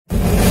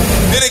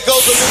it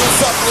goes a little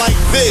something like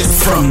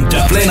this. From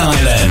Dublin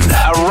Island,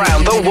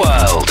 around the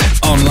world,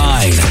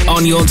 online,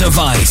 on your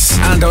device,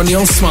 and on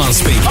your smart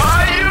speaker.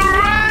 Are you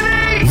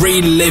ready?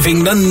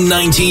 Reliving the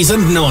 90s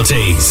and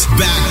noughties.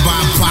 Backed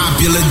by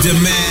popular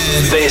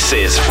demand. This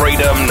is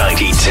Freedom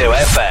 92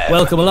 FM.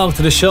 Welcome along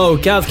to the show.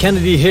 Gav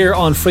Kennedy here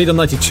on Freedom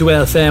 92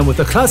 FM with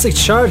the classic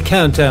chart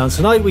countdown.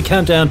 Tonight we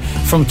count down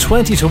from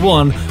 20 to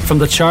 1 from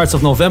the charts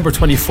of November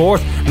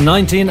 24th,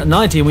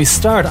 1990. And we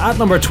start at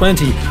number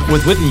 20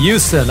 with Whitney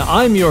Houston,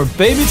 I'm Your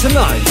Baby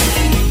Tonight.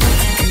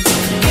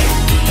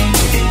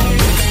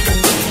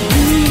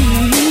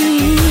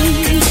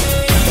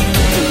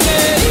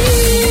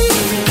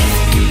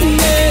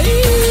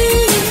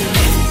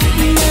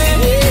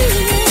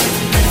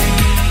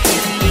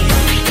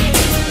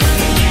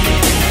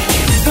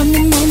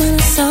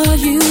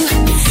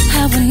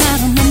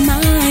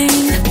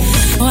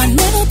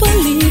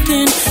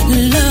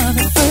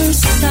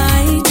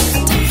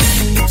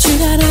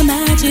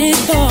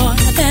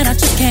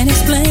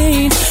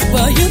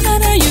 Well, you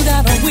got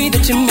a way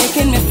that you're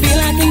making me feel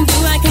I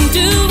can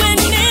do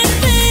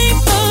anything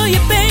for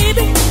you,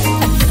 baby.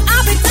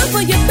 I'll be done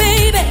for you,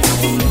 baby.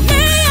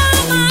 Lay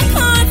all my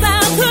cards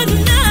out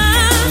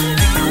tonight.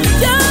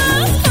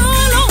 Just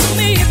call on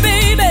me,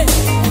 baby.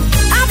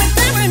 I'll be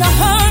there in a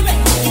hurry.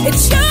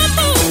 It's your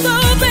move, so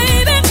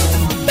baby.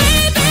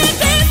 Baby,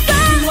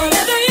 decide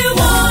whatever you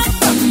want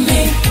from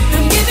me.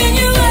 I'm giving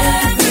you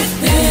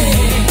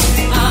everything.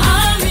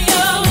 I'm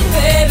your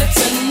baby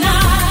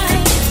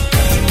tonight.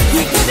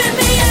 You're giving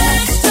me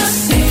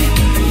ecstasy.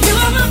 You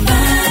are my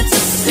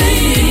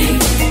fantasy.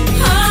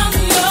 I'm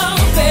your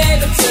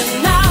baby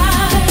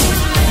tonight.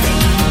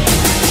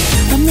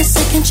 From the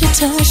second you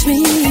touched me,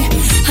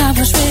 I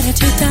was ready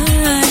to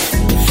die.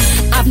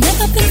 I've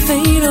never been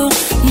fatal.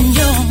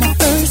 You're my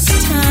first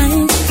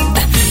time.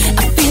 I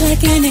feel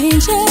like an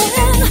angel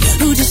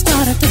who just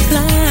started to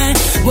fly.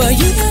 Well,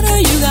 you got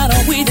a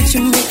way that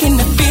you're making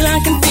me feel I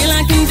can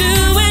do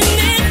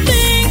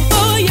anything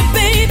for you,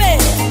 baby.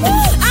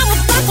 I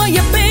will fight for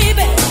you,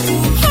 baby.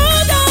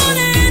 Hold on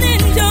and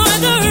enjoy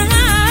the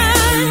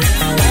ride.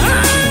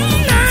 I'm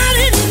not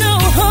in no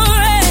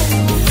hurry.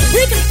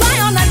 We can fly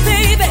on that,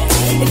 baby.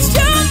 It's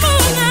your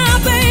move now,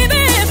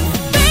 baby.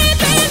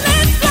 Baby,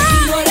 let's fly.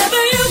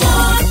 Whatever you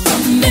want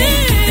from me,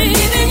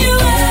 giving you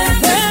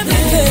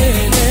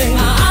everything.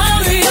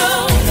 I'm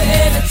your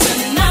baby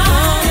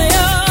tonight.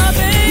 Your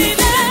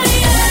baby.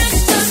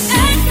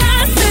 Ecstasy.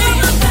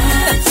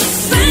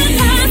 Fantasy.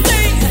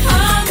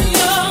 I'm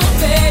your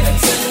baby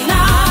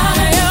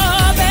tonight.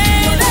 Your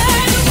baby.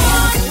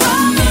 Want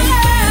from me,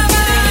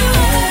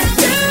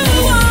 you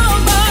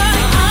want, but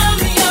I'm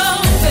your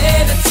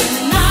baby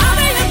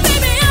tonight.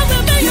 Baby, I'm the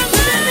baby.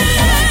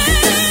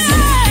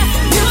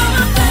 You're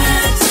my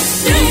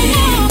fantasy.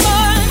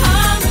 But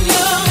I'm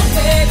your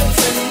baby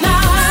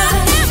tonight.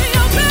 I'm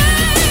your baby.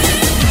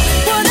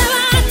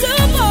 Whatever I do,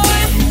 boy,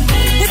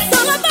 it's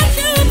all about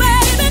you,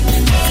 baby.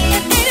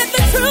 And ain't it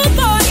the truth,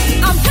 boy?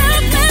 I'm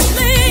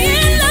helplessly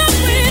in love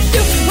with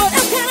you. What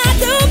else can I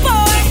do,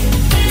 boy?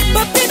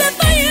 But be there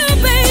for you,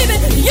 baby.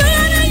 You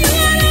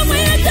gotta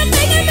win to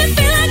making me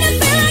feel I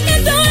can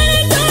do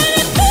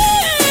anything.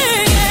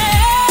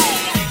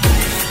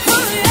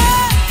 Oh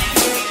yeah,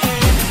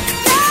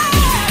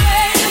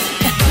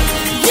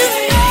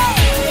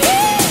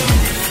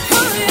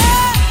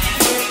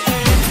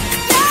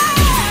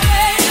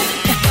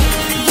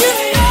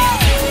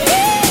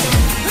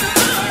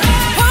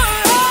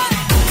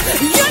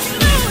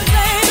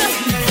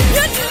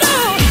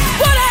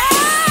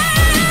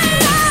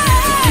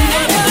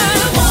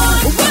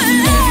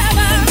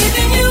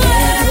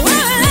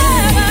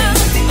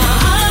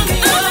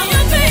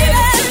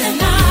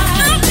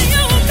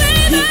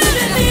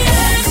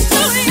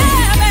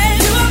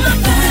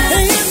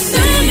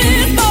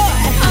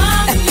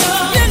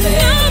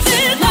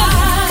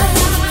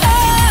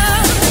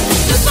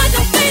 just like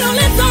a fatal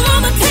list all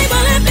on the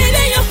table, and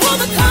baby, you hold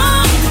the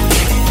card.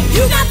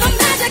 You got the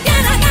magic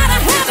and I gotta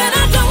have it.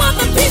 I don't want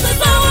the pieces,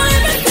 I want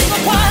every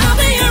single part. I'll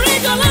be your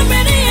angel, I'm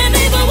ready and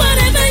able.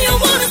 Whatever you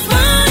want is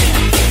mine.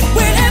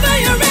 Whenever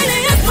you're ready,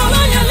 just call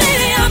on your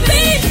lady. I'll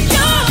be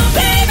your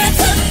baby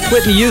tonight.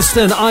 Whitney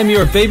Houston, I'm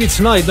Your Baby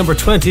Tonight, number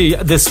 20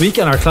 this week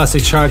in our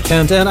classic chart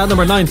countdown. At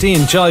number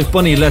 19, Jive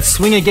Bunny, Let's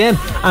Swing Again.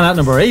 And at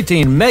number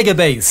 18, Mega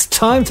Bass,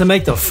 Time to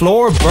Make the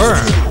Floor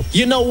Burn.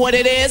 You know what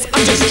it is?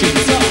 I'm just street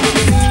talk.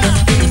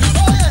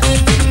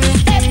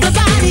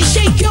 Everybody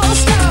shake your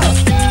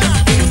stuff.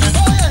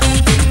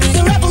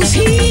 The rebels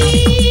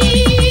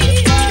here.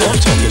 I'm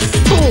talking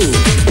boom,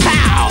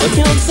 pow.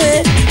 You know what I'm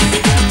saying?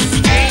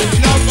 Ain't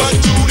nothing but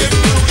Judy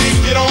Fruity.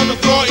 Get on the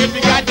floor if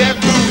you got that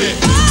booty.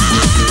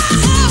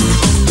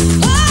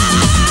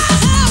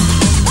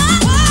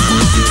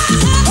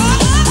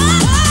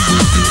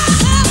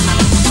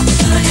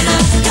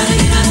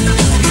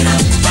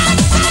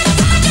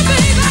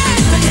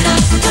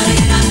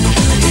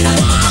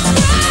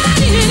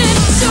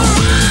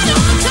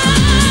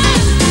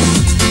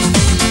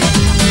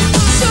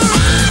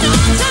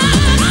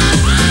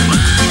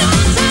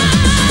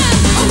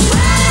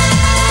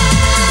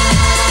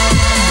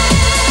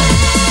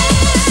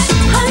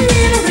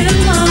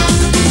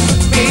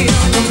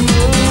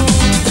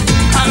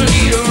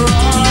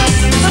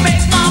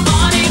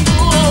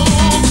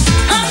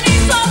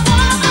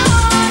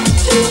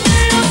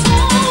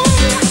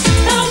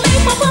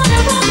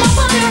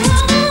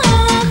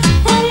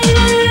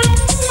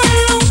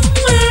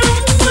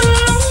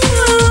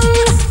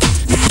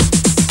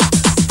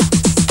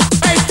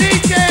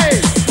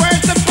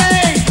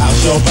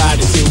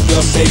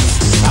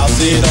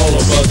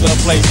 the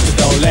place, so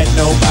don't let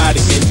nobody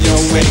get in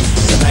your way.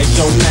 Tonight's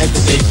your night,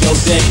 today's your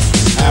day.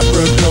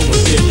 Africa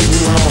will get you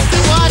wrong.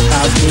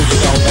 House music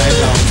all night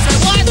long.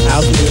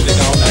 House music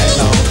all night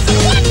long.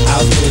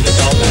 House music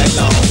all night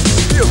long.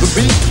 Feel the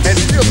beat and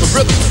feel the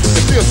rhythm.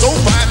 It feels so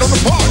fine on the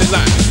party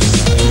line.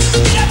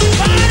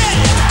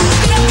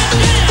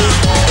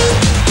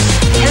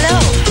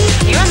 Hello,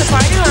 you're on the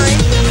party line.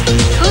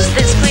 Who's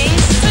this, please?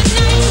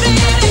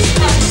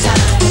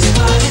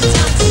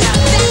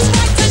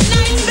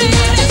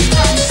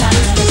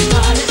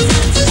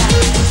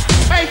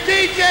 Hey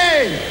DJ,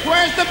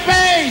 where's the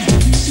bass?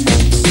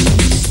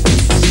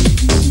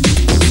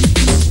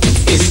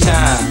 It's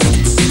time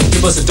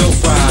to bust a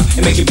dope rhyme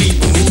and make your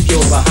people move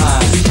your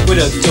behind with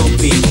a dope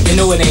beat. And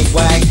no, it ain't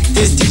whack.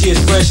 This DJ is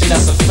fresh and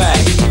that's a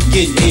fact.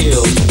 Get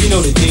ill, you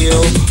know the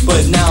deal.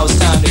 But now it's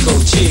time to go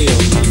chill.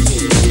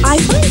 I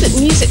find that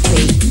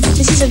musically,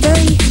 this is a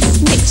very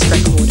mixed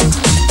record.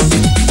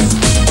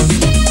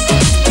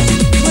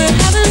 We're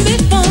having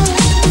big fun.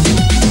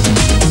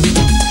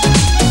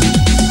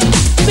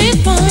 Big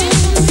fun.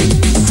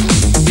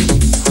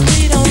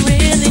 We don't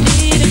really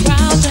need a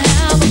crowd to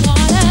have a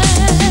party.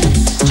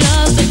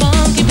 Just a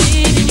funky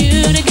beat and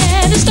you to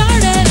get it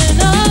started. And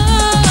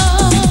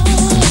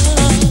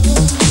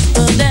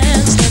we'll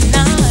dance the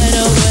night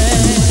away.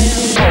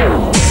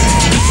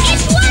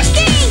 It's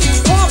working!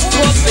 Pump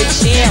up the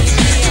jam.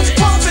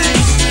 Pump it!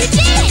 You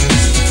did it!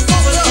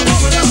 Pump it up,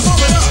 pump it up,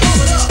 pump it up,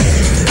 pump it up.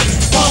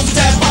 Pump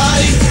that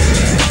body.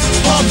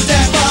 Pump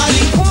that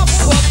body. Pump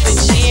up the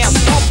jam.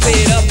 Pump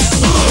it up.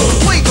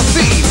 Play the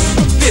beat.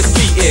 This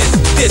beat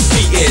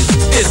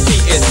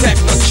is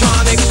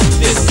technotronic.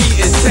 This beat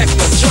is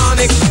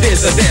technotronic.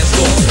 There's a dance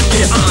floor.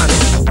 Get on it.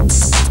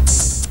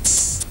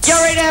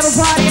 Y'all ready to have a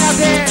party out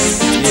there?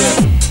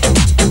 Yeah.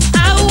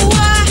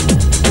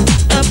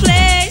 A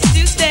place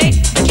to stay.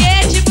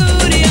 Get your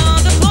booty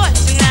on the floor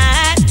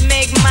tonight.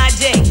 Make my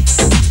day.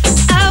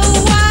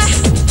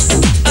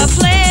 A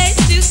place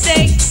to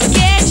stay.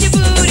 Get your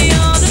booty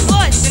on the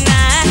floor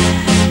tonight.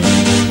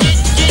 Get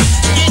busy.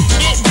 Get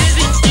in it.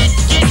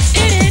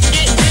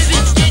 Get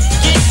busy.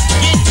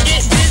 Get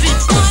busy.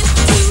 1,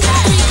 2,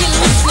 3, get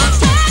loose.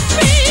 Touch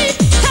me.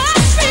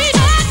 Touch me.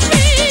 Touch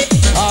me.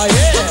 Oh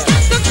yeah.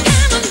 The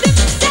kind of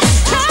lips that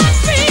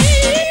touch me.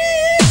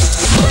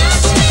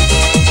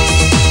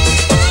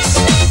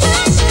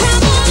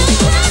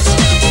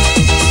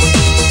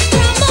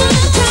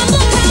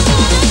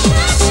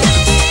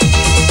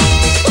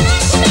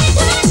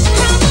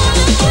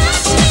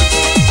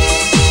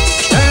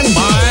 Stand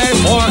by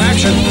for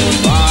action.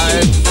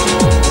 5,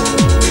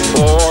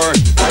 4,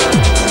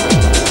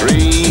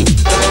 3,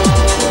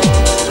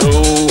 2,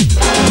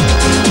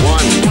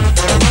 1.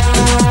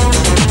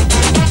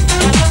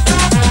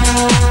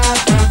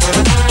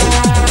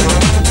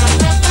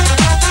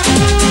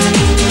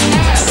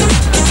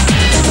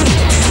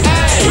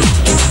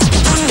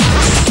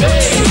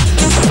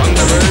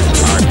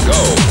 Thunderbirds are go.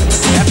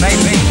 Yeah,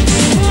 baby.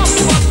 Pump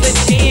up the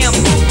jam,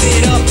 move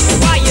it up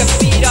while your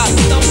feet are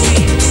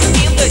thumping.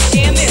 And the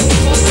jam is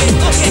pumping,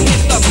 look and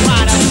hit the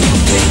pot of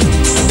music.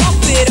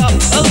 Pump it up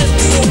a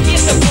little more,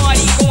 get the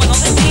party going on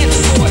the dance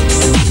floor.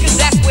 Because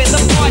that's where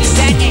the party's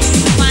at, and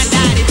you find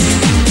out if you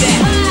do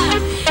that.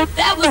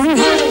 That was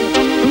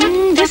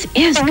good. This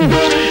is good.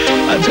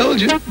 I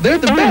told you, they're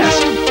the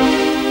best.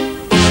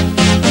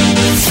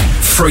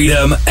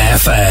 Freedom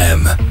FM.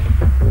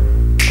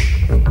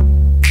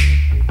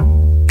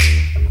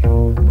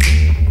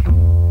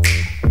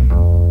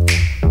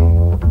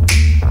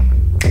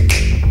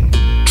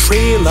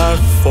 Trailer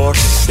for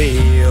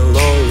sale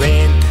or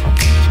rent.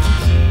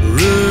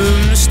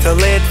 Rooms to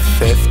let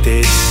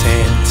 50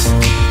 cents.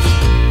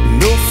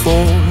 No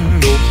phone,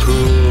 no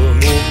pool,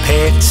 no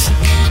pets.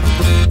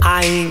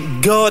 I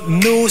ain't got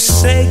no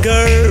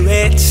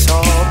cigarettes,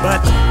 oh,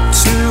 but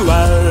 2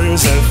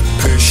 hours of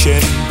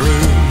pushing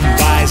broom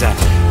buys a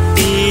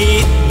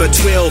 8 by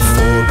 12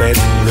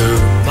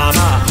 4-bedroom. I'm a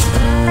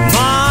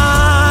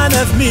man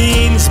of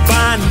means,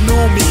 by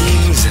no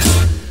means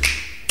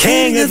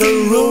king of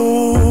the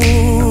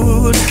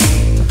road.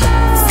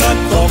 The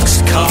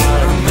boxcar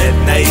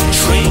midnight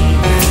train,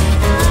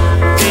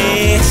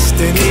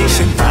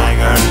 destination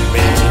Bangor,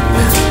 Maine.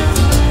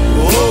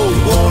 Oh,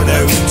 worn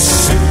out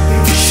suit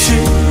and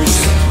shoes.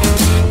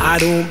 I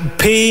don't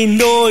pay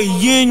no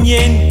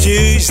union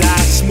dues.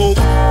 I smoke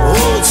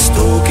old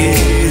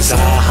stogies I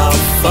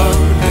have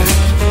found.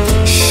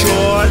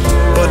 Short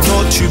but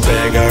not too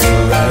big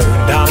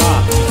around. I'm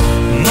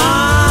a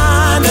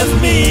man of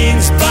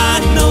means, by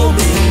no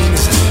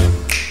means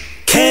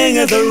king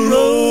of the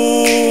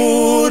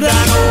road.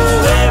 I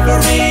know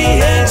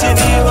every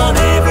engineer on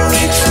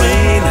every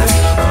train,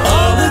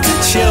 all of the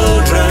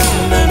children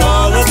and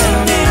all of the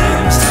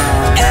names,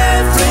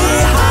 every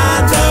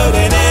handout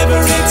in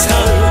every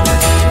town,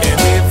 in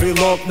every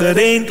lock that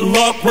ain't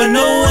locked when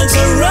no one's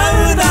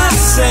around. I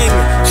sing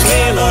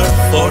trailer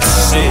for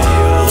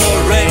sale or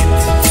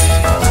rent,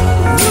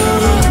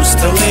 rooms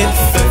to let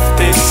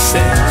 50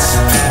 cents.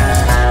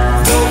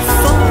 No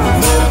phone,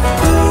 no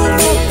pool,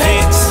 no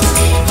pets.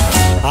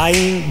 I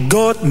ain't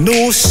got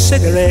no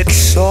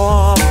cigarettes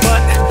or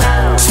but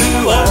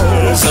 2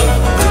 hours of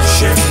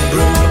pushing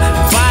broom.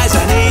 Buys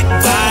an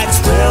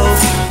 8x12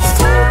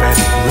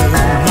 4-bedroom.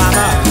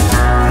 Mama,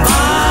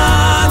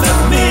 man of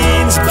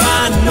means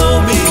by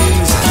no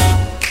means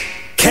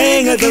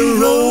king of the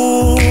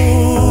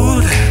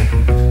road.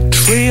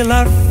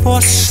 Trailer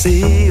for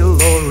sale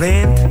or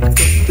rent.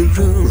 The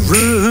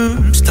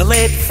rooms to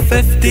let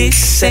 50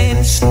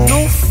 cents.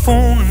 No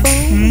phone,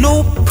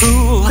 no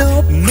pool,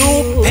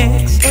 no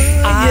pets.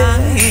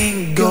 I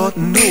ain't got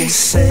no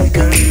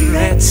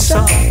cigarettes,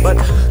 but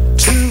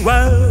 2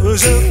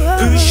 hours of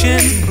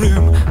pushing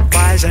broom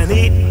buys an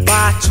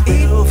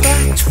 8x12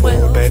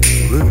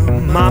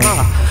 4-bedroom.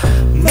 Mama,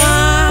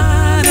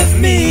 man of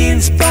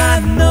means by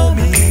no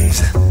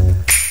means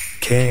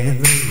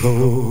can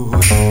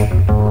road.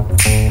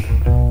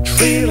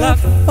 Trailer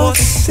for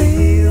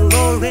sale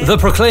or rent. The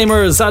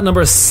Proclaimers at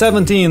number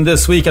 17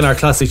 this week in our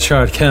classic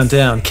chart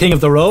countdown. King of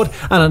the Road.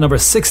 And at number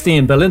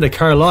 16, Belinda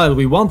Carlisle,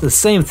 We Want the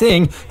Same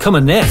Thing,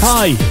 coming next.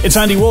 Hi, it's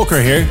Andy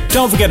Walker here.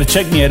 Don't forget to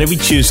check me out every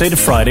Tuesday to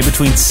Friday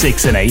between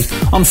 6 and 8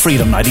 on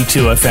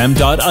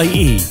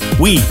freedom92fm.ie.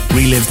 We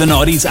relive the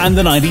 90s and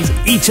the 90s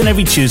each and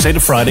every Tuesday to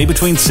Friday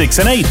between 6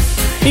 and 8.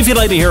 If you'd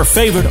like to hear a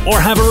favourite or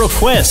have a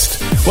request,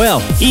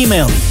 well,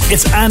 email me.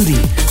 It's Andy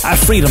at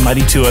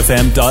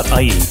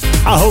freedom92fm.ie.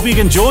 I hope you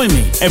can join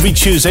me every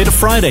Tuesday to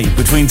Friday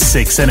between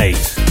 6 and 8.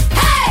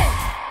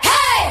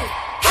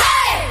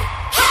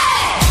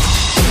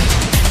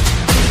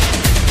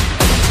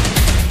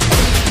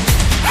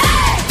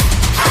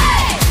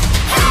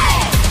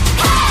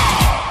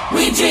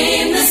 We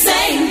dream the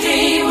same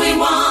dream, we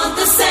want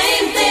the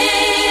same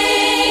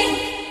thing.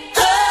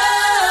 Oh,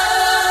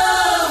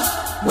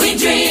 we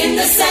dream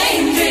the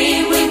same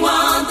dream, we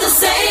want the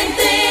same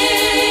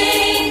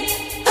thing.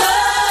 Oh.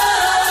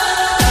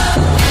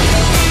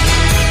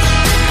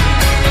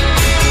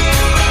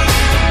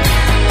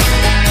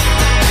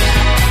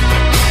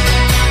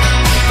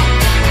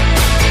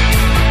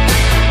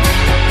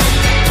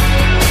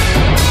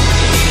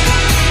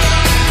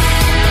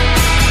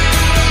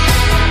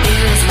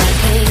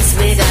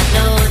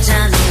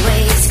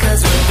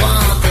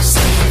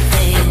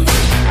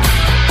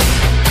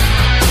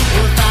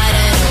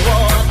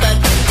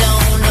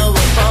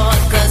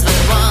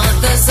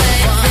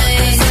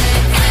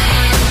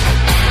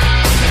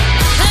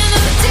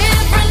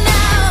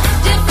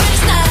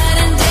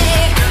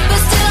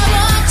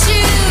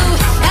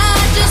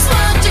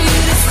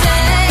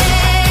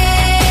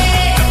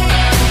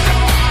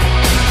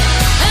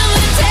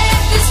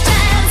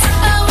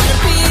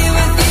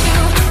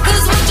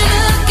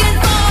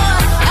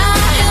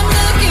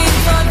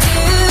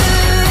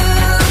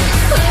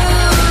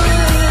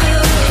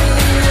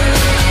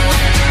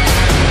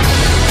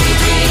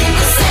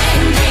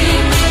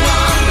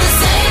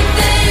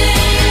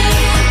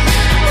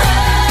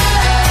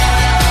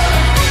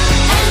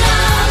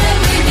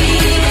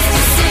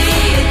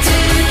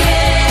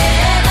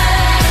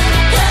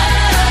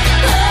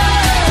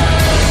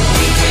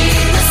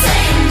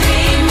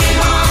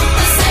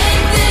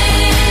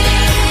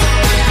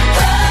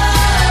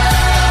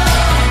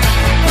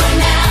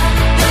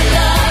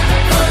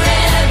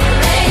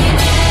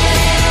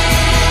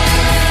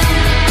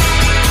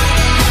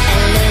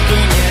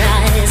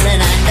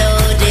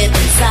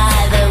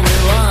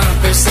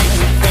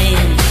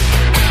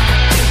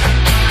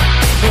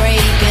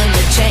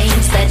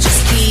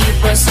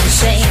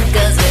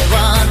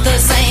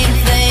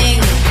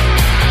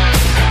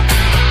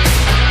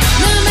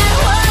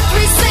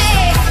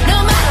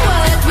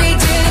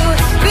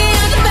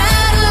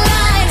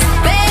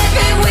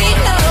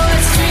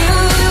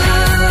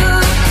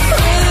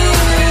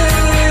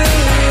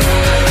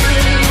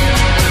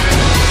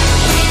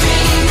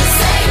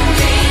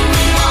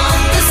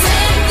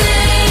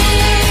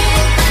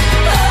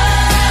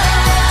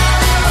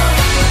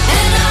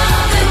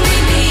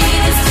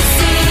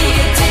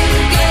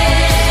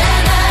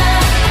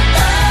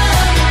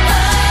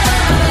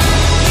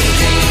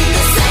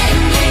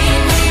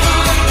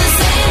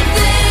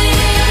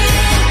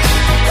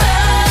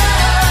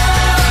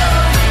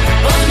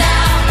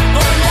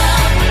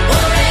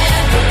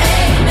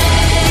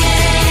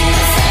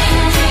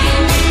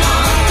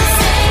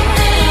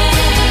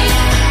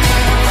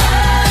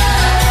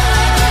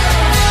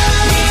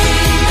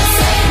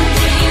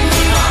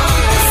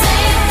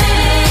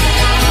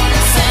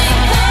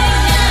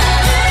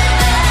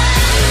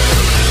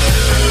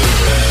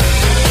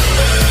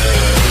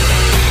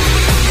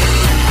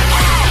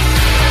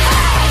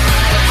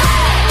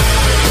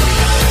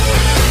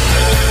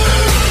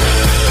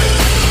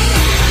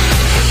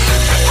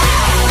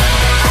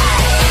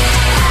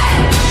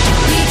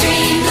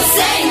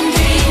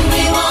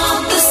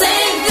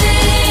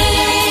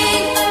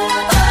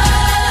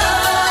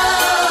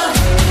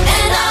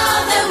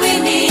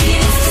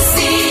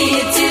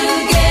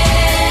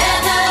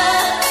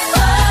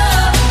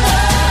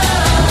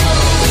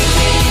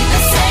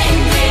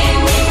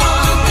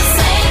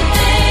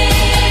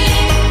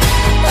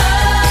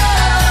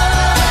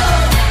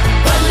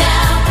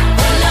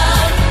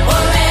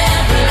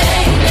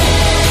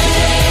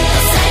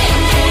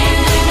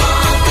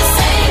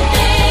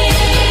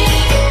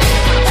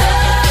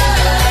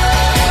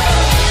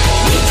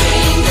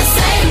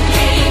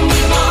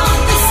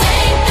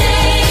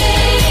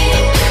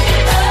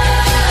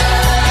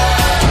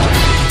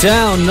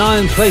 Down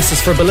 9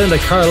 places for Belinda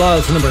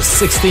Carlisle to number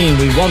 16.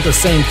 We Want the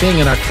Same Thing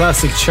in our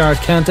classic chart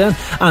countdown.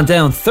 And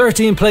down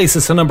 13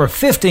 places to number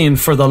 15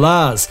 for The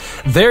La's.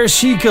 There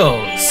She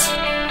Goes.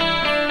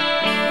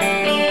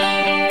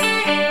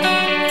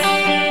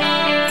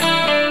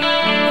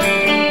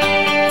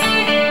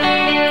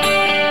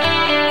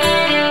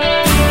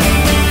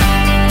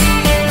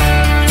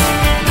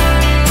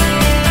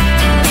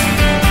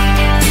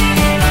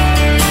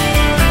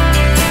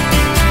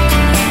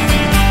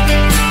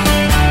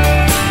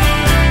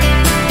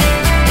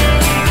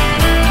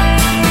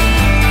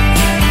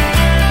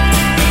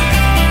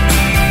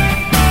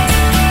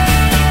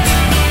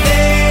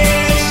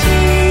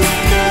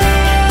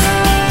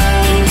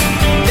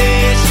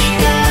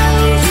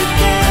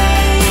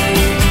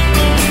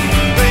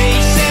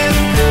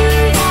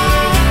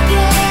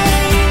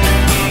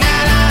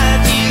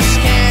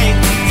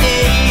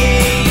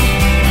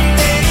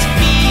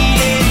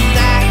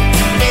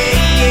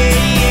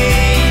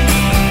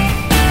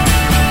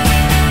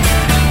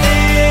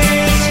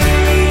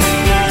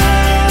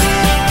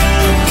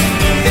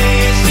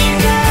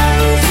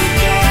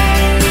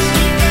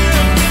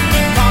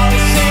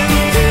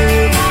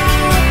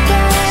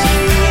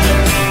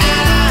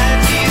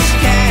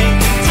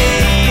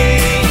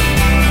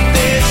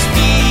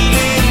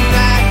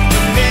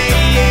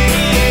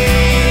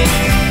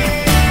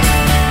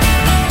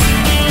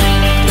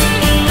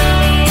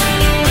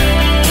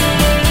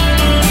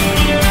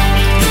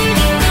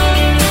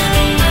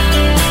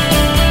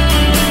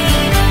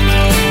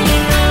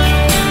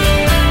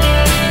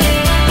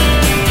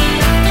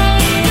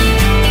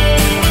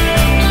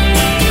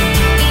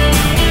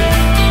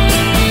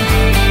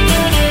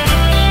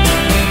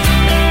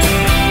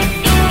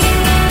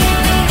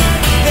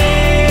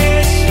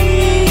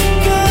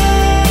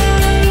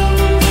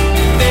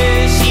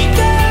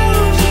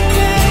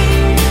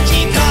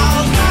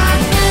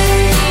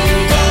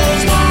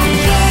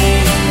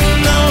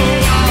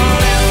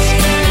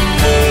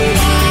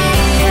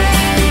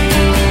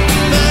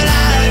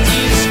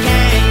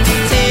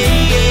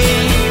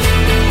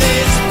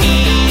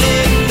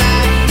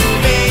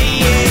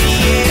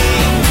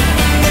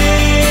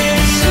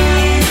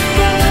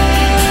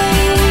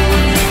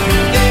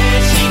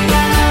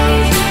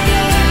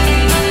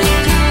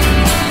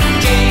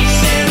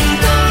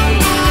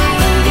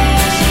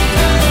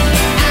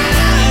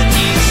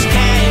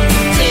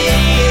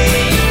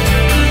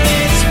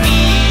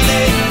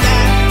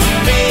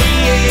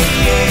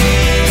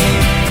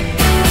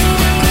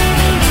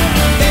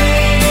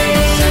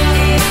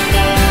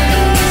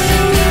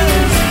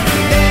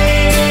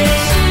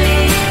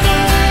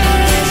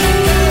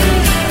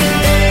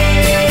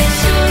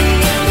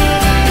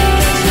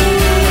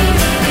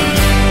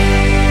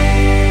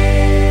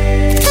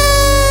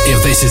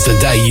 This is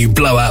the day you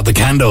blow out the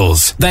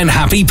candles. Then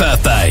happy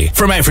birthday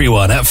from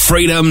everyone at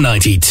Freedom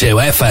 92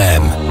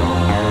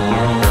 FM.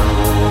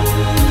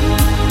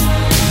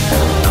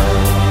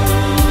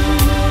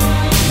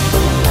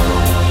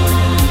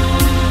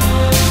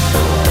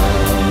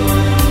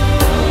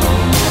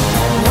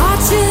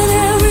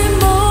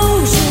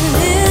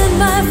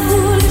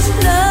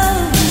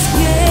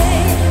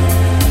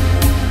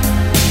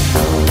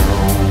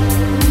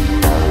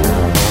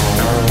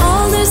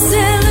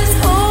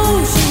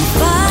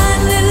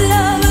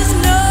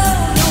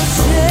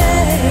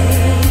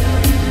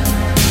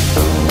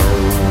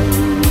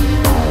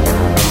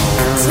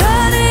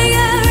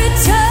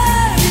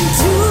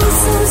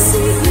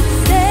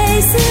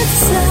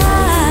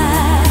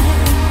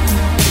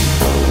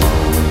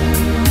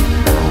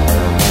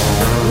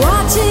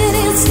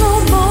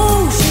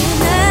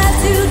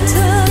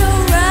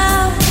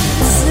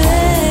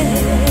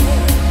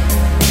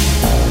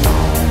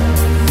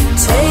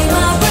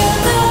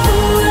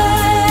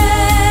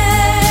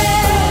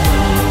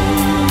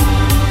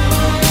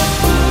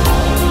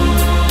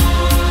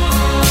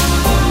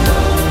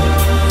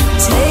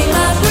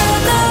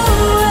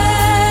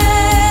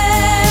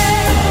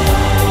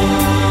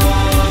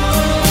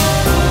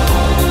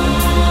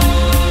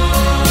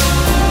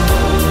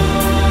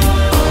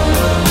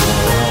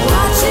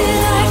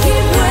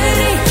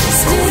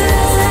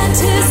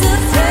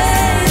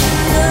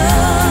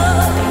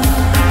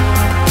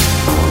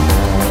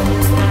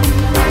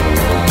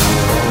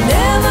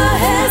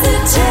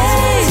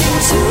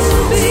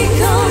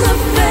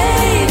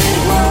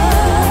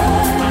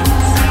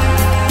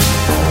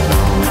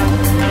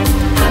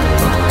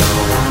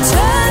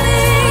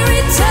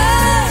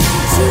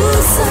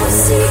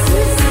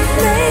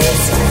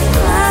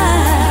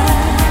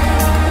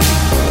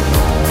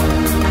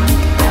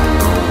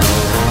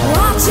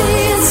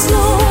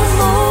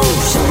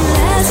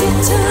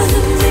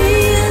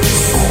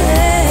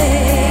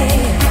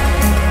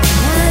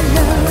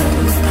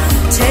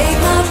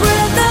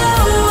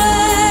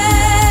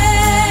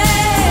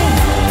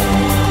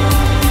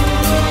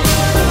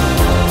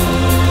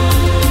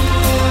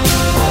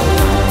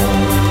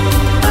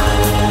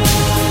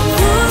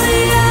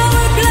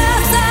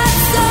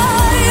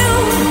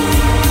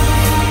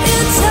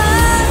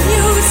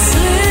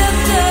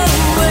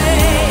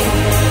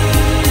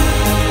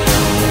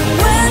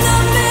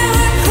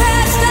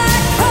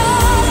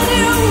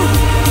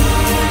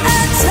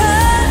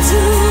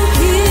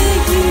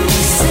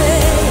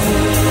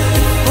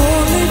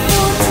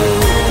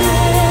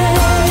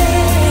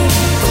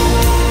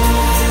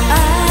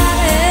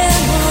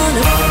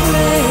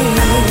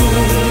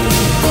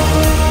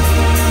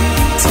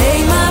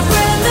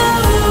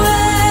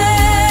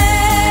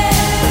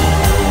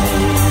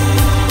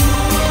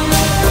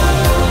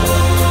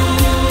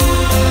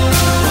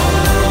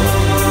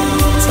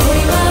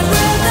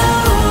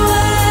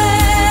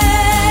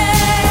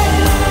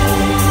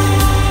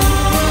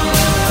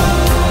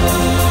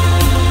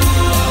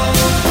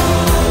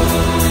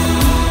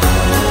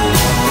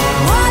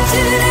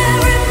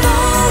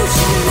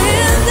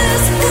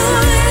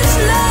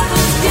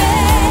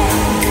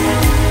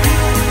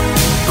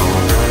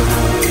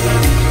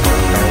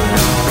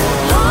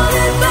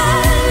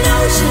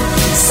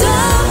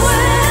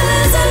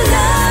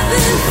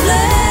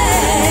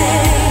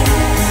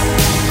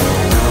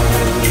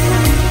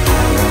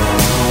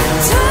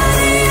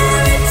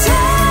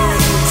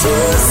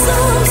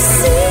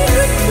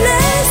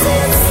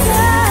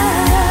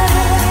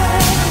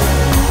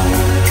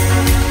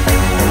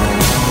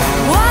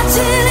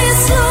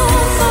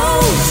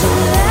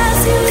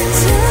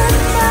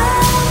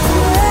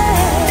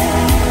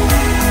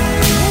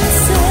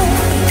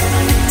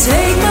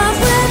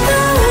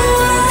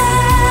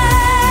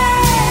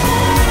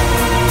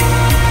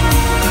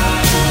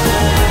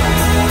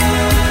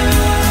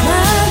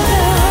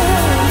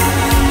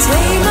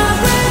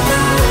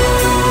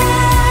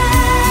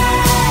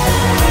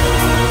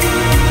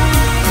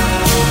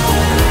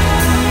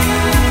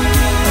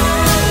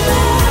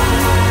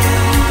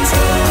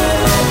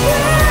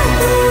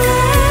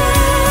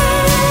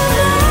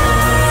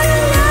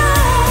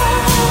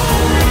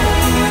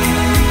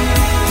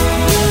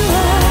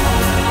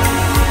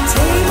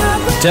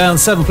 Down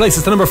 7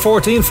 places to number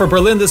 14 for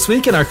Berlin this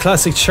week in our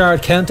classic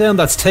chart countdown.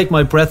 That's Take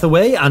My Breath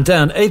Away. And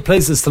down 8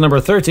 places to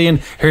number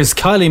 13. Here's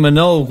Kylie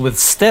Minogue with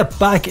Step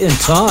Back in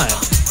Time.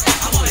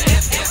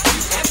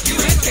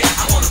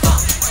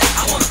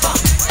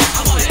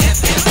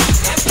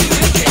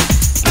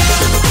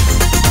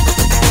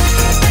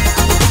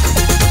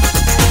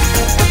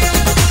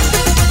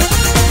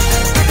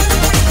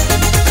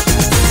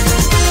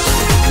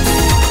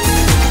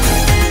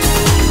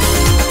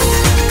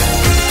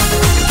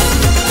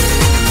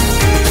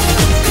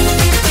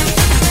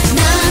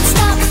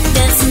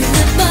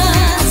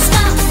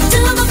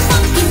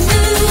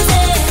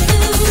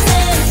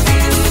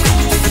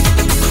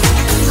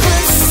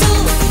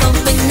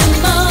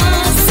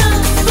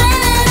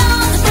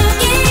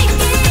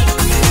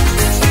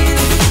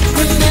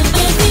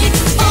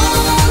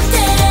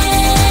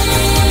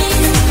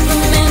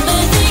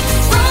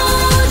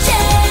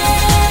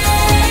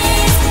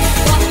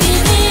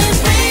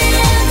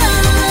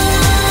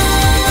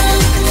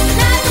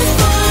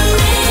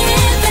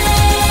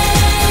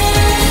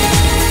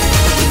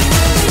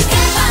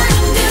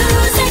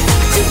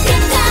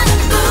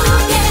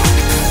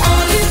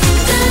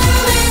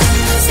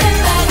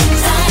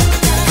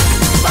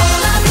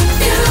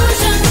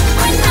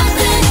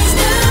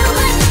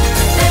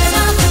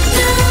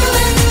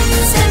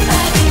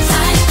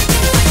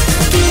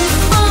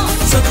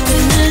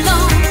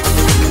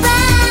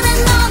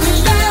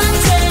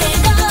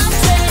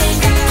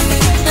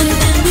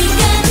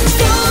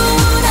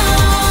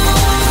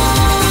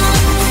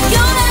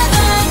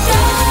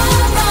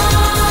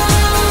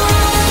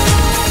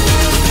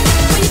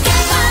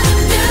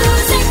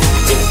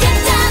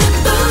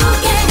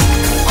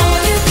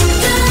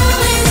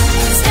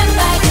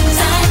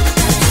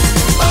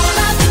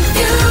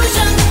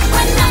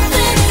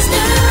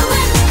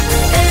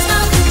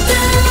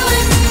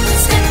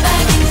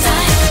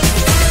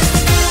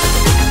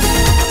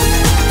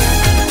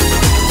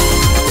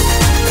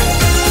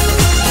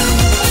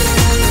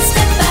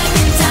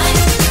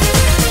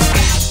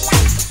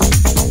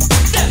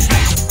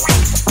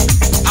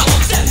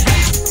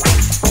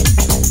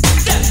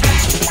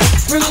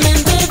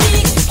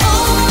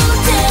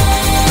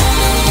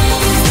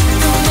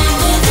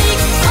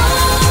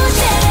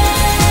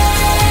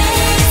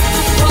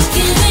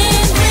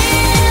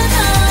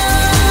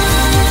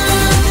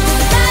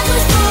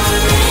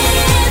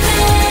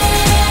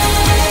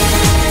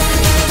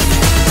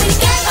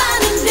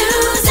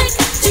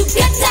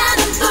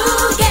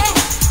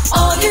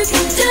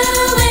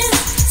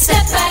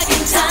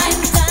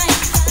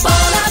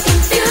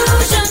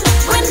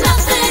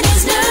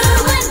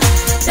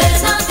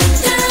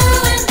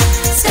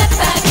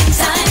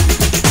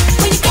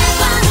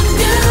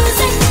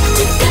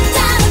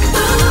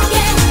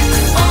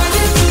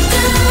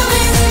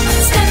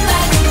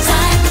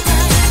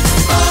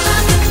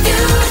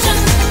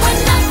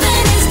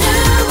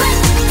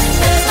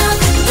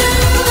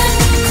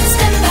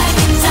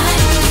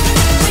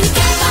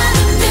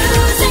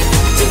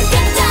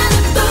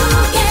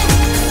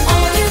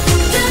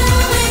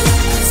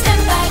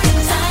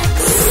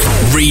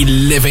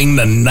 Reliving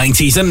the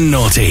 90s and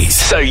noughties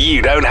so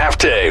you don't have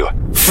to.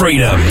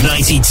 Freedom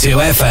 92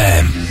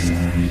 FM.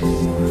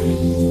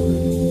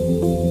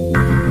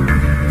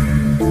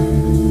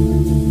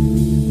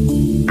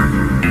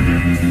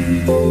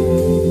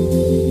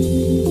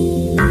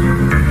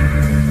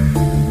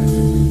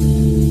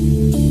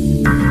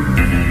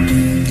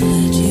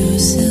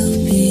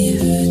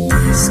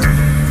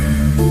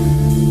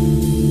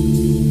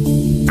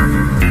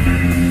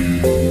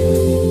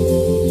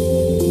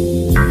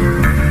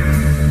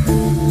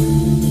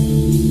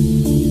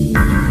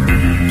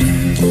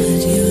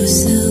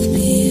 Yourself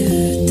be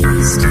hurt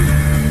this time.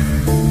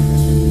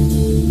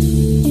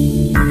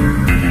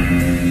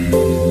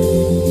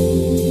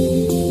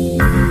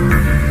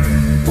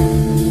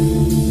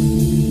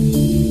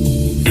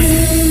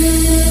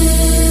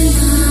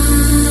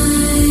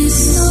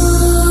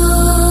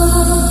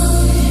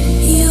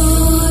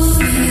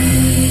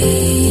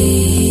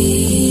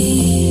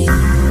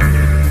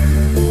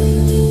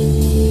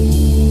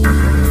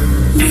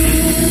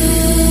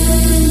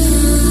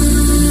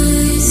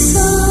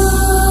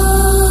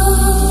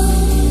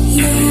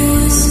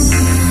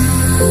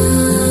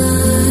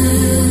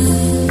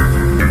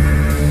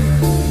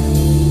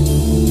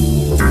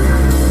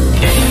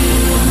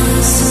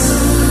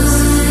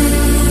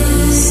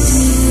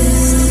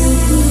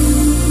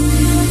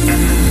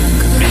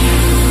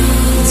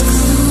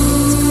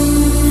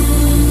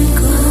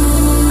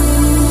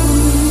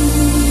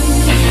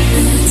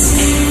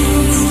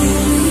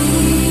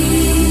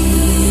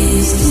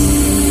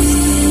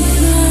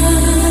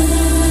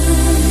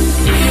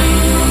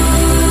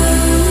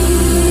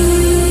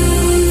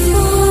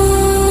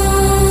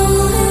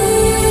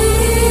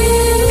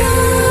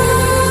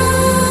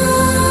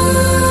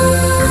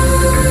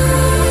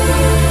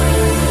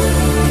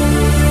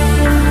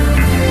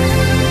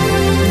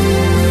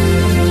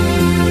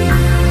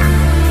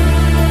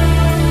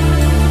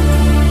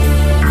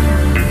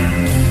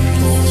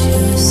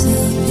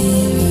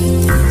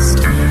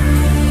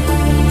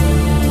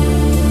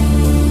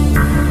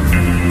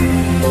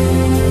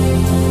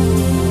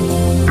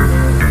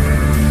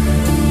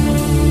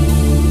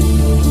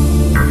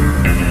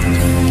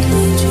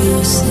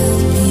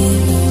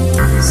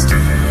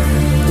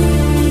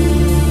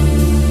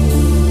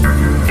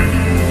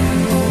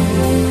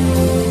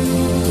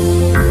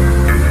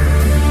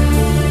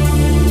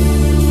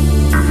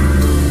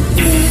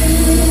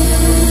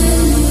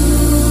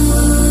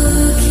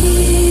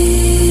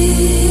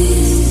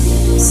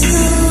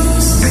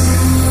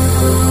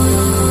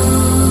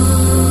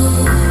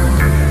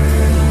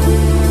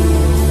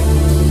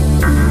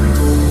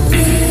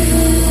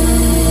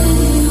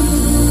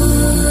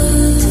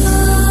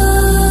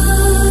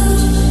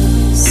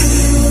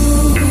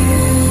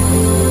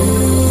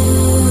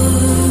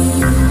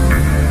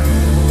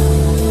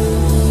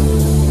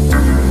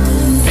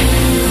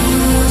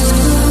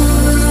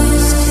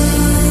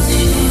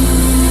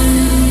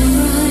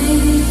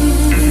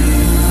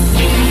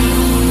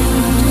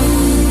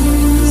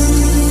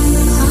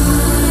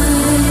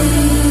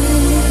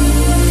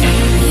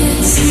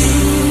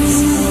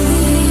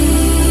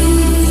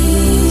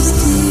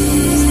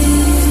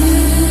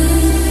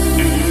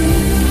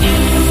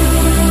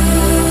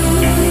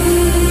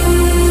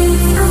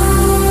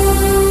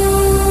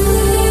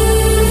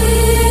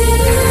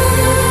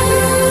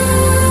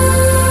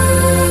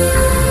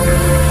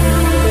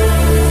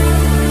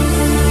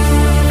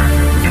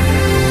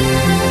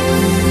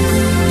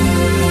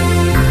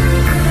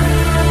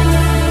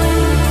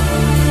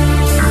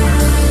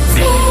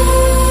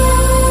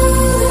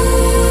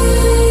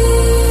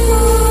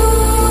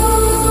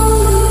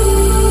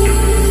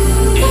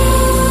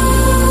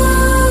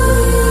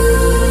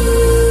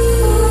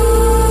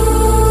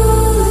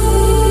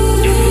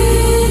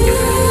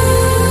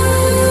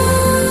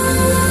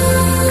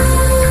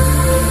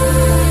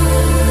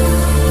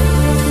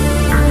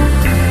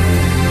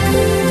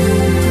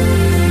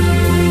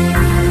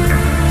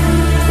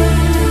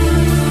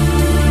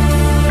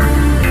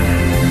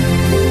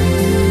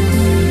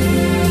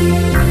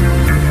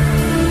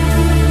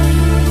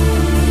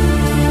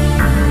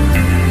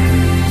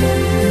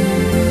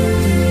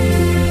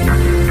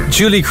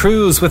 Julie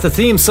Cruz with the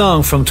theme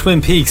song from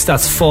Twin Peaks.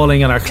 That's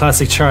falling in our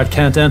classic chart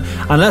countdown.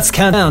 And let's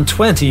count down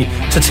 20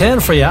 to 10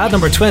 for you. At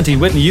number 20,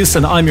 Whitney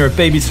Houston, I'm Your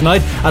Baby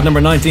Tonight. At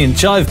number 19,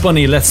 Jive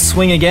Bunny, Let's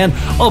Swing Again.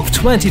 Up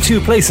 22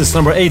 places,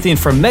 number 18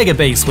 for Mega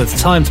Bass with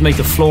Time to Make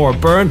the Floor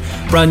Burn.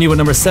 Brand new at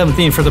number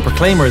 17 for The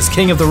Proclaimers,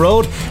 King of the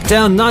Road.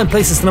 Down 9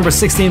 places to number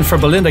 16 for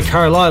Belinda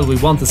Carlisle, We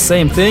Want the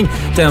Same Thing.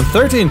 Down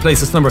 13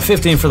 places to number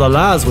 15 for The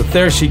Laz with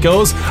There She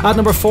Goes. At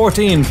number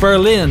 14,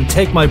 Berlin,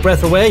 Take My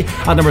Breath Away.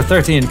 At number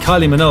 13,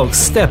 Kylie Minogue,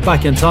 Step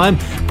Back in Time.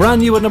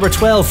 Brand new at number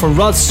 12 for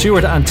Rod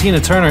Stewart and Tina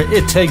Turner,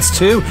 It Takes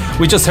Two.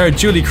 We just heard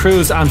Julie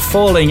Cruz and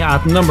Falling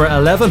at number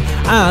 11,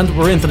 and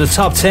we're into the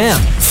top 10.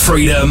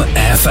 Freedom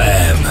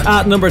FM.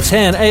 At number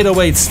 10,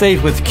 808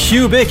 State with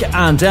Cubic,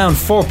 and down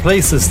 4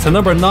 places to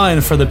number 9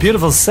 for the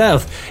beautiful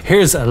South.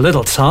 Here's A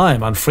Little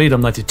Time on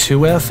Freedom 92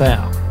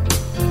 FM.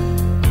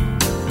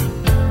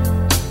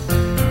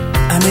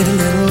 I need a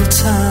little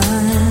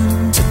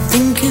time to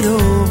think it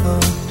over.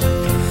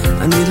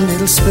 I need a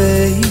little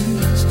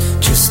space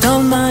just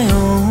on my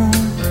own.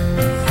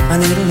 I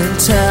need a little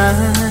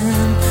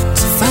time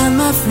to find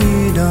my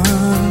freedom.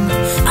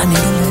 I need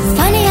a little.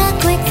 Funny how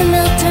quick the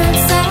milk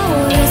turns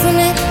sour, isn't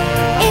it?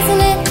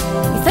 Isn't it?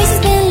 Your face has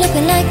been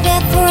looking like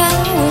that for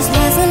hours,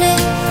 hasn't it?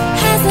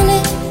 Hasn't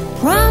it?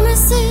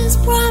 Promises,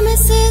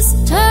 promises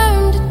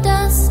turn to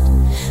dust.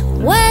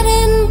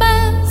 Wedding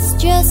bells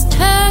just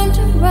turn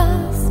to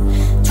rust.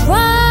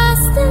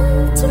 Trust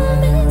into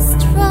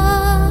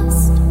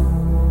mistrust.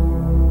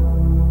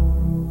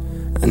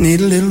 I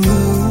need a little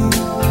room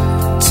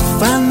to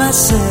find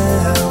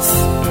myself.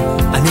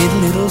 I need a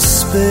little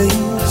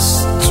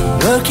space to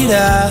work it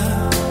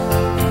out.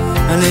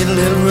 I need a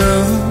little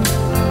room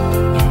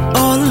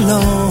all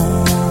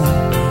alone.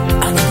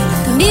 I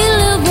need a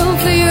little room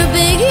for your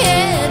big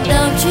head,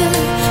 don't you?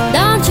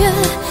 Don't you?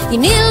 You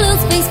need a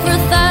little space for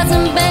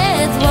 1,000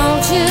 beds,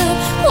 won't you?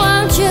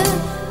 Won't you?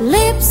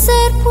 Lips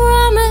said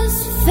promise,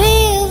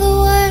 feel the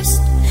worst.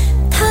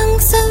 Tongue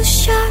so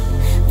sharp,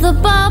 the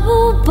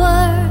bubble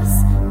bursts.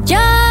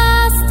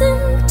 Just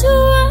into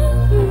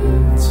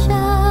unjust.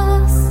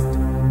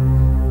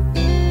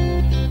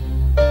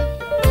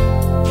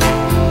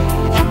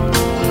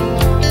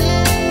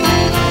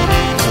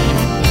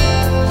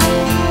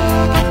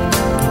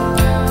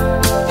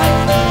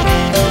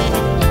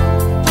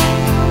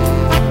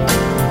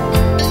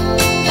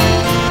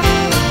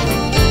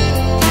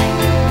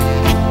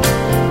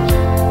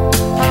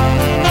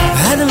 I've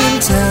had a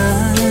little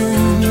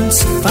time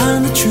to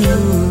find the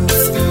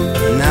truth,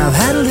 and I've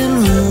had a little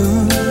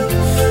room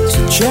to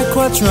check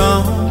what's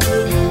wrong.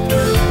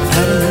 I've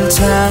had a little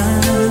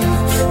time,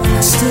 and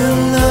I still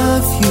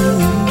love you.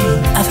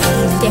 I've had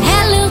a little. You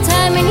had a little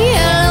time and you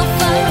had a little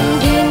fun,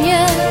 didn't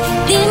ya?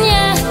 Didn't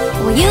ya?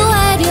 Well, you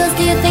had yours,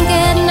 do you think I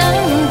had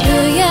none? Do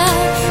ya?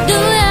 Do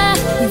ya?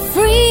 The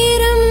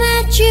freedom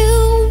that you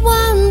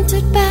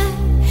wanted back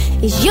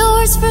is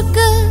yours for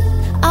good.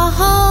 I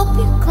hope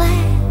you're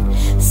glad.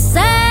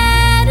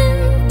 Sad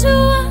into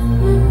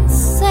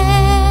unsaid.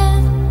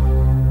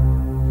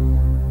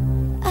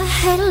 I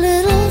had a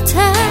little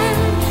time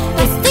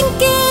to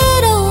think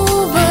it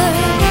over.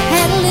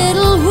 Had a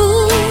little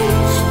room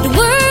to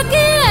work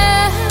it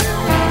out.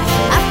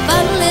 I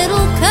found a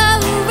little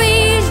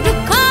courage to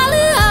call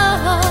it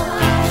off.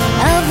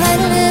 I've had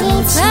a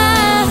little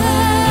time.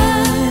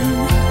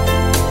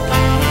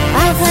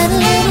 I've had a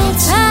little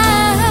time.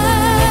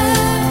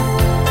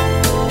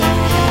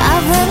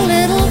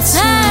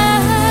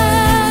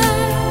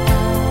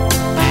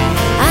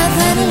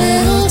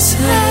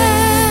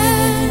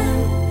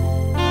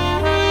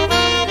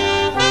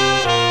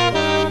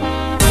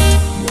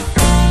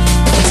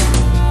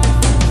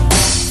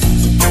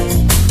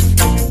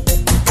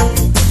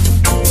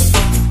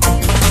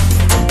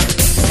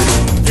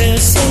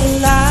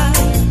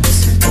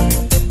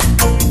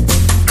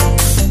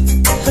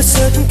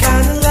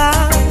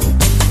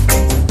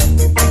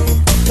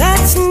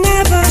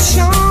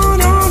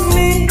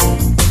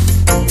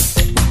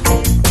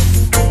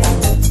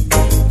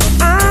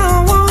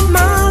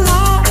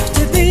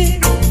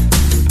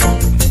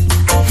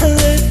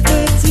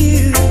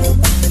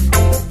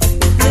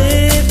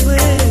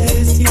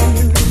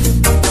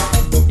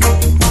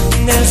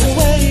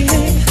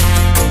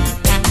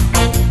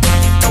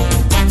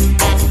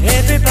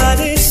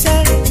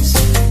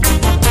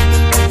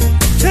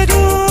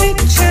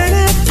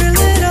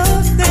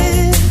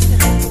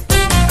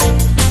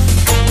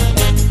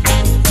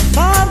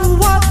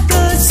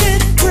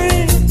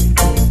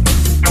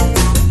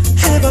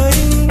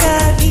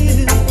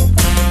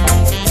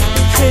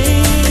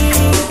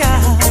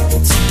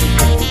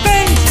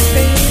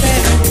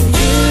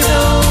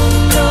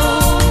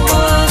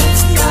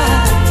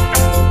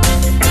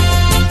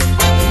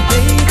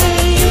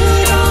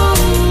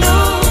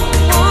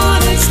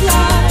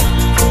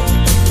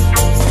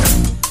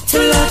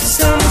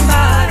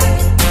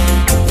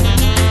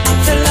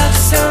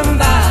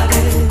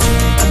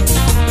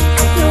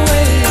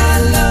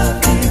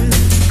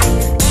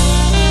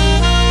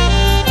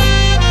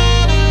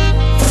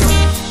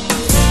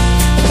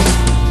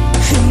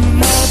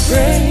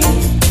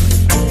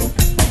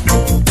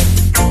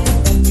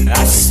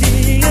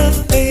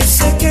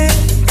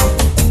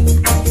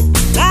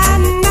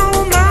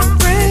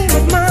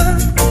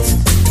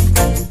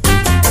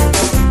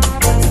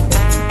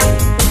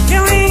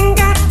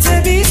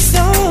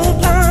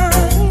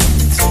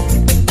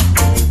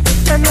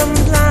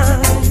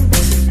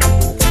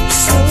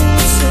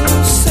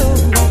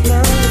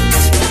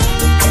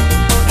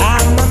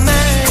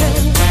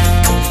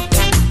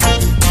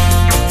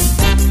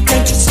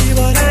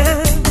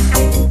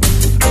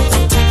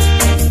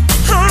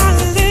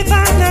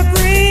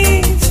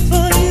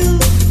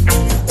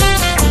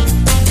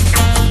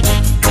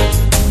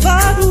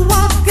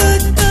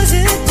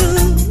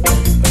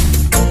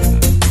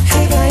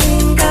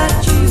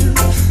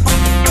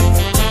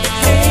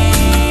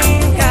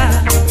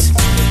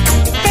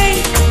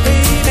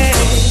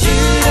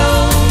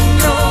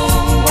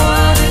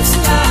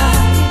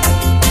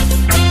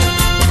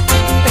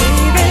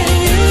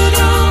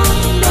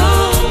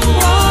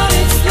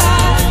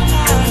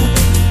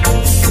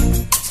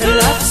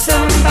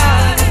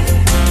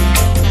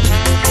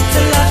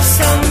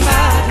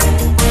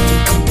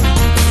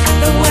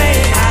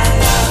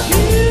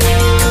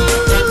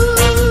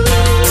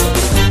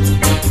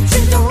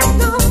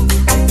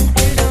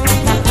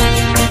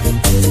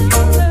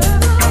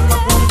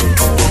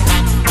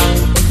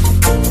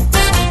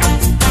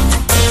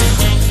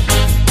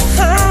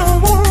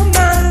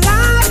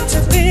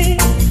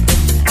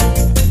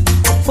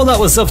 Well, that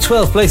was up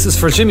 12 places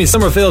for Jimmy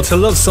Somerville, To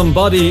Love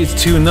Somebody,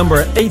 to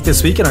number 8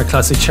 this week in our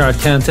classic chart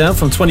countdown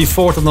from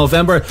 24th of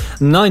November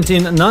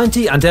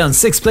 1990, and down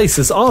 6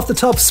 places off the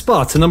top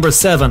spot to number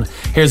 7.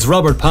 Here's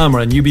Robert Palmer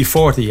and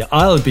UB40,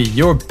 I'll Be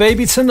Your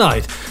Baby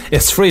Tonight.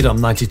 It's Freedom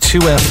 92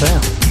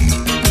 FM.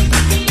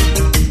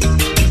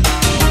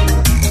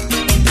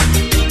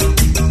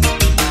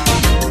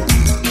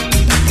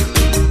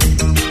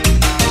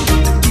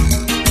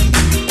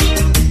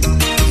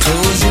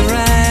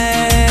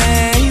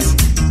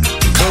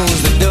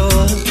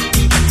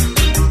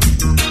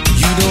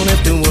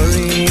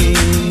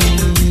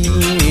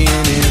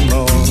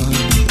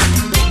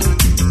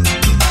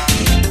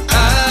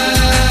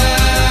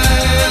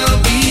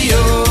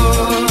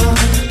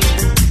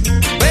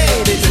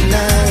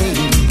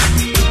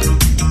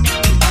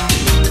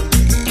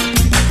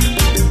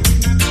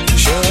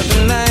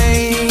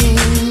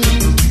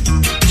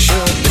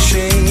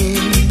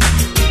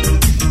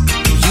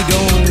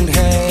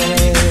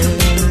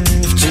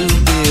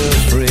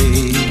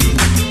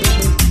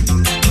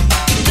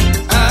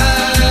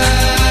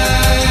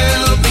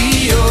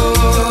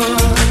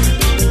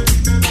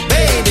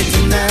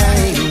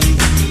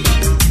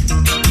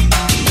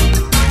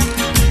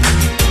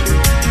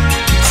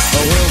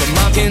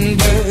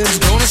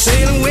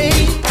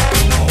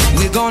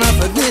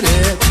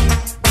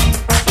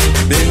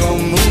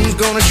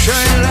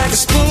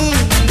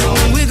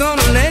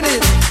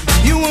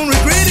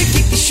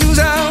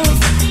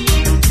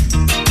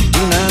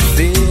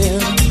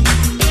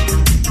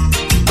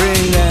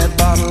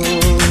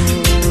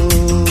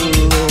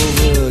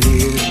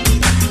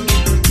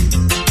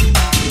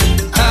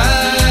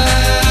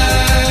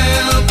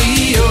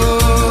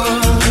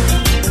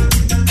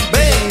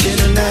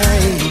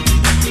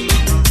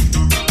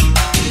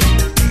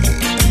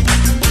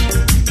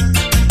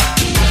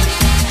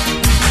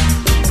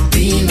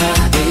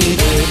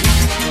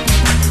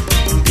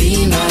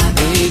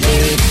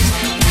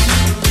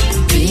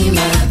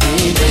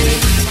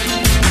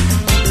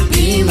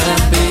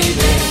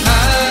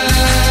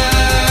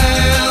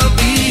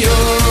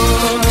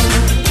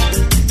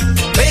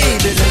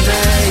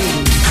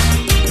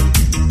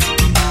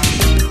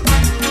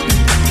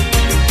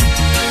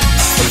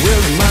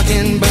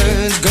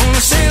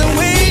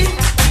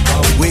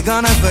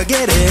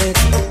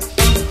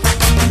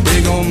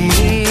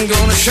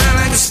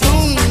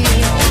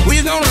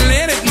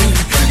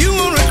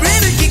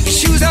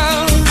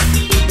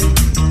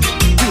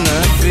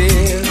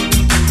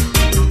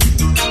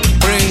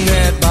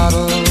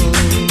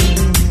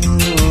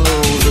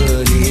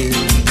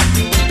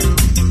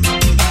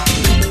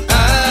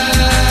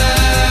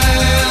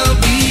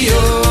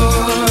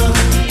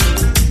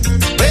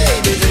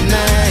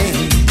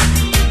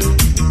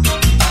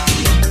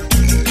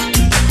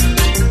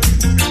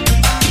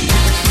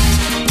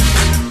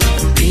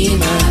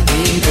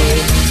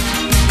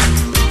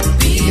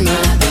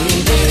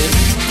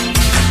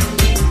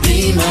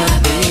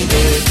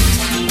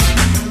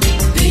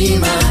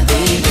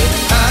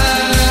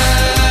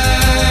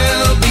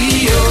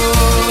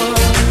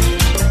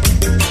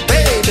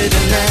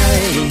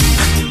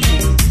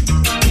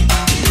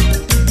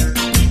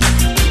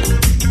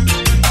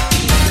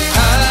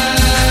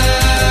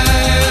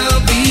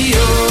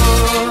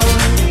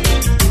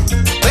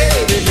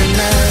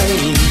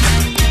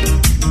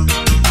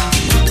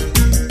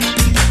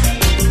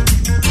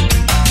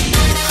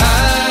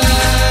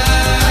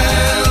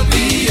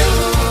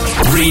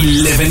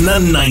 Reliving the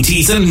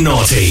 90s and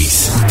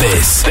noughties.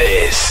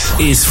 This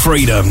is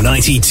Freedom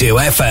 92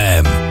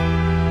 FM.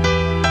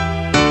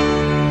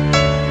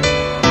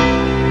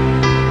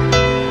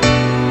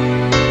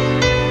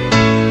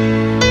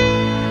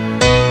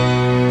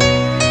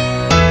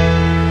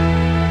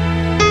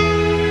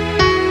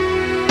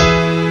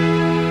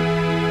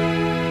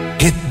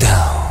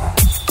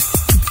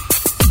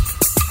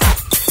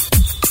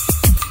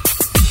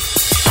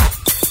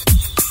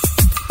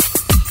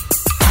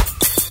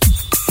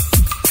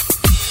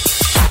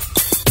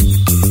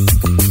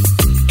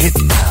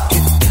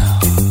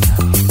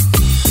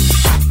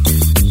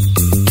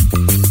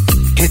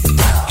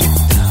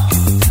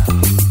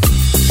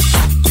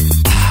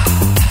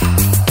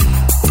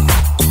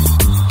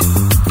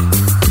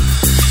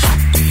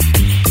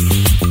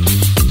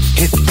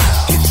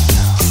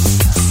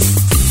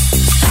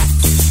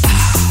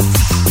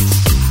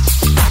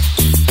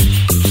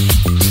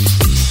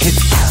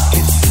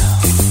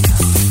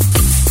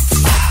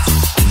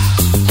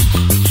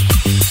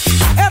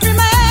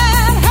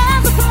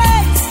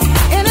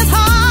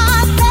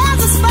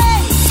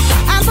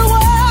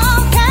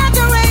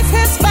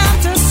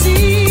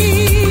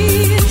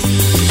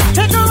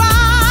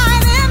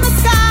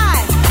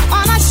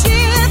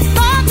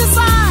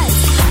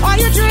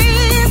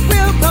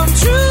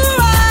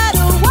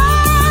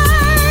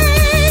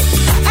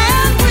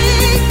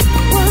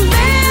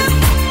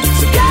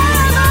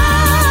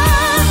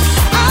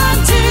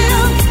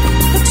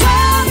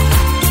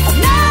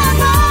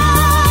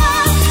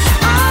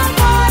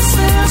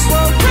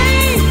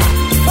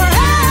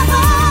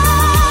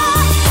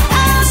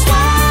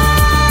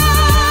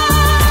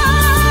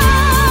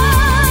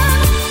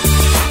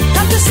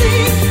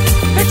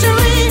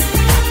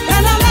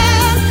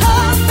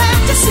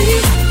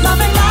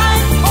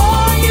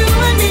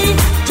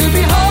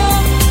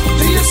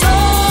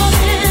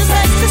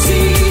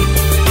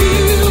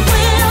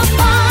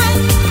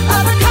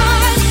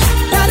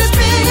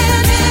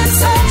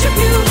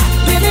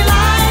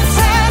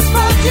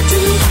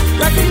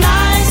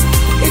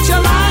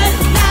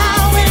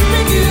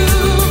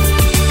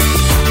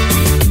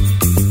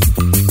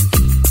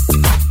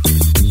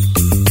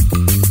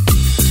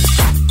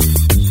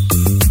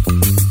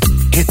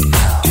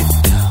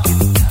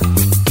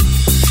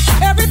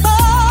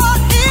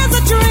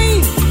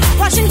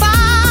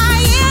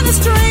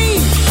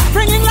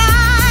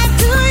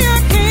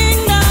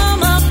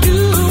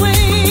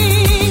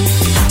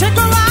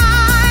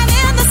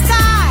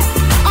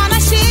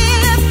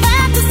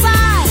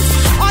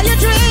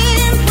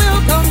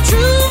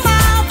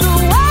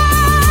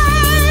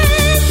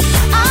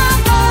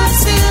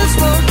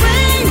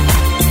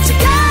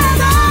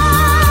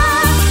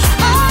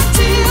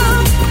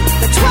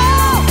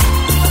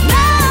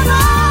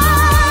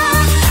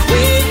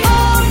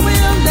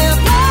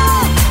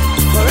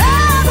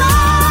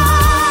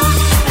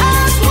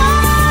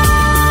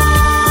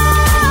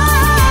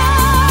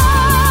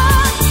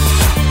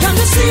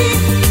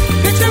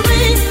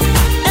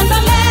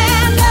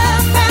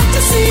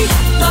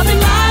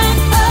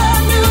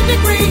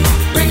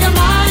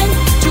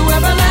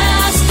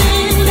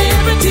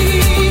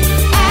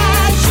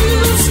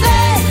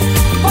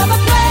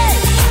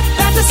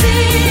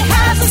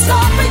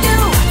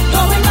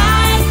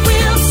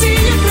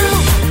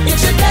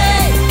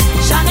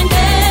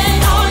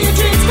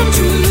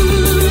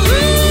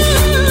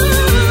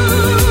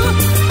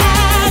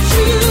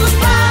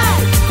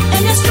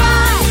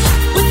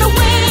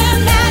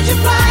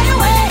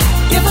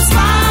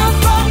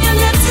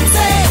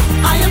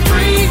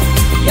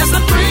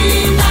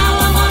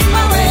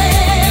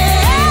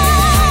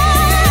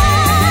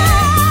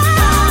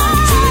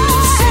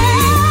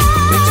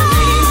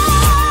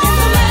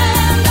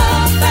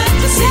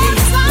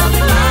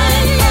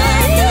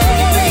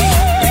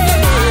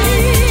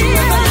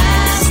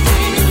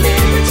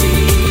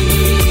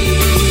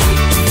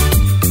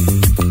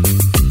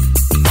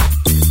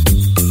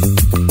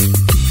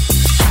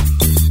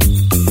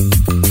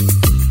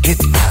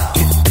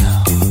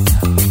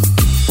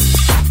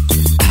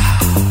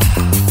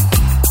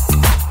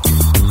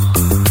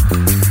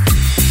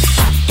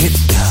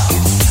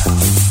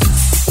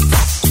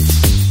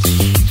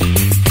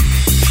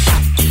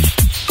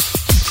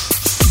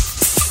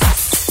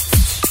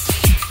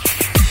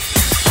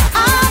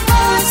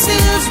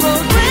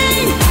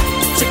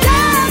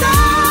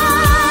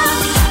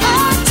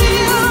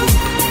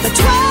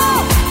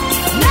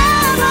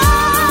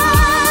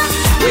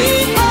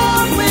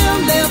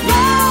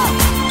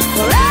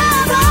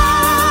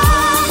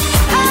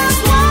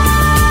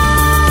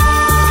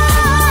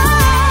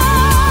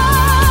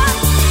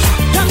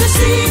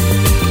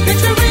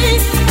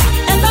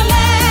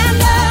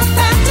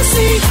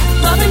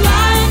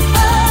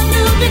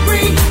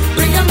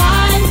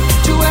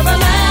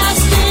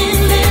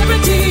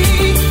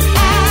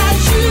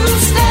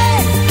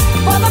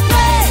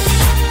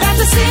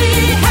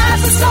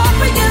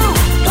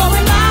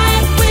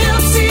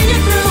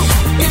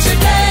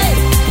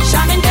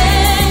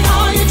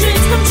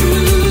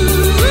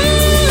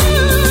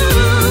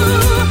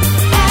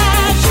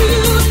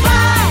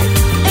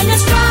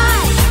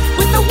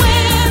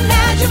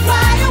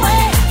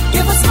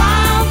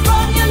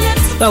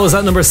 That was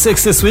at number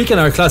 6 this week in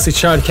our classic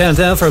chart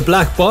countdown for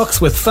Black Box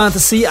with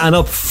Fantasy, and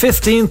up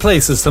 15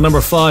 places to number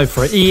 5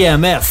 for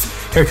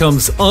EMF. Here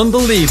comes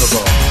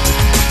Unbelievable.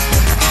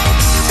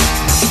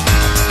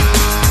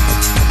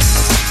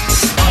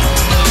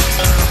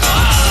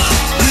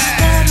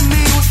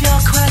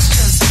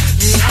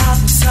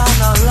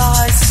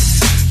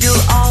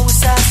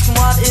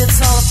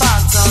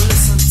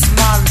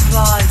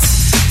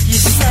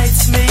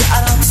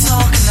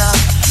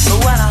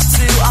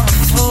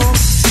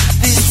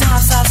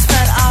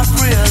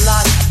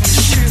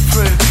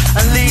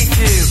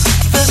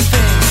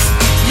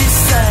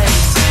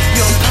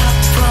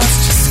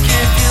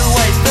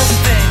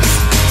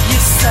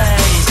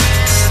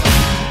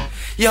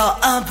 You're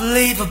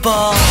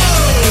unbelievable.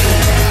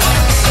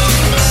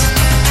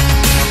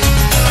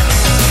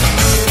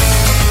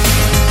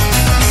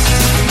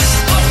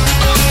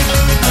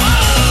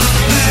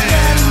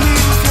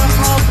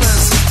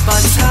 By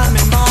telling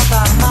me more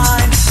about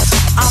mine,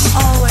 I'm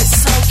always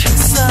so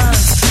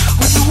concerned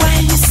with the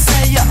way you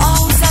say you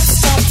always have to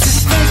stop to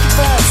think of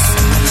us.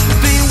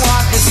 Being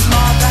one is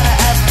more than I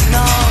ever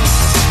known,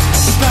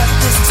 but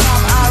this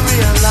time I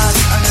realize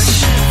I'm gonna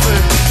shoot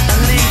through and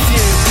leave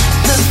you.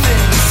 The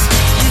things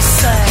you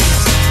say,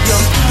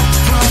 your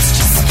purpose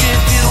just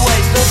give you away.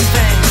 The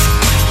things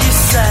you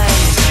say,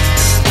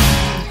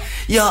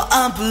 you're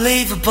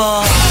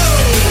unbelievable.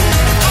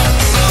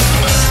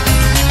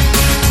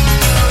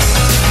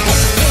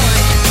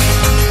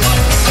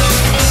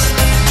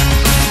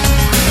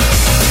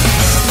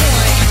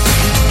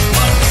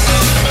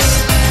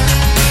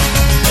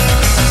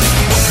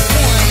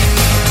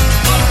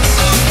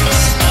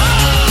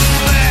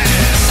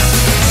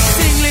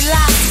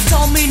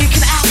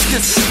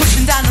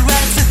 Pushing down the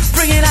reticence,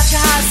 bringing out your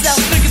higher self,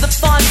 think of the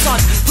fun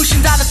times, pushing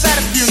down the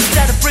better view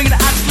instead of bringing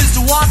the attitudes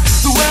to what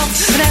the world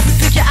and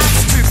everything your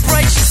attitude.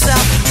 Brace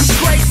yourself, with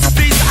grace and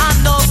peace. I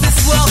know this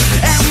world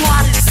and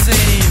what it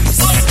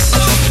seems.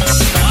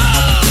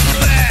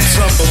 It's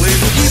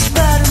unbelievable. You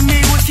better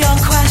me with your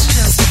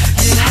questions.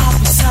 You help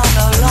me tell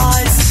no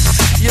lies.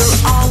 You're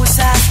always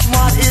asking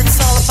what it's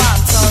all about.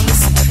 Don't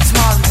listen to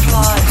my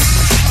replies.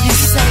 You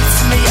say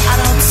to me I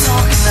don't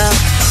talk enough,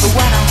 but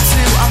when I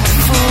do I'm a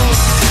fool.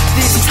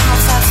 These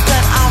times I've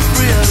spent, I've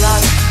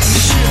realized you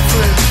shoot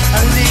through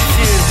and leave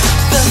you.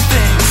 The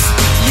things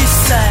you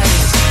say,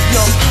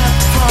 your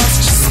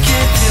purpose just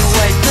give you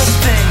away. The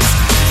things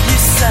you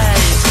say,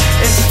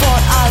 it's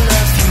thought I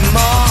love you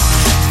more.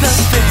 The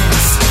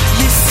things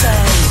you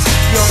say,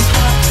 your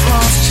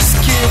purpose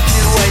just give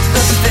you away.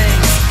 The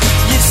things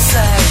you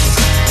say,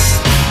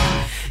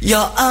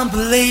 you're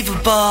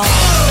unbelievable.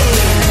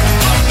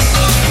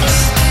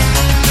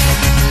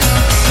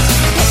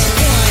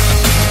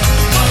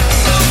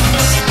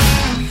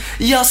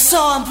 You're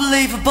so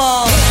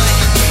unbelievable.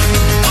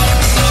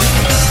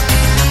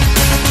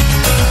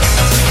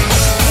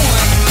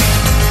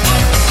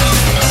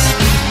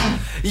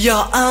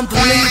 You're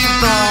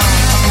unbelievable.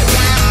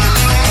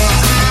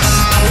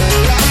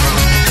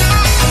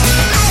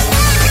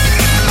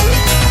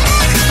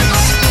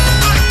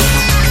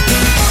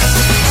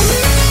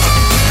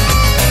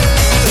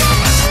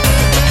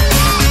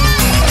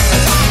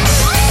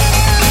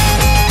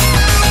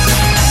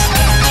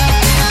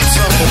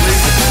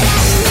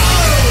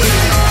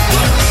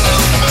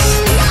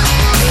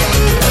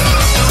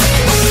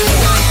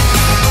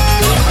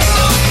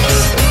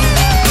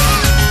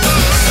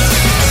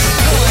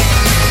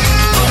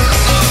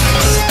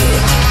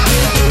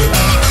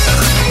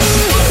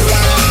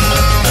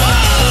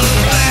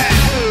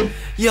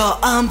 You're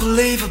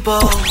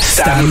unbelievable.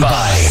 Stand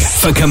by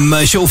for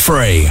commercial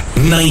free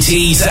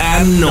 90s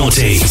and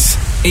noughties.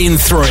 In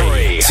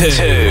 3,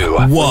 2,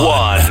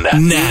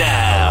 1,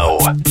 now.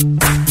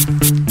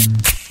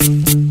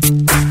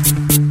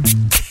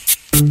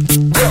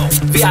 Yo,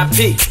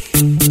 VIP.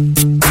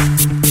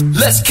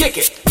 Let's kick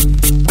it.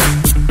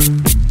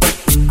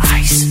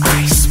 Ice,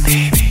 ice,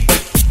 baby.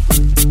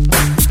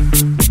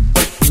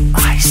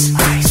 Ice,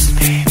 ice,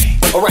 baby.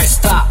 Alright,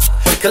 stop.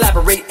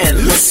 Collaborate and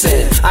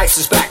listen. Ice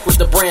is back with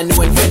a brand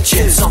new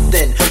invention.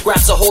 Something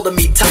grabs a hold of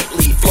me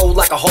tightly. Flow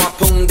like a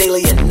harpoon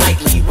daily and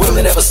nightly. Will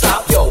it ever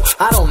stop? Yo,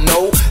 I don't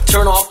know.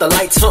 Turn off the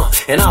lights,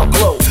 and I'll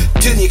glow.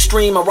 To the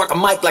extreme, I rock a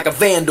mic like a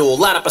vandal.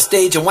 Light up a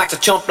stage and wax a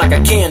chump like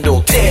a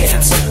candle.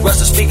 Dance, rush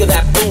the speaker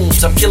that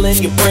booms. I'm killing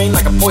your brain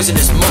like a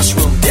poisonous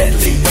mushroom.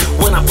 Deadly,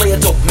 when I play a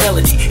dope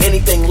melody.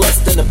 Anything less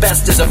than the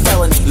best is a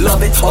felony.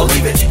 Love it or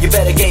leave it, you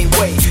better gain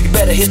weight. You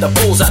better hit the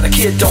bullseye, the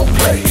kid don't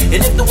play.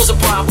 And if there was a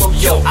problem,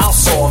 yo, I'll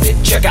solve it.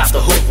 Check out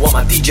the hook while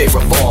my DJ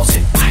revolves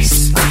it.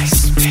 Ice,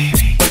 ice, baby.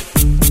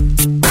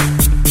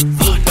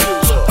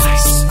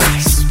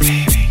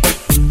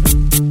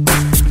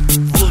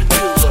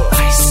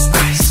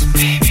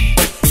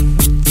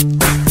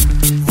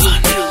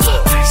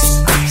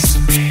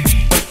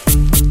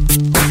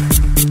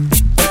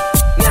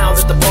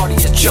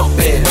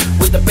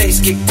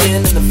 Kicked in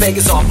and the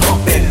Vegas all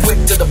pumping. Quick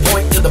to the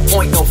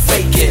point, no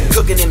faking.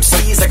 Cooking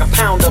MCs like a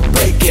pound of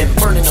bacon.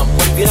 Burning them,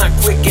 if you're not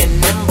quick and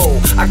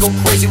nimble. I go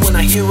crazy when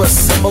I hear a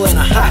cymbal and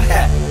a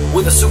hi-hat.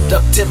 with a souped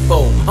up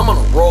tempo. I'm on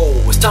a roll,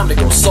 it's time to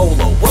go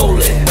solo.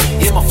 Rollin',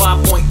 in my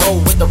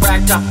 5.0 with the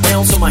rag top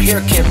down so my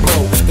hair can't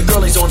blow. The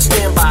girlie's on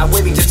standby,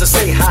 waiting just to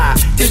say hi.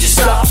 Did you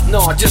stop?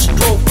 No, I just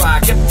drove by,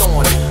 kept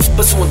on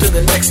pursuing to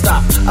the next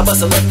stop. I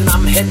bust a left and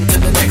I'm heading to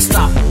the next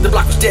stop. The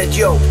block was dead,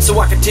 yo, so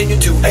I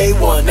continued to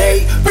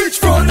A1A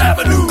Beachfront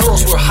Avenue.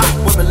 Girls were hot,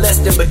 women less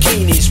than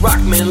bikinis.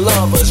 Rock men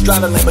lovers,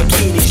 driving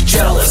Lamborghinis.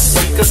 Jealous,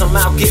 cause I'm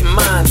out getting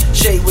mine.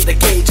 Shade with the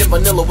gauge and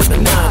vanilla with the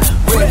 9.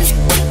 Ready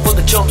for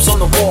the jumps on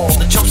the wall.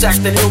 The chumps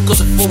acting ill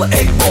cause it's full of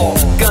 8-ball.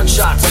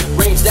 Gunshots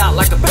ranged out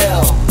like a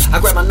bell. I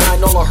grabbed my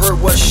 9, all I heard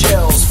was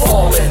shells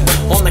falling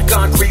on the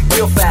concrete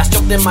real fast.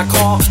 Jumped in my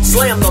car,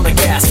 slammed on the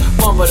gas.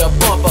 Bumper to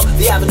bumper,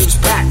 the avenue's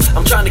packed.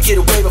 I'm trying to get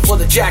away before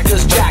the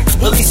jackers jack.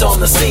 Police on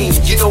the scene,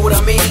 you know what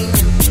I mean?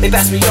 They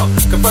passed me up,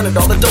 confronted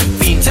all the dope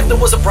fiends. If there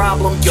was a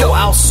problem, yo,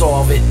 I'll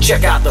solve it.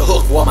 Check out the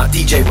hook while my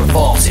DJ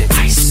revolves it.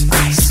 Ice,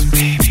 ice,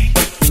 baby.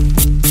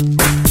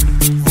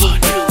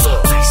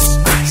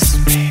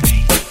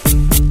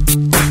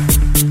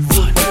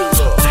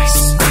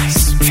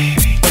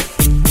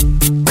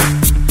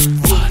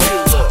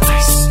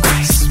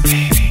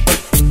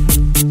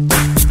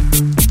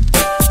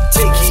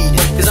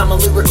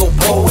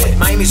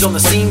 On the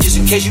scene, just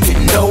in case you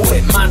didn't know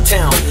it. My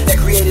town that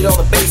created all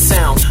the bass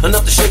sound,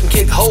 enough to shake and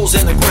kick holes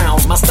in the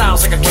ground. My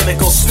style's like a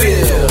chemical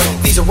spill.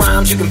 These are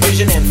rhymes you can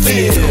vision and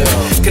feel.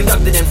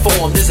 Conducted and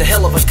formed is a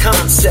hell of a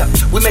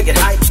concept. We make it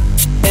hype,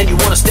 and you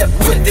wanna step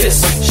with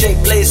this.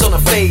 Shape blaze on a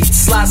fade,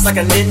 slice like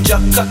a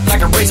ninja, cut like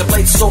a razor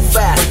blade so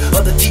fast.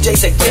 Other DJs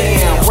say,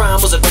 damn,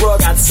 rhyme was a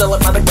drug, I'd sell it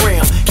by the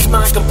gram. Keep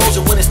my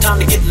composure when it's time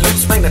to get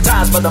loose.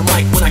 Magnetized by the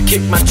mic when I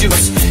kick my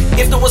juice.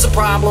 If there was a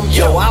problem,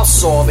 yo, I'll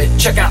solve it.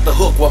 Check out the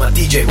hook while my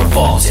DJ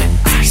revolves it.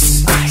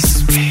 Ice,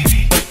 ice,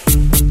 baby.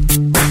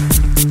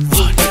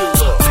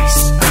 Vanilla.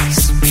 Ice,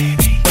 ice,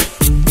 baby.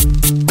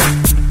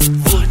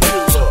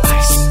 Vanilla.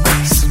 Ice,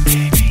 ice,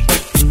 baby.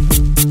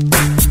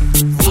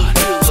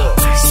 Vanilla.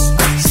 Ice,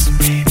 ice,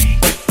 baby.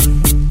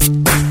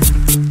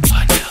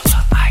 Vanilla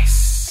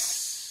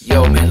ice.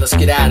 Yo, man, let's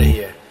get out of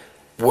here.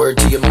 Word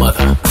to your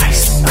mother.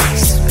 Ice,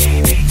 ice,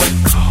 baby. Too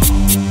cold.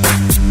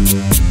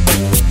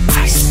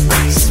 Ice,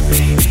 ice,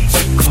 baby.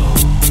 Too cold.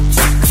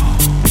 Too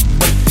cold.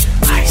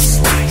 Ice,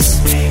 ice,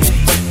 baby.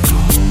 Too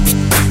cold.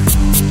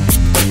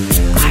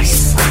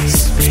 Ice,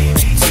 ice,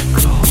 baby. Too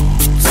cold.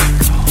 Too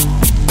cold.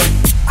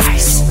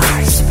 Ice,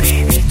 ice,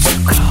 baby. Too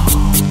cold.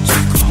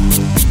 Too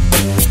cold.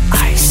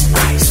 Ice,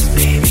 ice,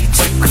 baby.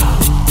 Too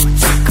cold.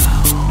 Too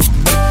cold.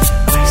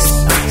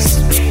 Ice, ice,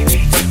 baby.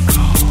 Too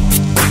cold.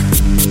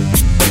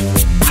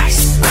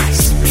 Ice,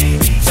 ice,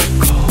 baby. Too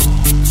cold.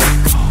 Too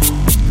cold.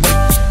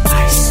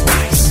 Ice,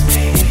 ice,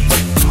 baby.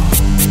 Too cold.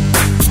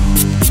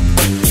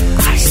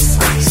 Ice,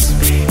 ice,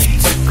 baby.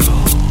 Too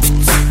cold.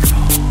 Too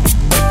cold.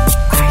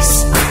 Ice,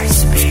 ice,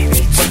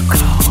 baby. Too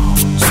cold.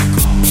 Too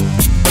cold.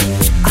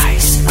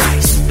 Ice,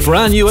 ice.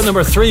 Brand new at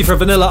number 3 for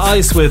Vanilla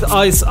Ice with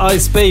Ice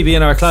Ice Baby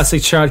in our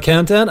classic chart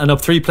countdown, and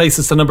up 3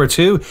 places to number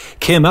 2,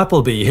 Kim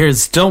Appleby.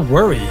 Here's Don't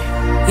Worry.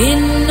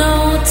 In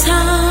no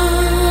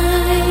time,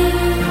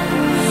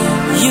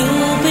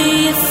 you'll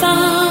be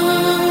found.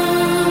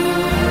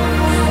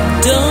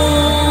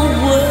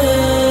 Don't worry.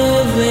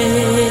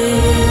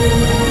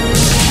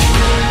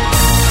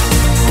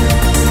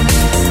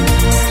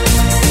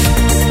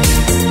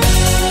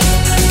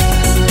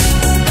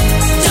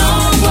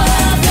 Don't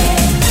worry.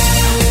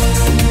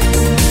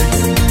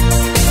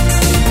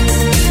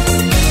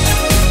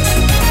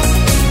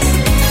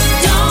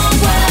 Don't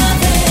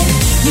worry.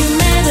 You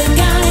met a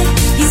guy,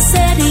 he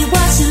said he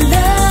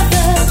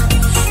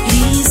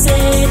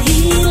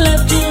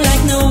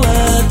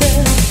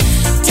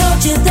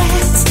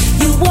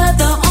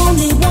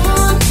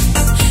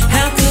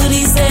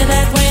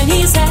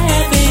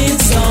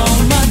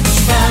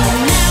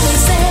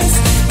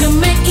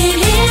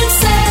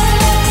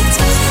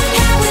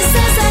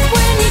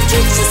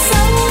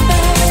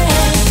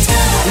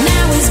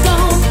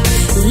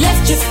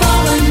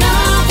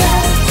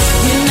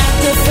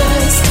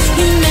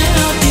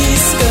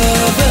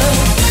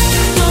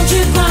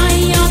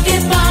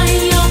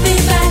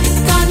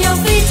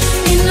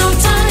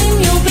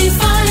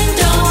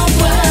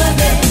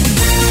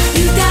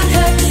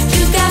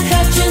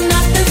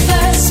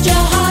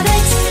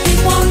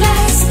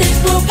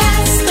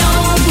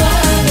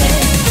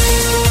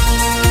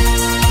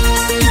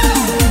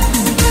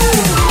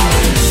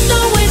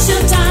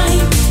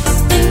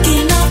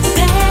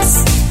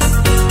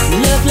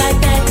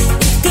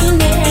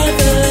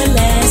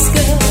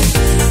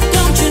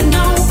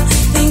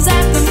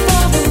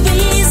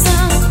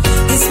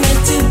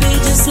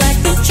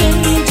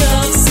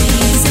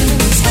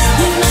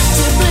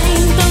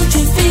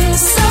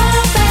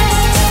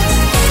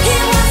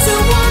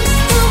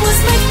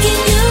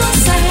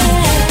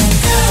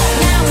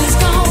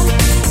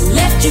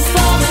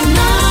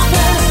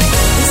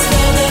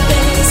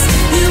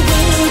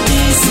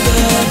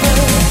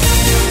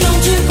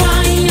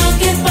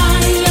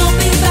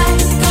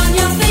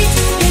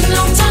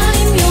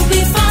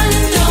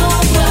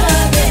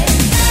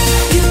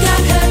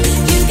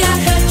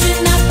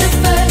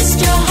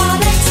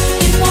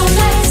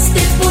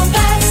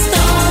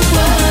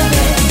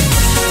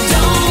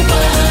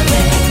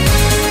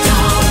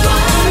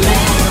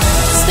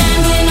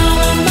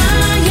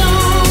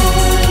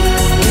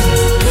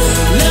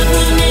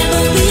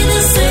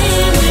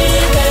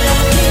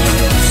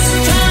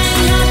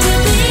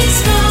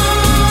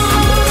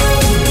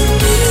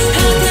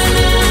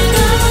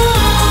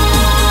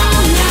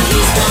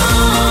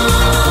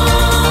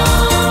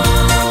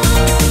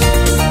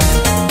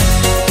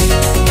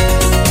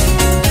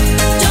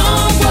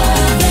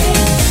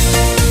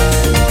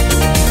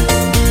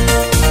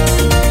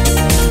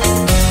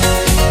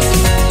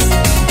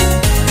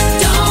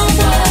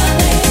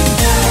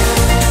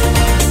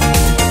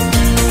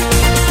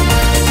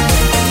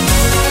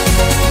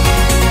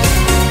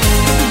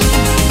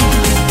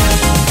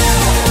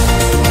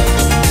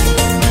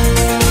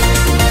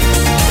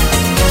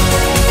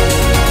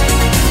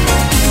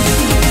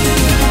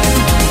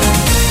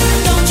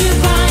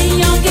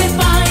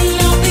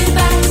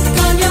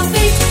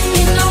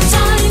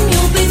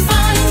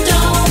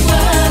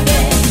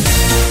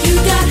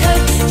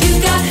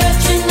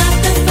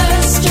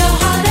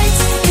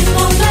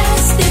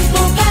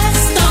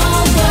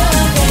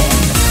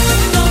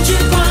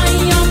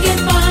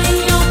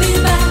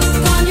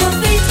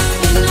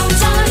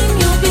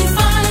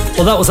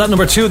Well, that was at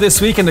number 2 this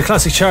week in the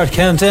Classic Chart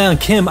Countdown.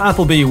 Kim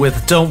Appleby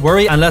with Don't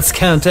Worry, and let's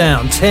count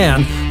down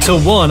 10 to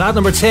 1. At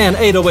number 10,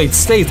 808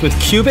 State with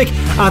Cubic.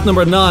 At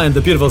number 9,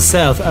 The Beautiful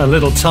South, A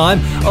Little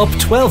Time. Up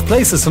 12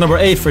 places to number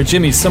 8 for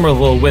Jimmy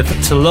Somerville with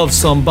To Love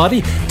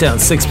Somebody. Down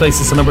 6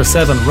 places to number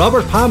 7,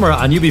 Robert Palmer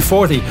and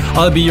UB40,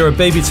 I'll Be Your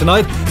Baby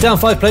Tonight. Down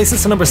 5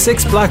 places to number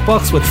 6, Black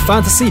Box with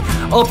Fantasy.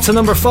 Up to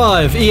number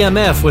 5,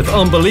 EMF with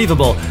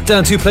Unbelievable.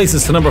 Down 2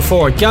 places to number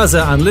 4,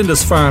 Gaza and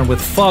Lindisfarne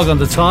with Fog on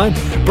the Time.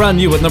 Brand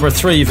new at number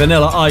 3,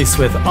 Vanilla Ice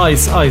with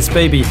Ice Ice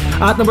Baby.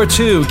 At number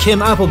 2,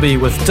 Kim Appleby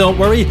with Don't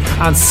Worry.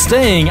 And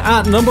staying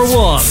at number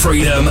 1,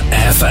 Freedom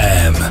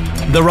FM.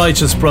 The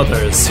Righteous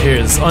Brothers.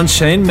 Here's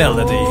Unchained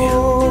Melody.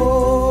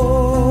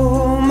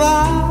 Oh,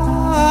 my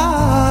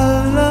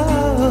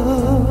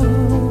love,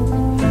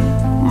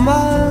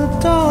 my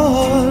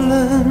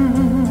darling,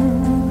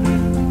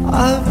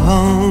 I've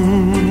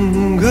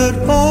hungered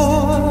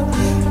for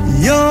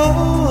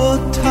your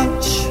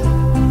touch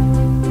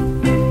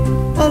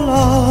a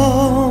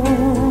long,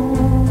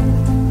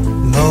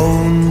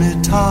 lonely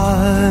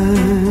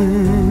time.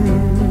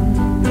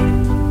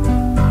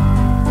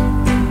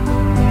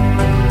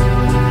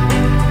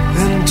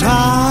 And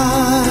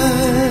time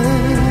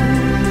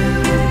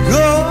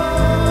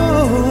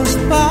goes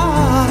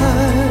by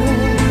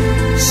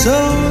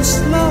so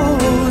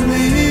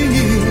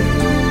slowly,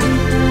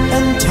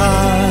 and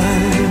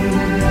time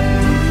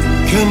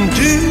can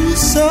do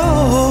so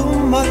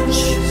much.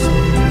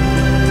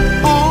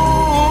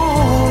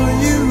 All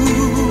you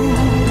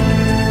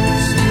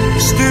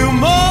still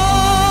more.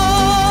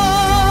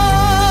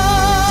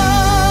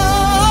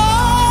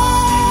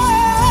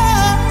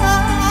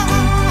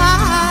 I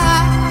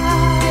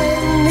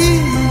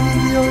need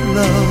your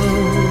love.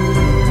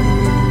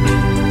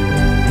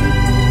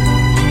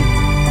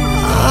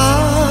 I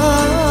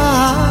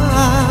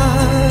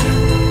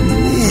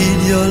need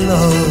your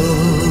love.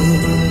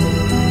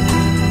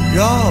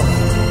 God,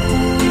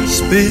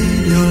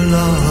 speed your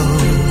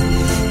love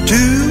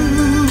to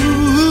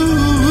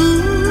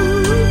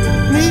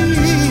me.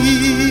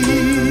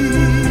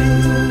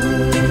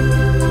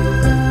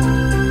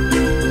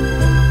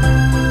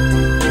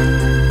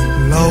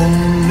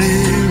 Lonely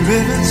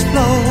rivers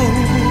flow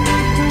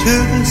to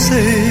the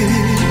sea,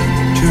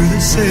 to the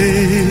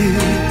sea,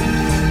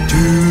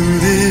 to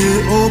the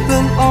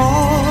open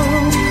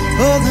arms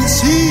of the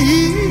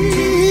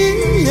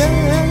sea.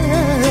 Yeah.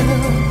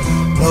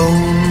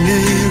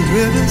 Lonely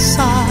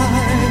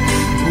riverside,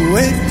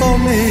 wait for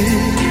me,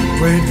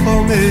 wait for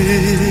me.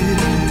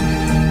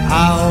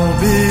 I'll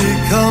be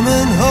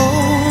coming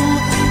home,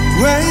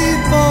 wait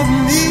for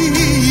me.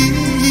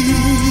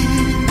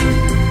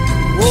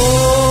 Oh,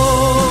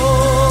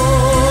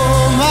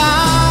 my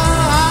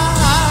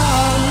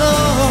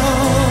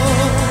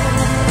love,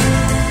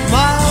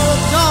 my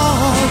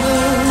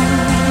darling,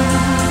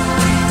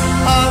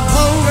 I've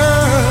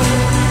hungered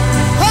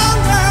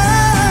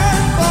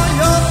for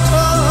your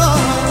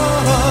touch.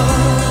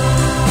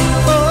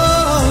 Oh,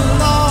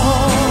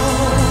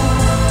 Lord,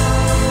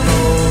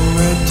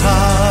 lonely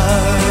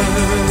time.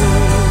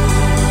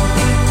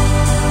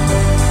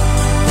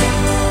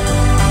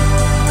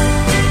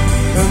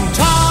 And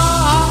time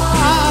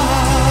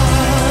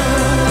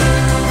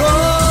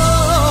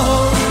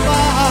goes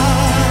by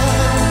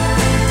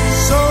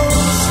so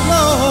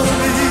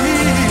slowly,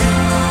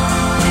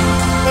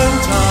 and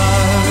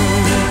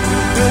time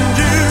can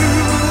do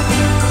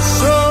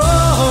so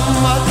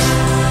much.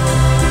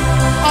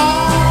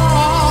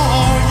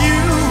 Are you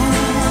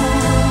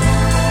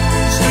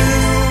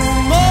still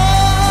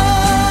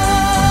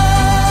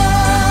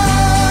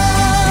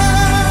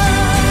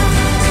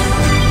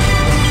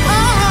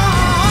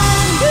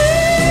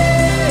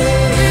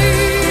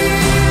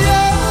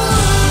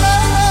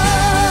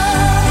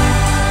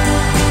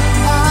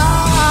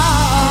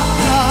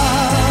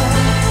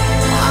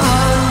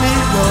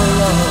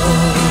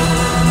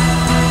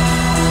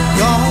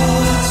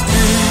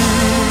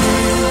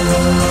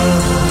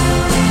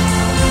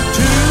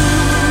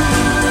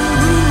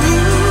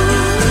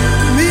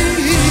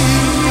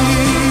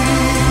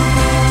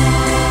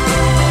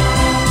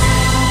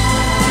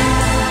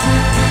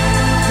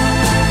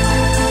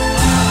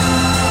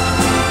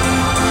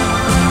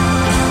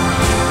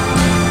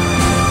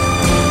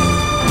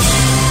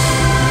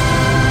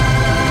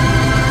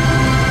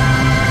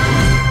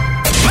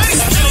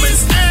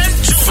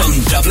From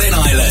Dublin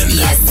Island.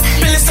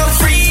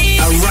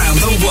 Around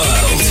the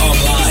world.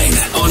 Online,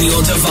 on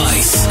your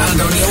device, and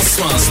on your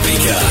smart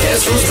speaker.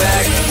 Guess who's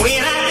back?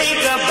 When I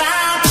think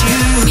about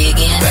you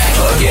Back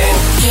again.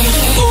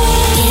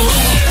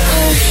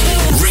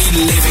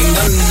 Reliving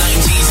the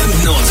 90s and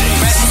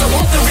noughties.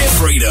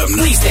 Freedom.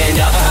 Please stand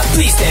up.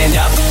 Please stand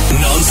up.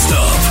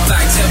 Non-stop.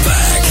 Back to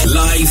back.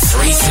 Live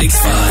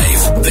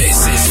 365.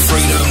 This is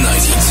Freedom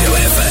 92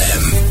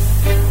 FM.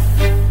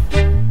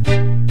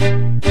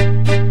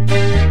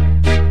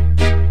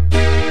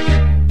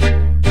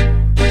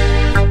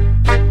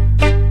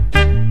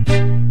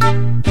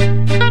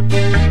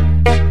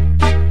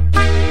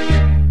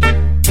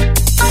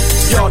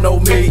 Y'all know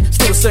me,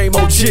 still the same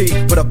OG. G,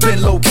 but I've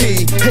been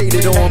low-key,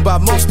 hated on by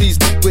most these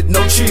with no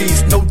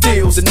cheese, no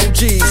deals and no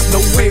G's, no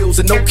wheels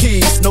and no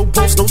keys, no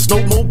boats, no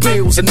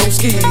snowmobiles and no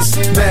skis.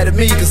 Mad at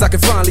me cause I can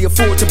finally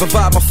afford to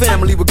provide my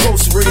family with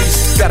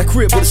groceries. Got a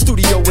crib with a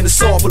studio and it's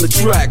all full of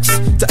tracks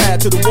to add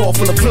to the wall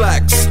full of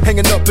plaques,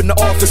 hanging up in the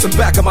office and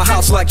back of my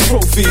house like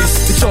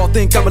trophies. Did y'all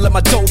think I'ma let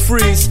my dough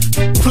freeze?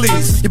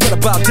 Please, you better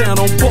bow down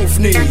on both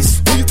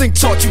knees. Who you think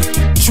taught you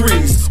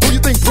trees? Who you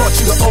think brought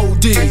you the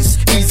ODs,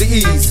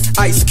 Easy E's,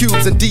 Ice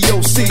Cubes and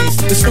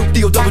DOCs, the Snoop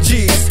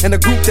D-O-double-G's, and a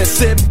group that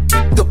said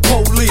the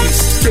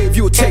police gave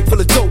you a tape full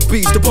of dope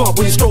beats to bump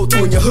when you stroll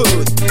through in your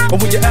hood, or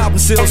when your album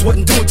sales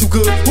wasn't doing too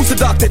good. Who's the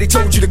doc that they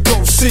told you to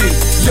go see?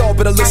 Y'all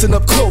better listen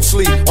up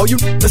closely. All you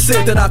that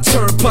said that I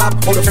turn pop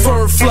or the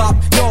firm flop,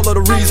 y'all are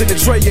the reason that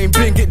Dre ain't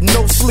been getting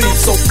no sleep.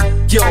 So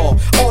y'all,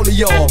 all of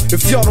y'all,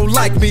 if y'all don't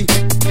like me,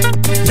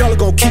 y'all are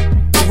gonna keep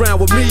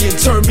around with me and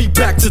turn me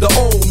back to the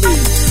old me.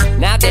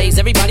 Nowadays,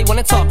 everybody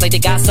wanna talk like they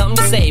got something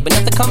to say, but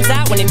nothing comes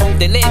out when they move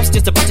their lips,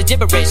 just a bunch of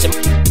gibberish and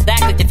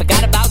act like they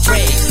forgot about Dre.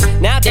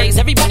 Nowadays,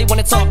 everybody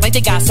wanna talk like they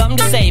got something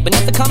to say, but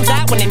nothing comes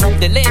out when they move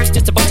their lips,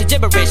 just a bunch of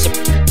gibberish and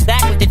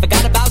act like they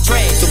forgot about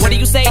Dre. So what do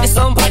you say to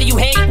somebody you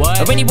hate?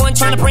 What? Or anyone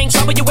trying to bring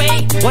trouble your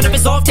way? One of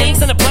his off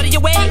things in the blood of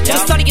your way?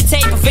 Just study your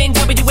tape of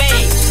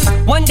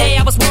NWA. One day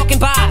I was walking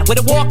by with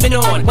a Walkman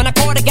on, when I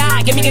caught a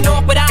guy, give me an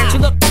awkward eye. She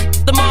looked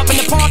them up in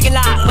the parking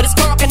lot with a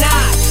stalking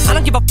eye. I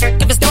don't give a f***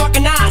 if it's dark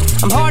or not.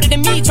 I'm harder than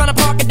me trying to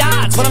park a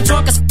Dodge when I'm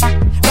drunk as f***.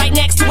 Right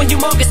next to a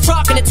humongous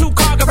truck in a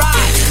 2-car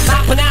garage.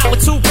 Hopping out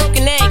with 2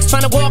 broken legs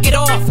trying to walk it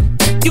off.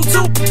 You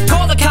two,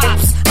 call the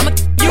cops. I'ma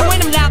you and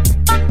them now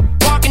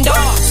barking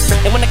dogs.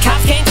 And when the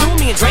cops came through,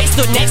 me and Dre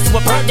stood next to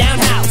a burnt down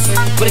house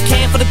with a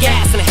can full of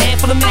gas and a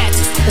handful of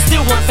matches, and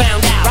still weren't found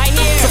out. Right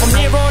here, so from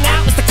here on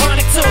out, it's the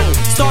Chronic 2.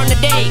 Starting the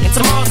day, and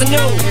tomorrow's a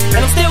new.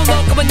 And I'm still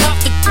local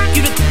enough to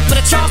you to with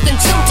a Charleston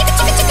Chew.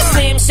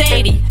 Slim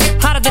Shady,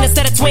 hotter than a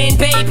set of twin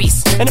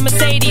babies. And a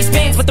Mercedes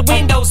Benz with the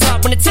windows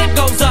up when the temp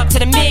goes up to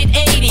the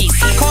mid-80s.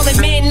 Calling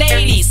men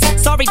ladies.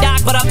 Sorry,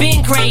 Doc, but I've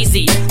been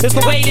crazy. There's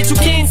no way that you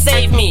can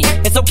save me.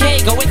 It's okay,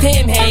 go with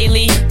him,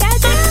 Haley.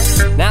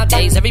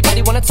 Nowadays,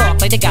 everybody wanna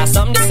talk like they got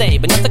something to say,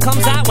 but nothing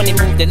comes out when they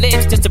move their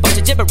lips, just a bunch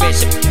of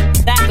gibberish.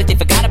 Act like they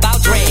forgot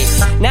about Dre.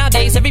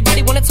 Nowadays,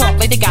 everybody wanna talk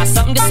like they got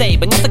something to say,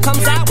 but nothing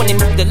comes out when they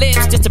move their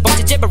lips, just a bunch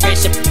of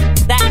gibberish.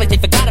 Act like they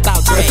forgot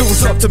about Dre. If it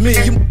was up to me,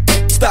 you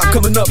stop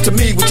coming up to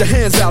me with your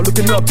hands out,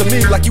 looking up to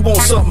me like you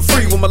want something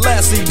free. When my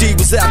last CD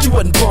was out, you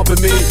wasn't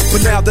bumping me,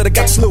 but now that I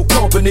got this little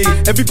company,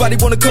 everybody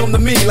wanna come to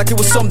me like it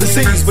was some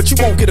disease, but you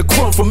won't get a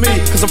crumb from me,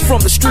 cause I'm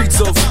from the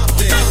streets of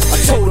I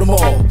told them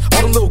all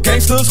them little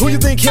gangsters, who you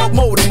think helped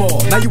mold them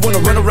all? Now you wanna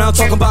run around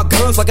talking about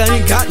guns like I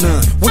ain't got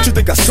none. What you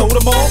think, I sold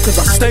them all? Cause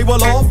I stay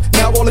well off.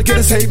 Now all I get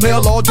is hate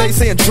mail all day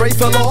saying Dre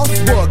fell off.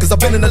 What? Cause I've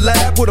been in the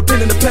lab with a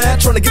pen in the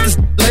pad trying to get this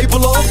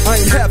label off. I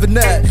ain't having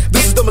that.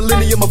 This is the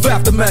millennium of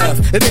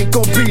aftermath. It ain't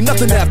gonna be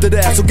nothing after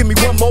that. So give me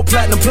one more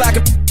platinum plaque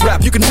and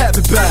rap, you can have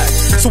it back.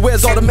 So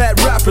where's all the mad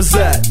rappers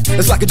at?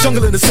 It's like a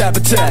jungle in this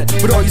habitat.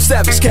 But all you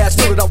savage cats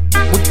know that I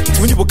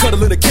when you were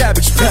cuddling a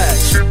cabbage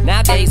patch.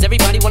 Nowadays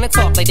everybody wanna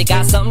talk like they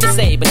got something to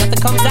say, but nothing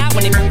comes out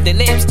when they move their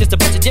lips, just a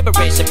bunch of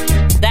gibberish.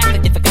 Act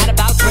like they forgot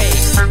about Dre.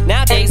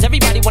 Nowadays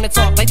everybody wanna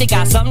talk like they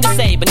got something to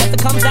say, but nothing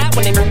comes out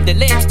when they move their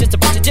lips, just a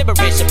bunch of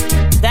gibberish.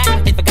 Act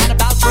like they forgot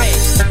about Dre.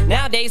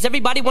 Nowadays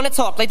everybody wanna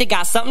talk like they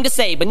got something to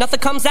say, but nothing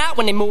comes out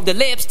when they move their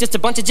lips, just a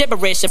bunch of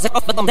gibberish.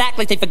 Act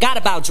like they forgot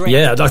about Dre.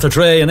 Yeah, Dr.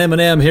 Dre and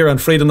Eminem here on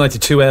Freedom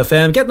 92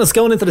 FM, getting us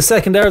going into the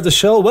second hour of the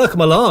show.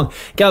 Welcome along.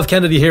 Gav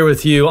Kennedy here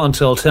with you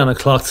until 10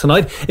 o'clock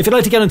tonight. If you'd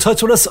like to get in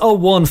touch with us,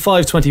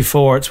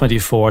 01524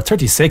 24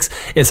 36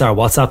 is our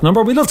WhatsApp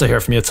number. We'd love to hear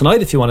from you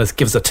tonight. If you want to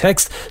give us a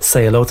text,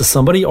 say hello to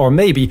somebody, or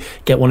maybe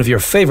get one of your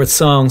favourite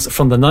songs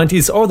from the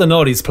 90s or the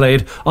noughties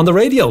played on the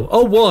radio.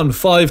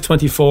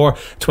 01524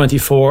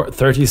 24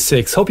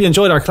 36. Hope you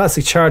enjoyed our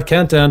classic chart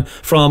countdown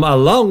from a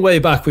long way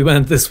back. We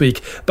went this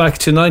week back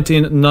to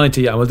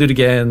 1990, and we'll do it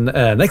again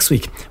next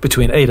week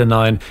between 8 and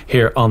 9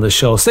 here on the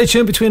show. Stay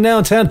tuned between now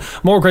and 10.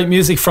 More great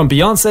music from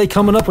Beyonce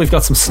coming up. We've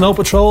got some Snow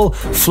Patrol,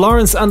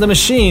 Florence and the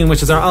Machine,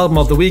 which is our album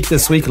of the week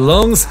this week,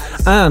 Lungs,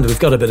 and we've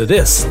got a bit of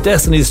this,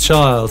 Destiny's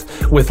Child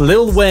with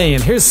Lil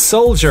Wayne. Here's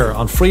Soldier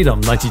on Freedom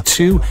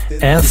 92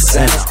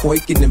 FM.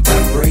 Quaking and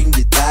vibrating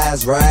your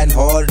thighs, riding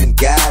harder than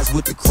guys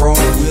with the chrome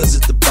wheels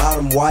at the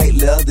bottom, white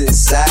leather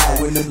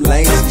inside. When them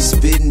lanes be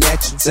spitting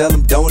at you, tell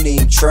them don't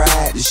even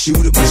try to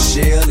shoot at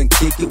Michelle and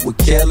kick it with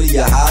Kelly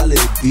or holla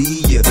at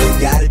B. You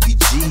gotta be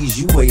G's,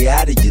 you way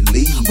out of your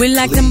league. We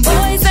like them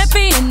boys that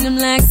be in them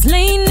legs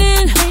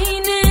leaning,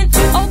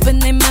 open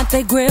they mouth,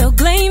 they grill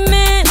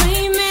gleaming,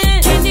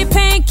 candy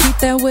paint, keep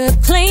that whip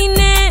cleaning.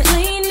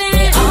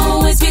 They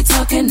always be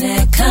talking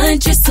that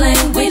country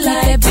slang. We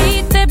like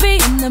that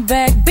beat in the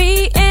back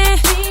beating.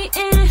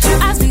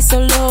 I be so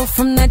low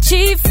from that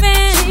chiefin'.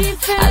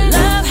 I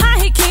love how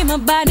he keep my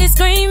body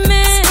screaming.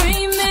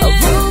 A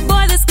rude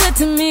boy that's good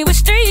to me with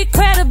street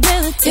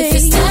credibility. If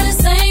your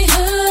status ain't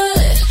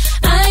hood,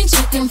 I ain't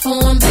checking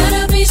for him.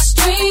 Better be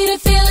street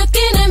if you're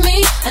looking at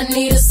me. I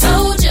need a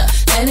soldier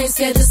that ain't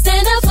scared to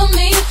stand up for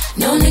me.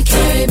 Known to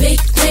carry big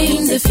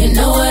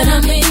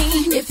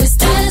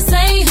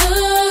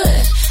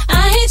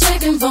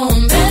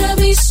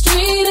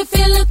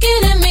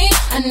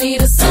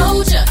need a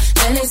soldier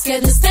that ain't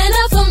scared to stand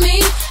up for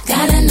me.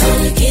 Gotta know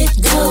the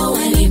get-go,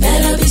 and he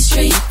better be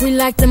street. We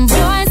like them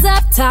boys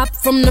up top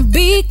from the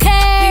BK.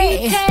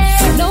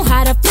 Know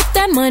how to flip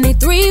that money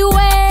three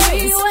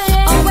ways.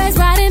 Always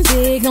riding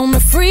big on the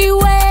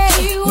freeway.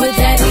 With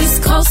that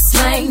East Coast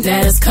slang,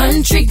 that is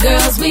country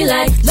girls. We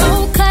like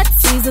low-cut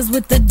Caesars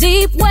with the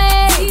deep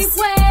waves.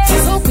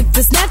 So quick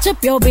to snatch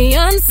up your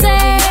Beyonce.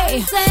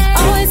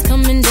 Always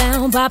coming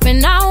down,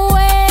 popping our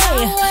way.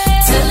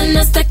 telling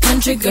us that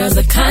country girls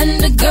the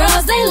kind of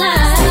girls they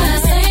like.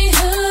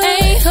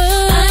 Hey,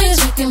 hood. I ain't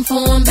checking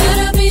for 'em,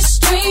 better be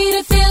street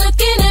if you're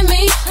looking at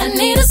me. I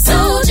need a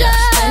soldier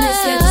that is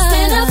here to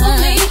stand up for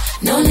me.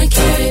 Known to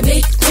carry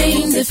big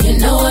things if you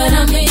know what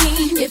I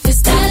mean. If your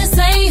status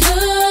ain't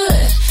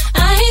hood,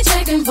 I ain't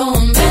checking for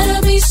 'em, better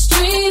be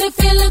street if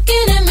you're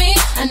looking at me.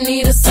 I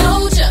need a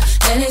soldier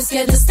that ain't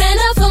scared to stand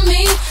up for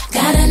me.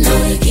 Gotta know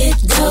to get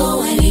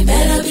go and he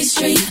better be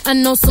street. I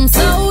know some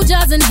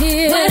soldiers in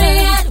here. Where they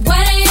at?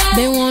 Where they at?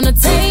 They wanna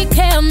take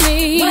care of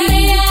me. Where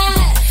they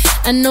at?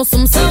 I know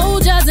some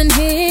soldiers in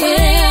here. Where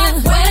they at?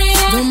 Where they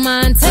at? Don't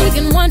mind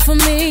taking one for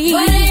me.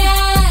 Where they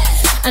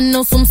at? I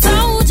know some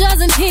soldiers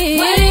in here.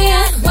 Where they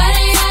at? Where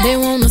they at? They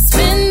wanna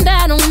spend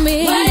that on me.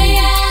 Where they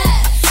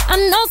at? I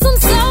know some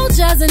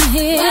soldiers in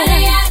here. Where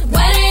they at?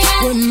 Where they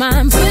at? Wouldn't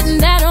mind putting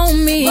that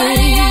on me. Where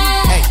they at?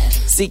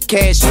 See,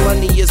 cash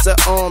money is an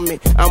army.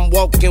 I'm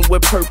walking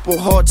with purple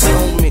hearts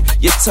on me.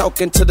 You're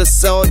talking to the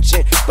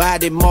sergeant,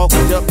 body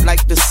marked up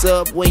like the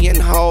subway in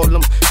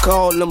Harlem.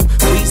 Call him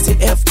Weezy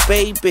F,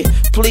 baby.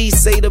 Please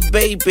say the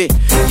baby.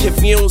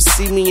 If you don't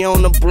see me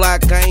on the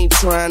block, I ain't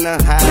trying to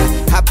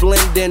hide. I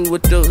blend in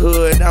with the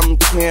hood, I'm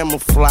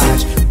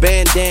camouflage.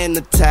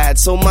 Bandana tied,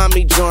 so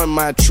mommy join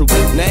my troop.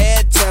 Now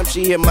every time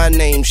she hear my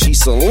name, she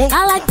salute.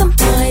 I like them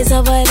boys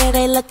over there,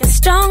 they looking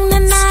strong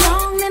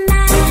tonight.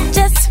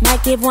 Just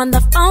might give one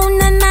the phone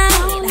tonight.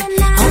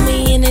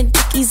 Homie in the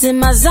dickies in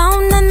my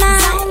zone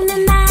tonight.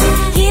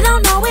 He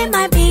don't know it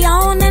might be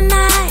on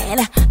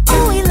tonight.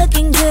 Oh, he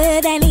looking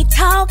good and he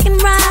talking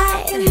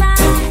right.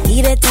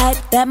 He the type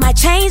that might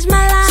change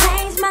my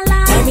life.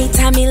 Every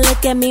time he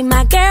look at me,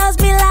 my girls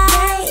be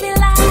like,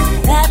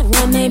 that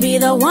one may be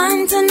the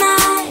one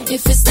tonight.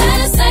 If his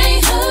status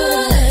ain't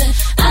hood,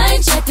 I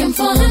ain't checking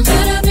for him.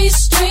 Better be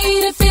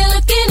street if you're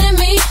looking at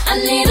me. I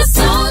need a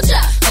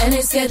soldier that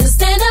ain't scared to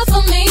stand up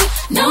for me.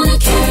 Known to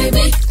carry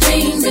big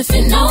things if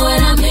you know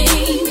what I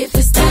mean. If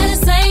his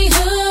status ain't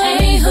hood,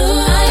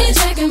 I ain't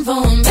checking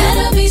for him.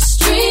 Better be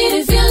street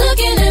if you're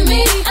looking at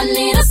me. I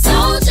need a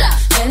soldier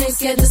that ain't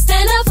scared to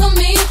stand up for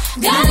me.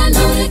 Gotta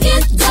know to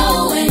get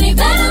go and he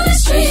better be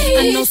street.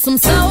 I know some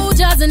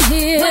soldiers in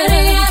here. Where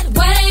they at?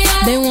 Where they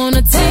at? They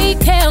wanna take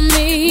care of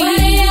me. Where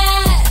they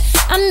at?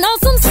 I know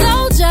some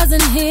soldiers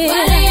in here.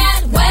 Where they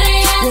at? Where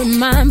they at? Wouldn't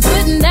mind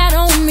putting that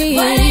on me.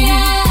 Where they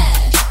at?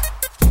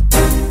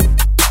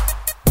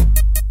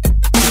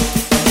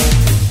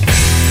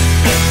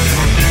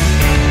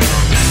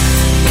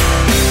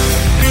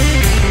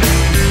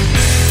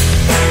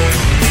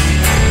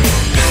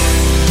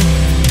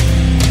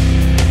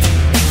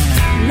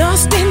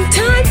 Lost in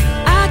time,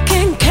 I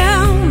can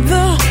count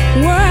the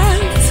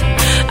words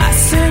I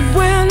said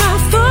when I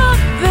thought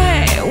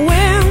they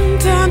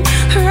went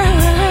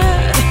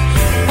unheard.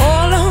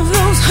 All of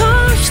those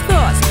harsh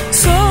thoughts,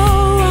 so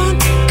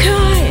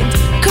unkind,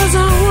 'cause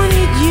I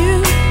wanted you.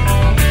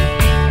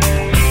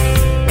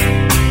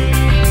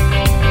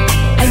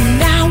 And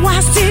now I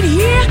sit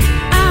here,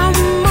 I'm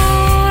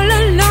all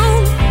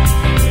alone.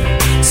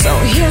 So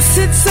here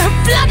sits a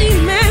bloody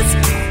mess,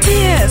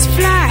 tears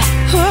fly.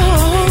 Oh.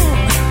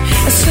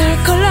 A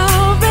circle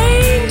of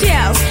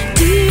angels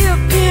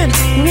deep in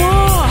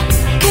war,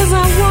 'cause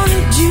I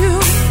wanted you.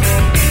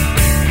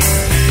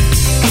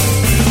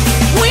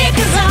 Weak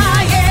as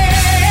I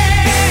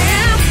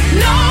am,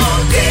 no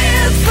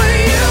tears for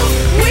you.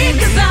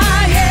 Weak as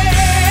I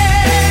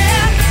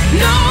am,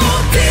 no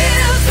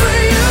tears for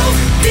you.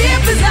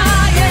 Deep as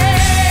I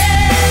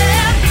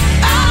am,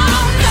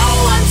 I'm no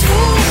one's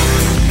fool.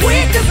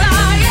 Weak as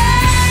I am.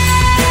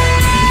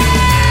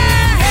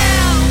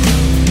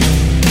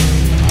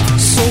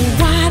 So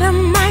what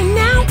am I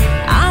now?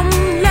 I'm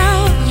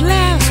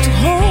loveless to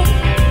hold.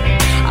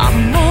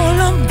 I'm all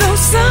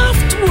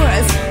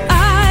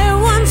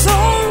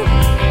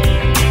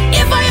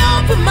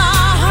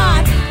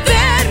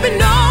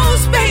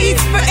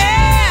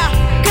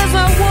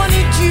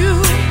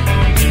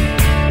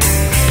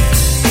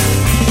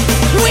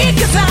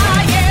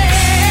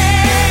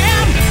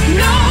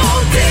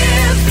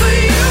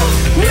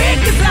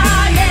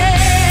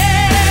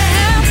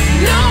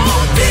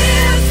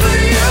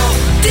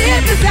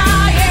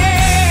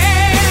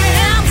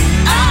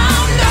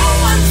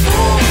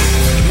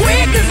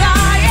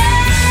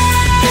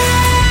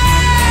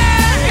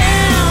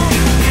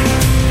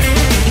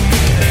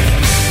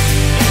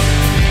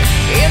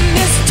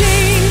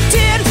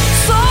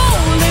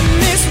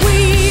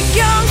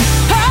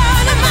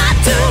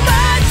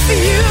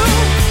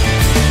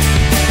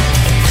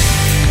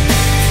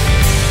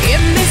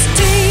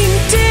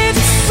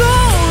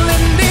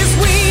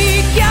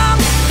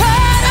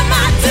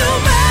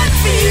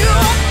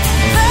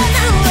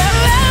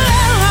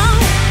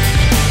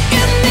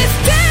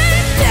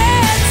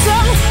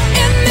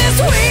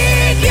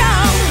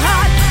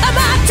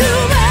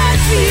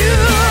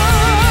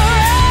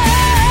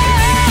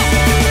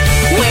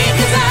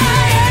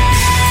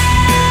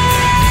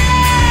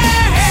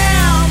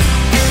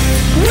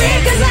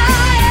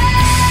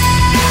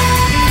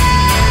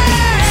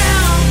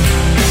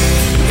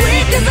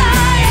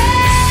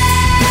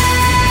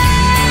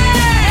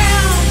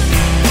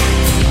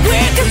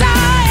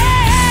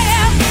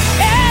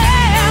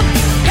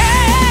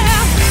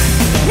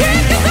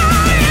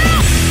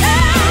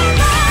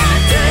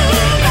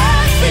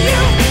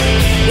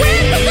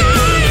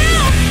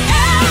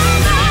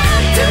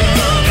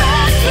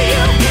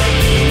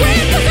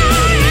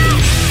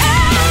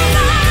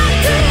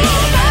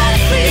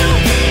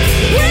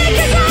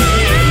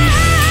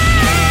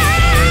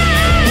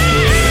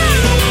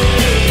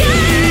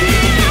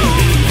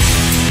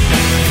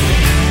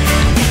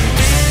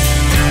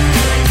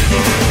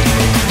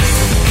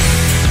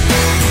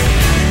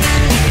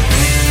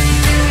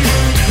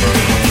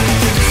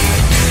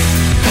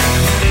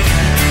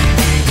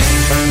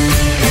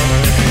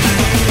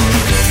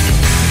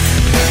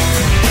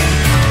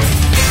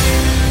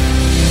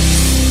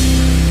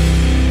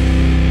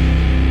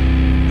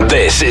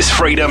This is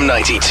Freedom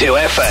 92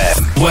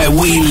 FM, where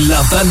we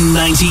love the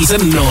 90s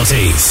and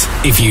noughties.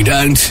 If you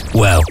don't,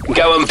 well,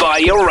 go and buy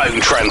your own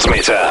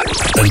transmitter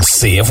and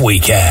see if we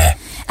care.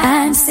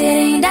 I'm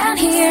sitting down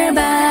here,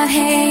 but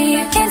hey,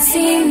 you can't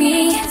see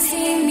me.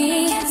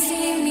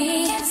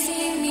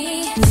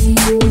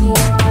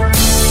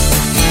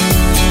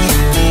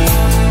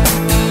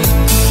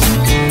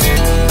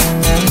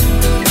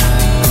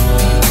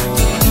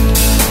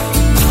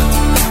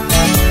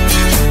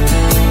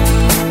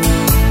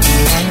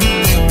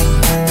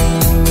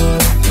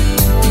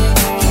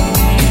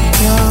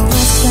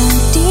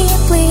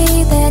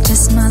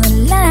 Just my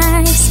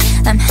lies.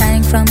 I'm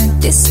hiding from a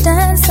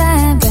distance.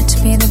 I've got to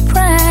pay the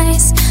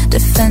price.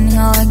 Defending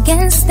all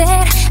against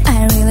it,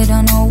 I really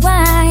don't know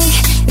why.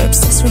 You're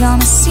obsessed with all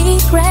my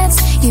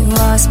secrets. You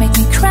always make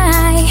me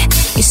cry.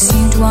 You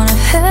seem to wanna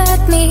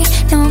hurt me,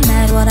 no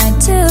matter what I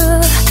do.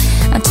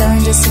 I'm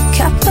telling just a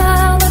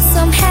couple, but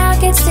somehow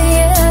it gets to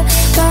you.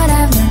 But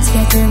I've learned to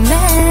get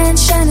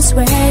revenge, and I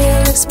swear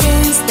you'll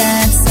experience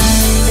that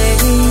someday.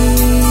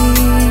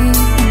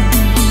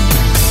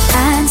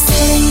 I'm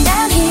sitting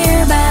down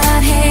here,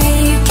 but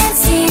hey, you can't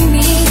see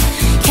me.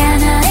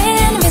 Kinda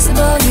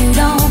invisible, you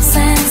don't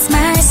sense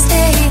my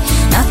state.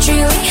 Not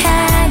really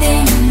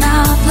hiding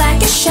out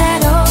like a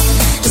shadow.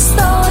 Just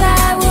thought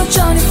I would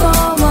join you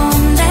for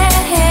one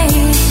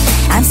day.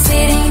 I'm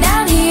sitting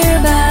down here,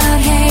 but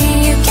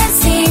hey, you can't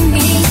see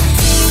me.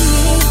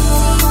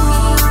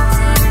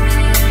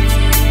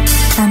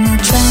 I'm not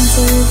trying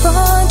to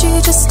avoid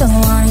you, just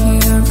don't wanna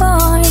hear your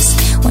voice.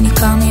 When you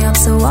call me up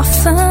so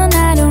often,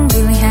 I don't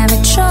really have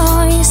a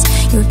choice.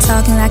 You're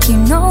talking like you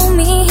know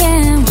me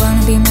and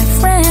wanna be my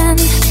friend.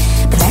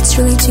 But that's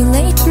really too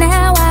late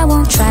now, I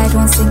won't try it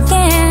once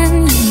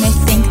again. You may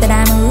think that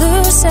I'm a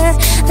loser,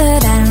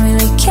 but I don't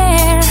really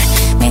care.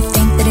 May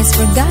think that it's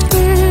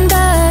forgotten,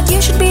 but you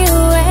should be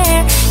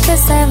aware.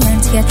 Cause I've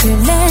learned to get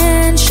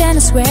revenge, and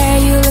I swear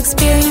you'll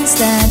experience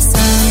that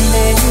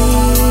someday.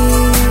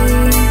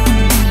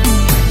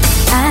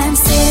 I'm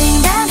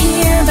sitting down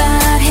here,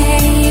 but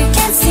hey, you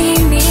can't see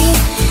me.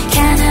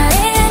 Kinda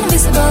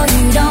invisible,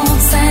 you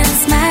don't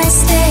sense my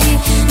state.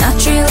 Not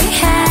really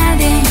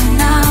hiding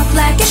out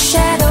like a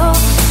shadow.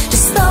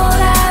 Just thought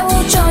I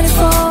would join you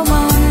for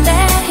one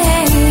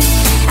day.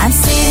 I'm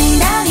sitting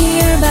down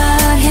here,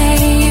 but hey,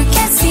 you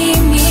can't see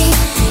me.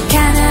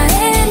 Kinda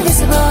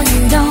invisible, you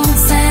don't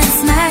sense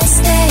my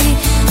state.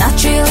 Not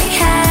really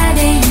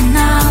hiding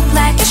out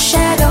like a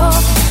shadow.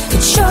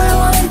 But sure I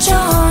wanna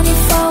join you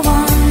for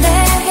one day.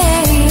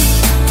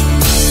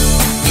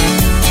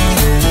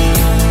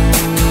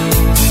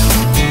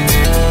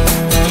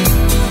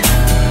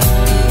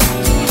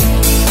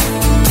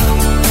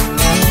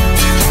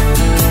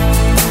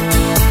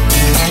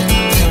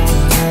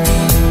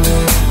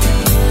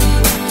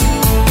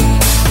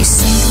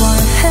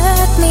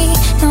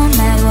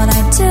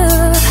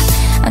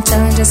 I'm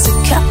telling just a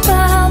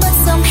couple, but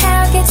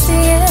somehow it gets to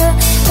you.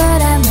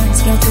 But I want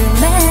to get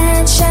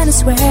revenge, and I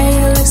swear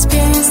you'll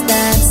experience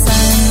that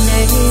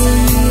someday.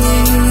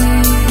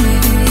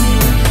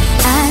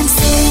 I'm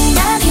sitting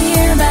down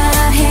here,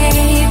 but hey,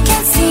 you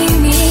can't see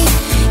me.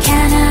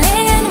 Kinda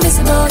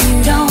invisible, you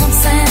don't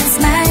sense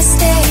my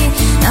state.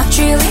 Not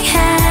really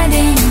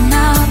hiding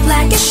out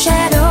like a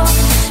shadow.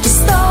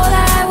 Just thought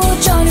I would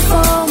join you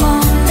for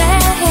one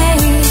day.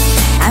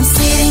 I'm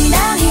sitting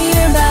down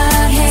here,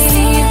 but hey,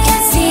 you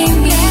can't see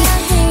me.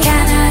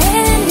 Kinda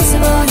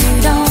invisible, you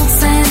don't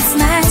sense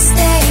my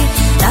state.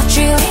 Not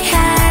really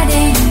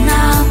hiding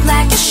out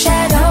like a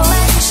shadow.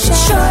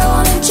 Sure I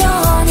wanna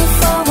join you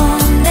for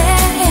one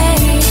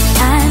day.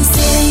 I'm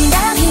sitting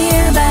down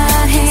here,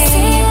 but hey,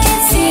 you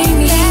can't see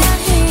me.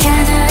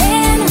 Kinda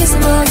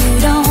invisible, you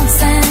don't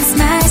sense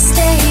my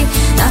state.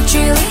 Not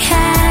really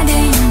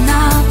hiding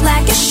out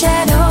like a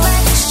shadow.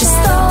 Just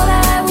thought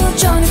I would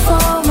join you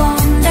for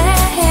one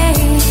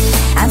day.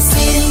 I'm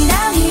sitting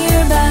down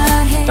here,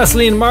 but hey. That's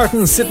Lean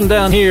Martin sitting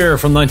down here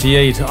from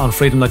 98 on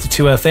Freedom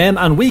 92 FM,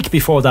 and Week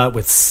before that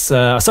with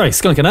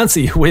Skunk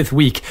Anansie with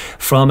Week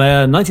from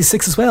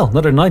 96 as well,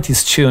 another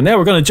 90s tune. Now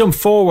we're going to jump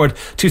forward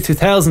to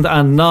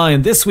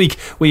 2009. This week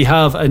we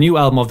have a new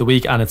album of the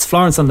week, and it's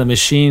Florence and the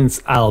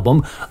Machine's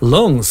album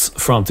Lungs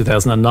from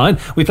 2009.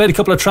 We played a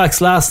couple of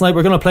tracks last night.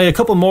 We're going to play a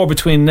couple more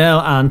between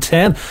now and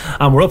 10,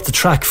 and we're up to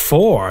track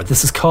 4.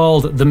 This is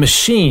called The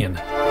Machine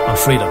on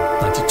Freedom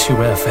 92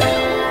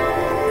 FM.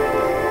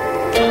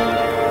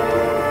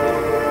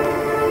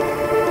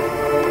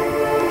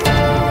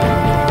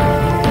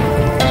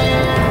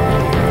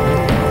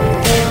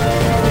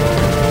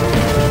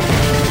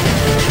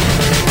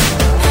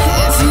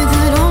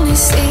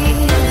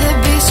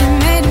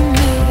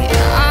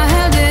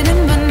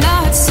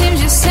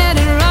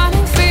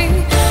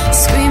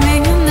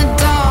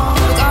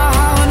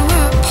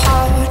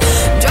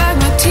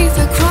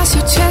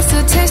 Your chest,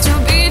 the taste, your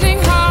beating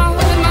heart.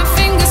 My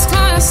fingers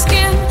caught a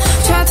skin.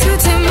 Try to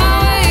take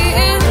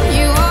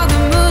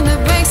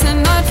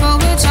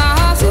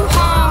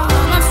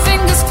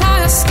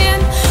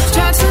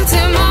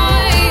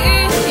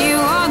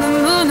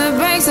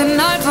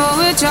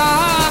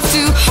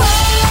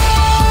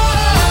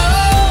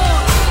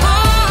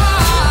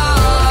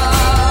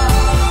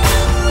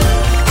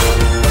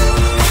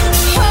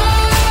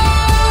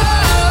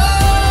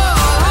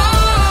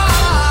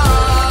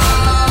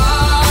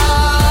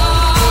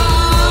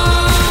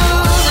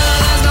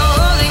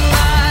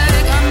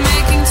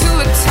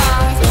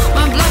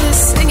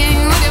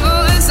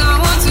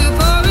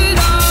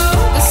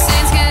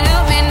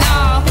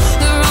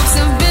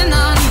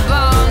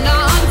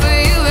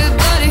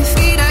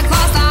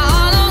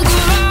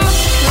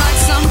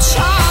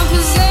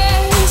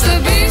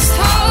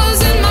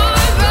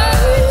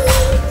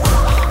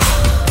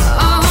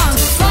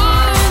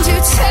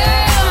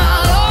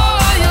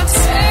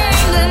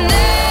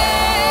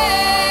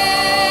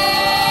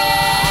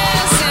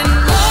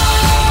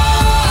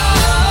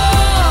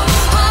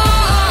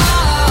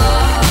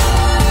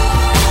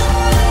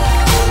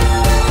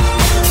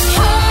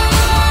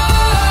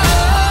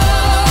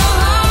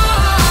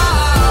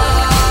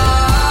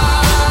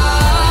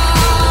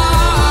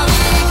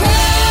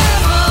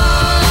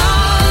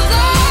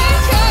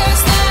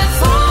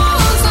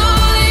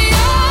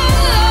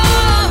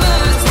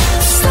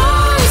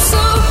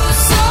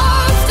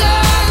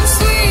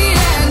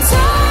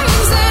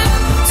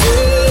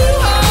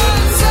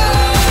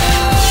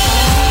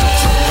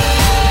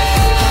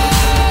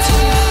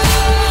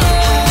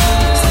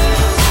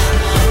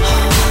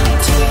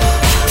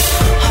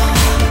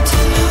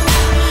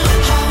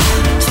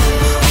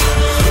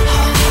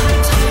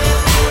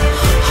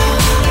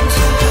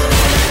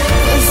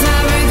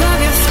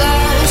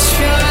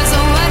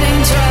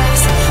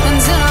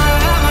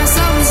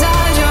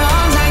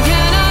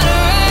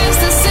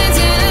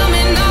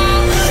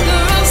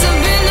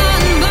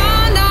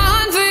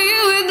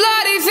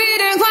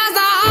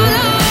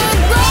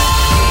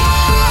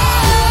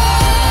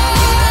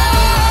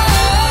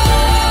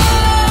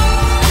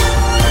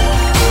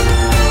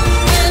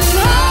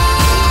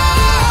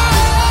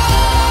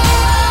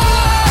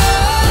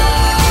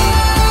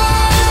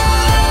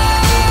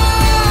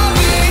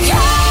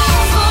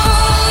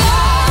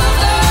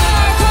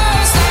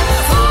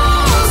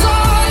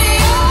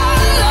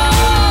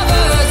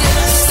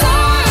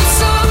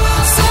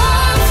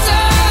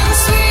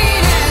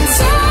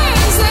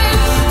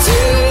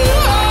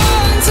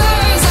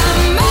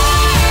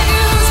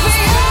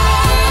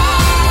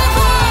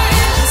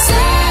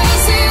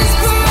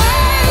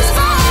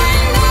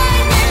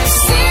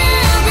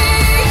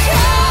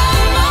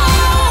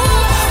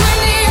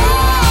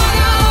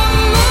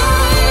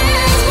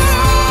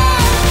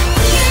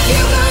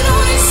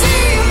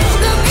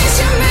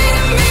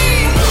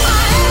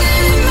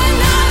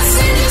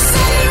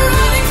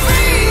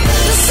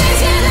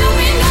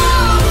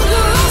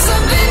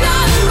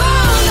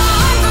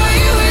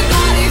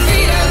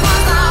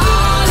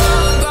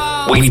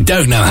We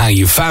don't know how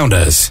you found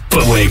us,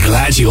 but we're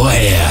glad you're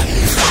here.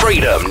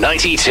 Freedom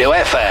 92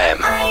 FM.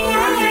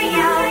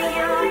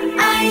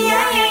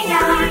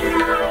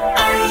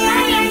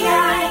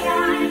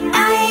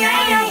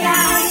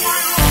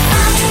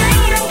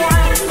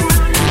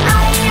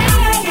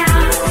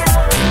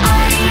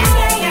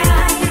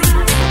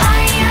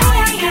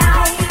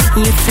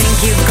 You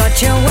think you've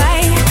got your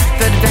way,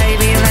 but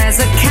baby, there's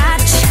a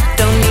catch.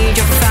 Don't need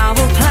your foul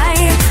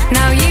play.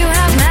 Now you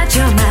have met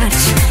your match.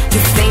 You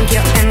think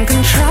you're in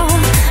control,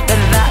 but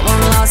that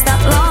won't last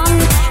that long.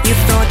 You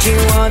thought you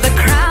were the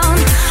crown,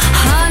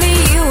 honey,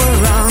 you were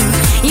wrong.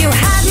 You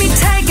had me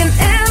taken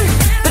in,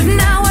 but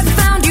now I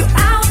found you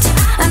out,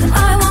 and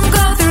I won't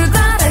go through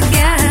that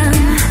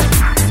again.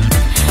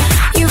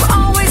 You've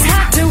always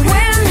had to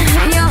win,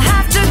 you'll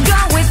have to go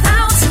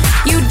without.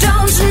 You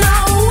don't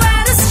know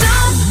where to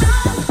stop.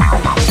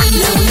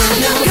 No, no,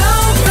 no. Go,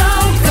 go,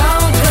 go,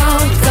 go,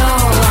 go.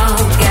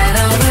 I'll get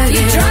over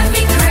you. You drive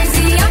me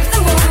crazy up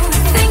the wall.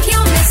 Think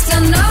you're Mr.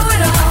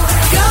 Know-it-all.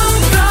 Go,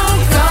 go,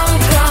 go,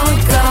 go,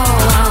 go.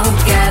 I'll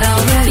get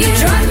over you. You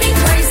drive me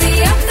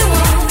crazy up the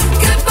wall.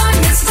 Goodbye,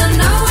 Mr.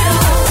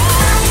 Know-it-all.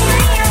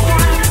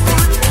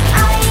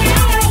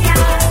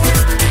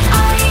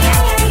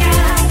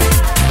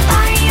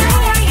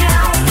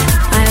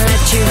 I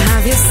let you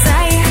have your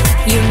say.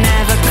 You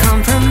never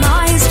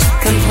compromised,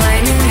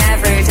 complaining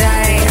every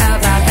day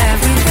about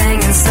everything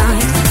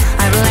inside.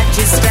 I've let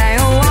you stay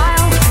a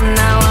while,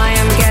 now I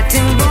am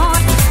getting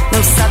bored.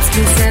 No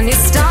substance in your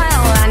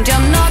style, and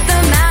you're not the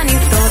man you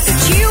thought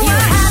that you were. You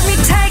had me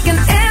taken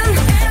in,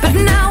 but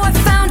now I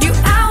found you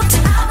out,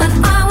 and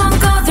I won't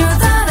go through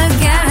that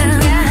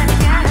again.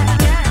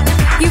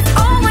 You've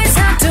always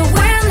had to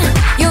win,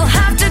 you'll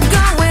have to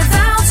go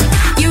without.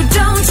 You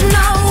don't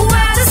know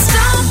where to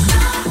stop.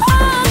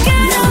 I'll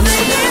get over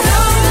you.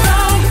 Go,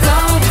 go,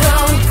 go,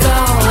 go.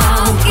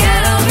 I'll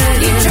get over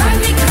you. You drive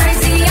me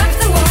crazy up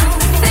the wall.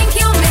 Think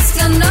you're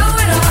Mr.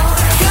 Know-it-all.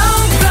 Go,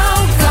 go,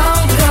 go,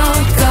 go,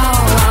 go.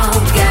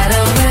 I'll get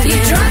over you.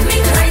 You drive me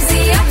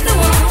crazy up the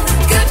wall.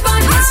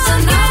 Goodbye, Mr.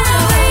 Know-it-all.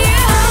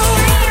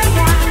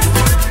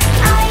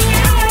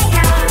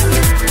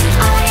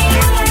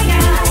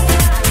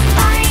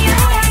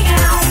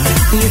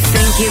 You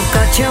think you've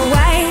got your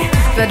way,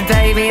 but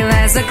baby,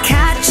 there's a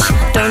catch.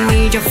 Don't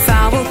need your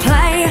foul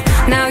play.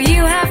 Now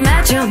you have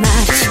met your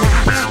match.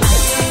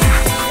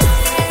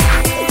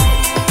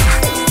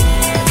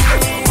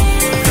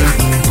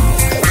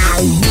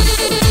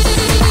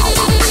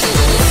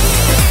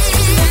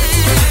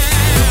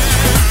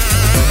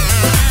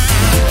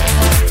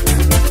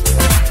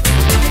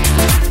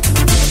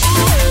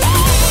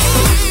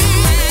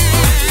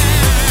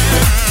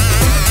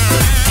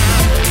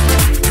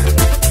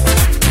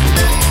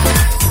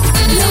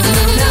 No,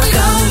 no, no.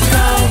 Go,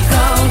 go,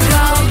 go,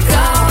 go,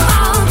 go.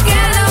 I'll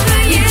get over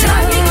you. You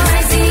drive me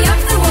crazy up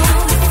the wall.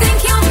 Think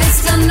you're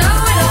Mr.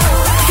 Know-it-all.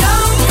 Go,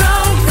 go,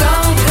 go,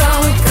 go,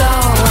 go.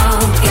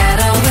 I'll get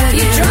over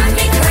you. You drive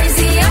me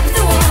crazy up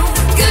the wall.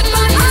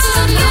 Goodbye,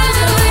 Mr.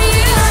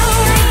 Know-it-all.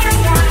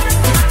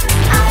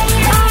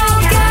 I'll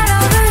get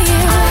over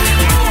you. I'll get over you.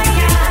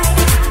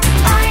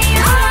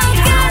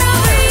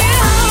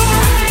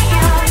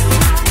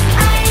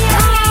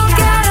 I'll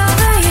get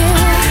over you.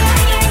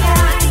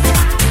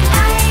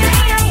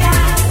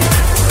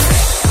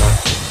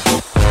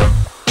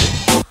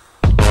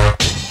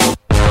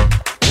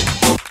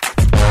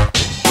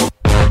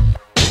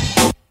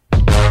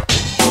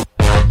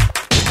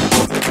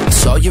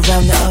 Saw you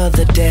around the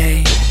other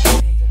day.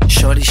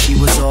 Shorty, she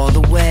was all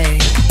the way.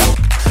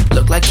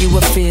 Looked like you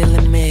were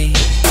feeling me,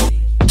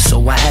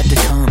 so I had to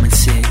come and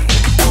see.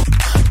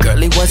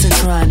 Girlie wasn't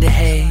trying to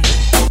hate,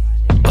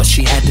 but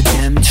she had to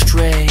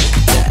demonstrate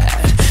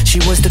that she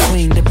was the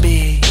queen to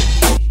be.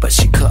 But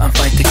she couldn't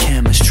fight the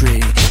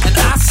chemistry. And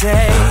I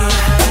say,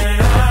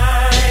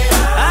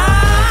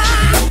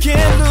 I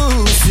can't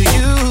lose to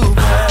you,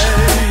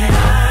 babe.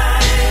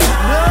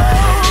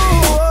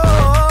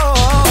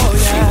 No,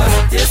 she was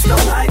a disco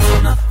light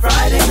on a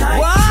Friday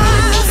night. She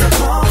was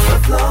across the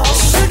floor.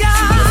 Sugar.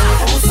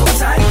 She was so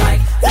tight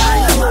like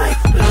dynamite,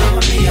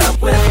 blowing me up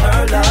with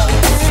her love.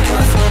 She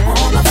was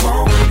on the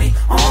phone with me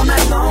all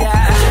night long. I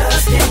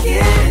just can't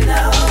get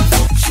enough.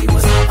 She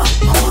was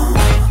blowing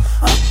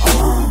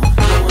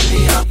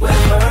me up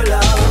with her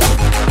love.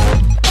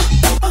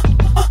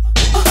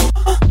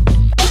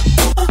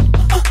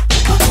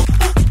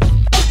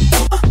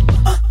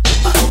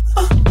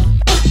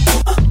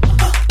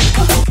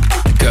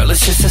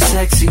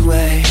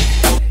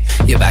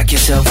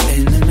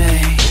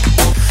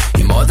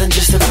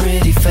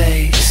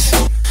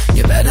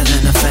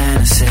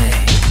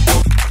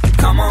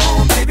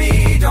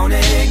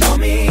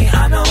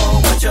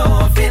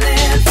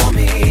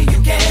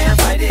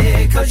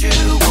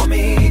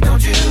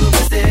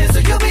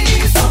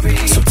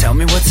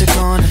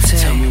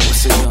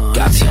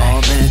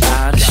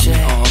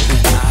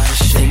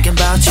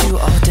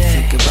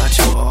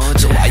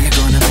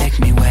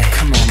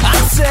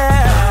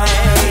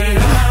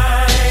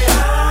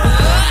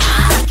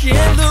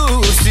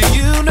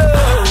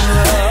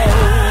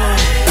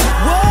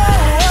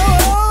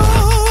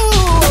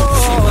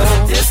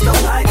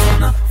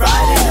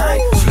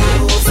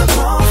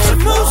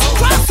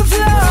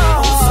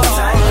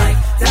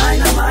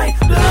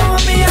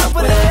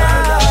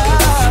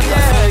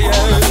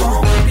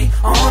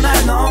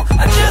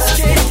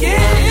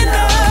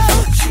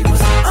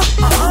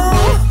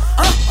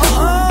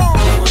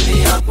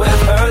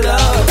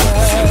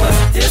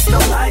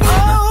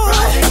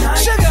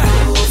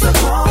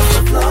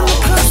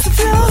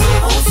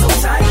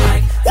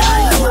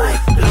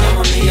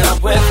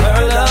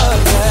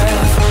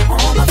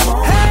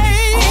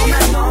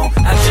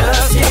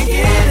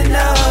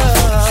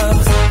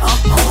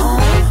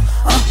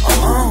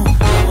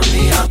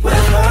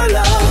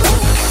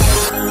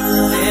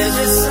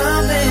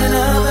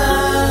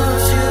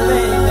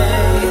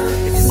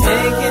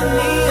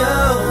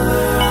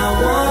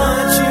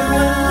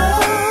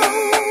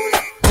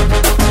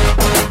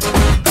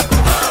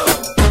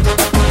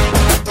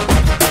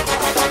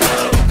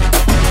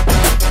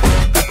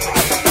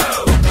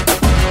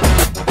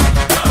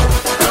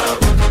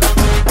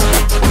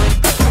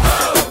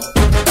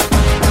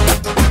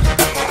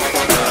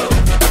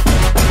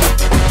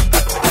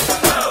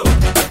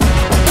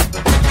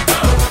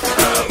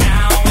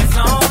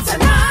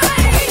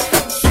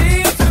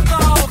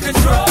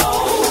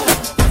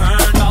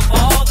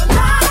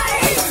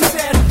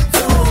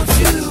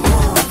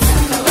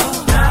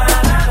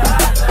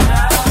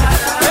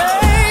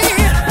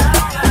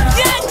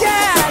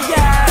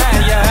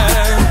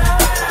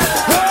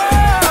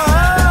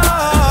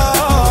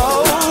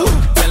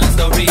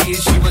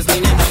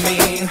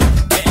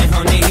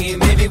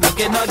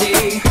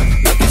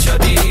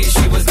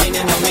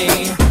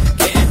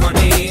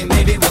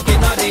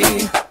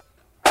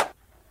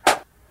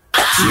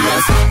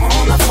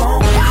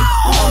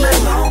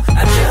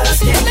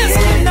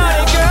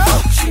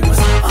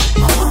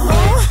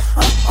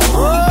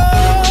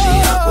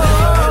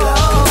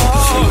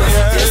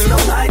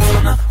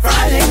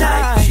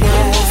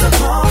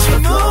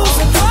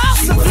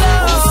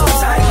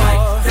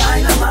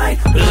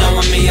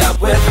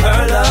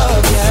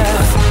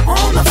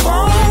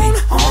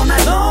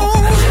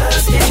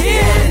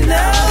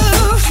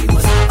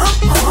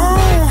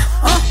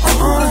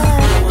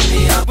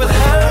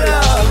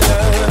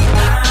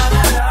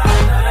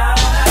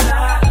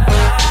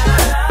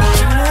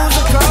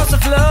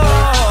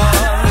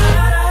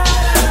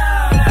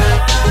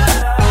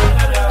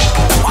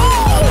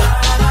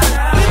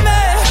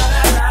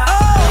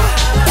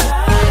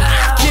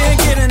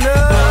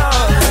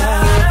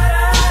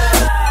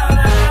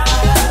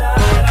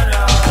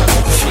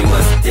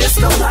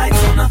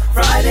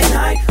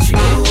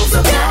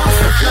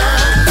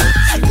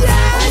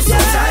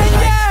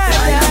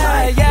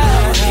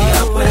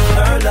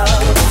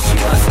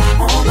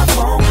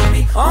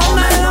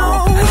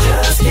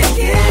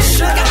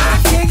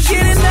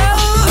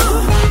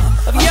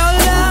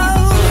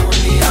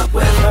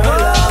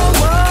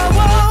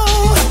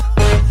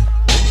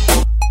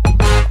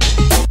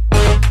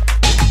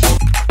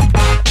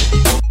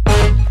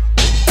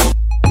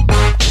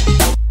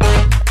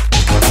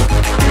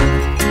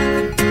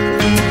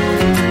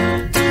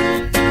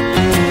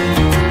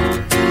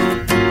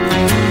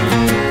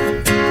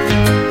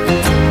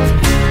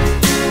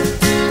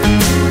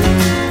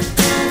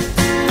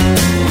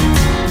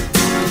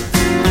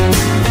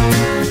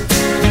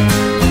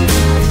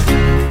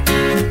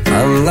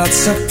 not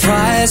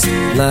surprised,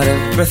 not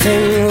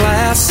everything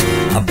lasts.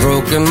 I've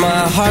broken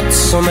my heart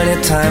so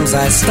many times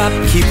I stopped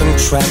keeping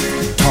track.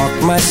 Talk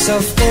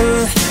myself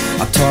in,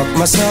 I talk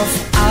myself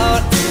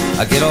out.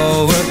 I get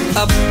all worked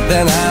up,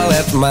 then I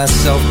let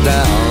myself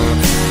down.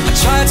 I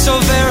tried so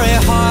very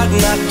hard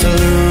not to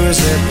lose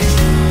it.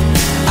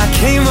 I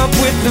came up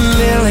with a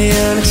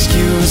million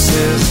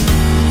excuses.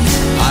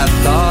 I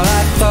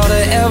thought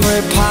of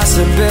every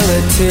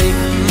possibility.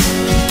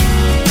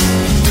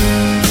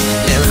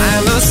 And I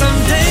know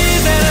someday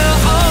that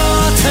it'll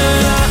all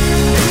turn out.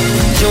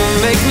 You'll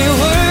make me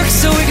work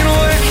so we can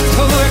work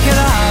to work it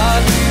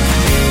out.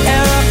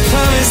 And I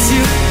promise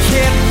you,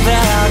 kid,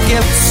 that I'll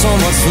give so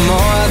much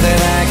more than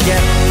I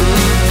get.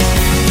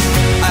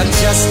 I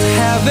just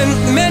haven't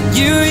met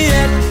you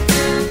yet.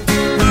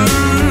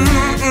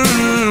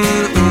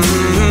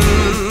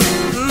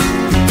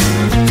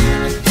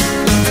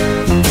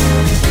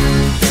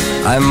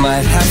 I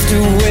might have to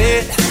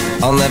wait,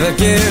 I'll never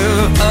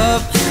give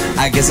up.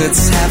 I guess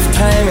it's half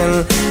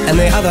timing and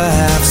the other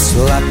half's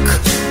luck.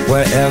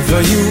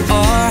 Wherever you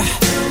are,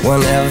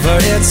 whenever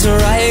it's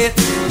right,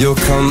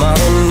 you'll come out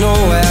of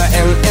nowhere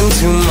and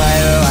into my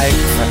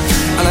life.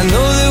 And I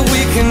know that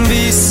we can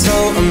be so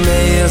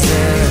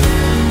amazing.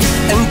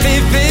 And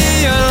baby,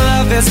 your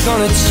love is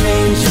gonna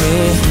change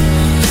me.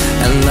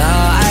 And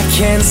now I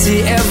can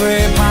see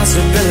every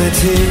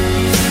possibility.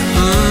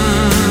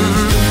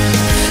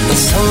 And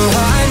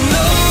somehow I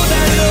know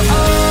that it'll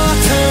all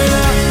turn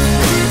out.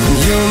 And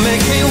you'll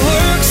make me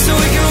work so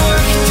we can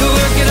work to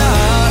work it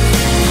out.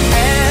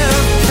 And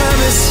I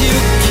promise you,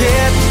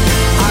 kid,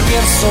 I'll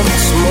give so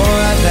much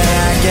more than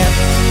I get.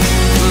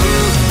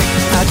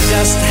 I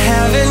just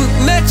haven't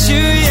met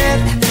you yet.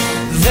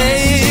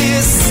 They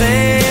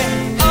say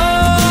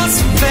all's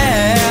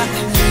fair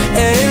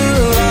in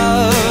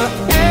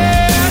love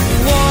and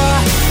war,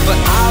 but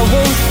I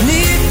won't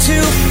need to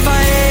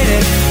fight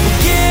it. We'll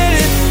get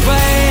it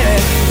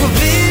right, we'll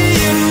be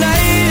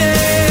united.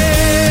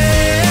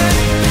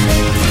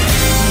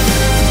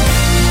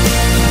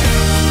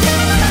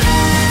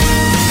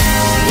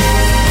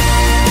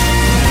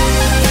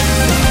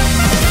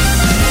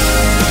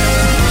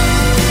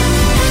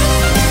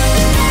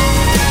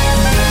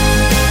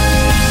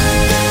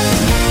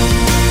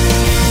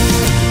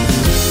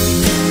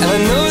 I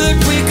know that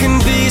we can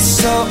be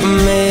so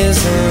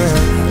amazing.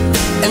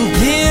 And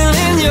being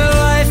in your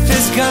life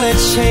is gonna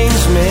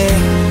change me.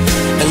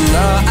 And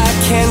now I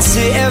can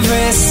see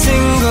every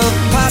single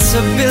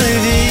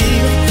possibility.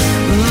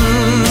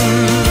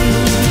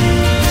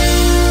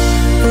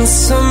 And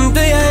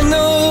someday I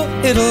know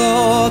it'll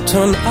all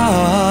turn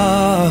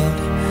out.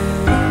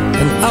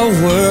 And I'll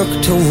work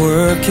to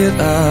work it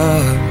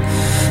out.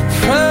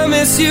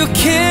 Promise you,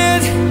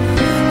 kid,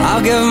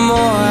 I'll give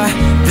more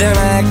than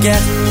I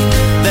get.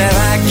 Then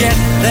I get,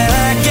 then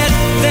I get,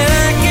 then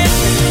I get.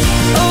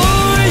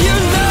 Oh, you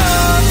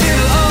know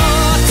it'll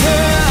all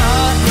turn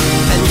out.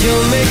 And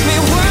you'll make me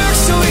work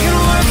so we can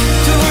work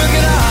to work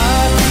it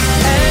out.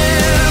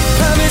 And I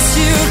promise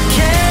you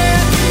can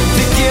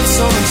to give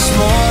so much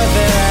more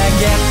than I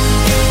get.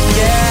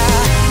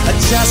 Yeah, I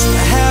just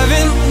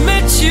haven't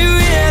met you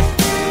yet.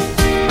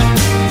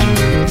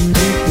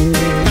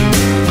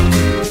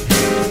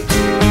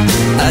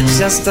 I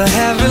just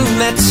haven't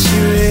met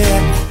you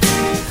yet.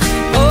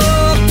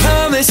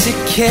 You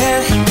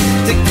can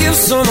to give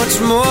so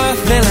much more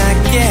than I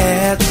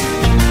get.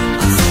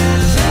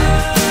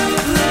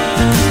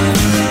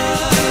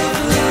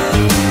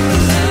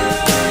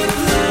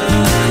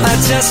 I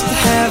just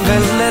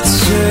haven't met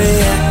you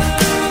yet.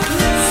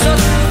 So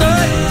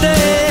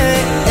birthday,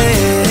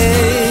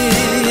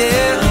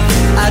 yeah.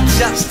 I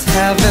just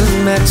haven't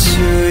met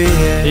you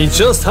yet. He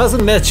just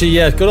hasn't met you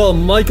yet. Good old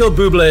Michael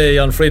Bublé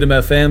on Freedom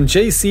FM.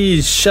 JC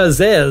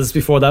Chazez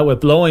before that with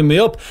Blowing Me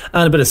Up,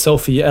 and a bit of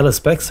Sophie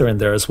Ellis-Bextor in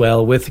there as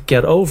well with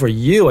Get Over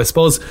You. I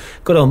suppose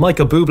good old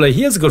Michael Bublé,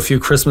 he has a good few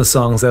Christmas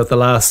songs out the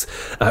last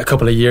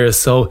couple of years,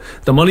 so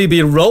the money will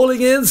be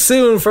rolling in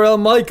soon for El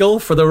Michael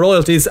for the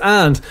royalties.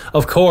 And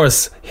of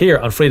course here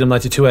on Freedom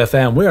 92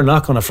 FM, we are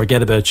not going to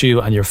forget about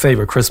you and your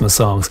favourite Christmas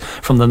songs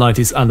from the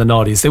 90s and the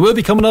noughties. They will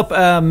be coming up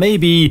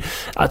maybe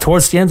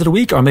towards the end of the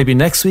week, or maybe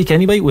next week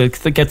anyway. We'll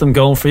get them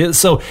going for you.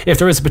 So if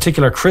there is a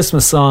particular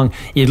Christmas song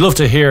you'd love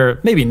to hear,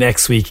 maybe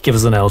next week, give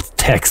us an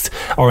text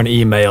or an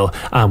email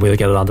and we'll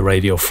get it on the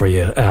radio for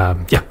you. I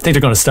think they're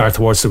going to start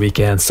towards the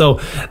weekend. So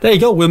there you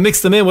go. We'll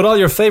mix them in with all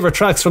your favourite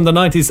tracks from the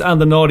 90s and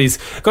the noughties.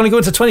 Going to go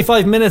into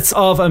 25 minutes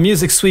of a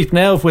music sweep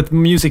now with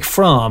music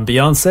from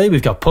Beyonce.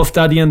 We've got Puff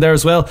Daddy in there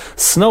as well,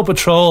 Snow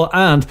Patrol,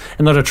 and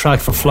another track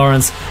from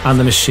Florence and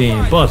the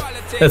Machine. But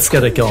let's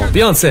get it going.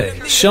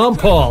 Beyonce, Sean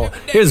Paul,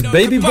 here's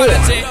Baby Boy.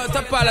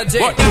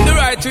 What the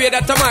right way,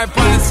 that's my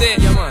policy.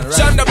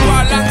 Sean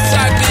Paul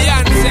alongside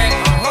Beyonce.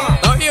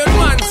 Now you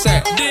man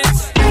say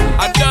this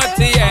a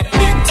dirty, yeah,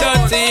 big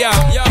dirty, yeah,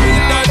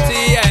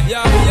 dirty,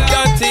 yeah,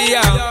 dirty,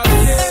 yeah.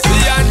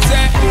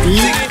 Beyonce,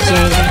 DJ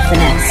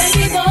Finesse.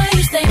 Baby boy,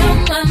 you stay on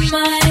my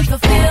mind,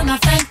 fulfill my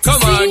fantasy.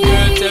 Come on,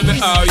 girl, tell me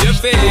how you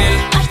feel.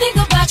 I think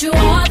about you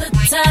all the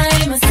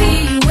time. I see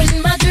you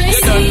in my dreams.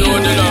 You don't know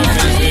the love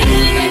is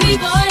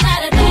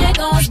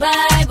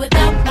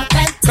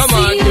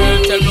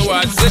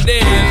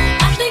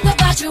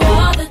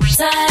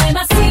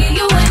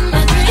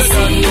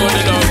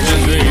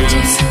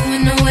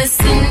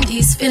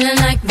feeling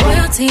like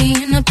royalty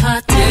in a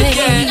party.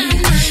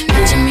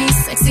 Picture me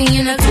sexy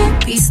in a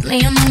two-piece,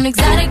 laying on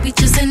exotic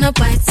beaches in a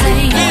white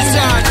sand.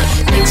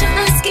 Picture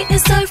us getting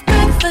served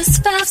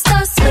breakfast,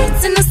 5-star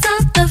suites in the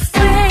south of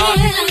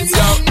France.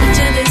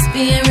 Picture this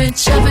being rich,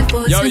 shopping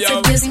for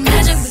expensive gifts,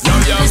 imagine we can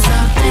do this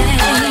all day.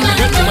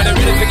 When they're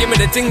ready to give me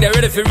the thing, they're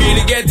ready for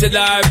really get to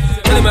life.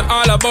 Telling me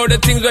all about the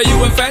things where you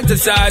were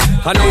fantasize.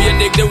 I know you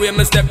dig the way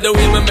me step, the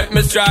way me make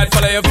me stride.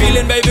 Follow your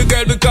feeling, baby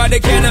girl, because they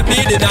cannot be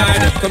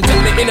denied. Come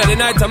tell me in the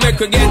night, I make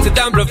her get it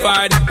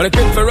amplified. When I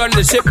quick for run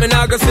the ship, me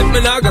now go slip,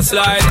 me now go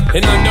slide.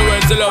 In other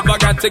words, the love I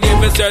got to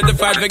give it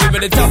certified. For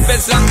giving the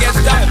toughest,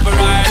 longest time for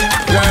ride.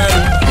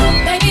 Girl,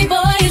 baby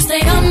boy, you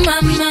stay on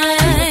my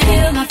mind.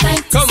 Feel my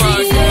fantasy. Come on,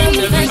 girl,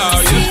 tell me how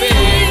you feel.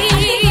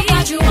 I think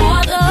about you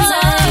all the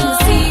time.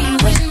 I see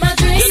you in my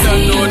dreams. You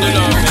don't know the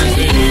love is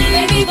me.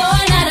 Baby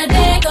boy, not a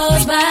day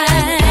goes by.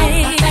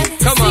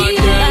 Come on,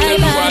 girl, tell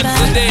me what's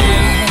the deal.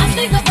 I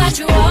think about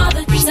you all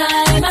the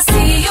time. I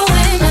see you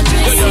in my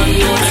dreams. You don't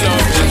know the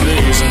love is me.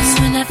 She's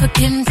an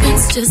African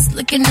prince, just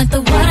looking at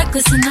the water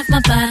glisten off my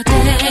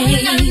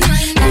body.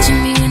 Watching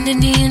me an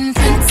Indian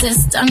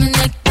princess, diamond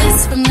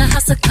necklace from the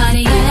house of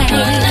Cartier.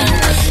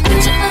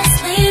 Picture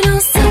us laying on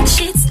silk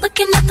sheets,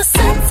 looking at the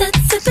sunset,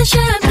 sipping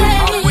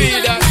champagne. I'm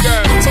with that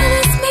girl. Picture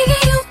this, me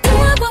and you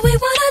doing what we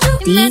wanna do.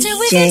 Imagine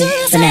we can do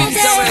this all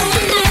day.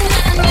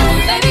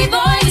 Baby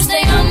boy, you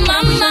stay on my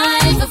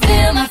mind,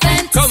 fulfill my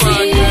fantasy. Come on,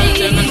 girl,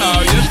 tell me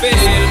how you feel.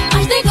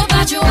 I think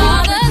about you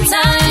all the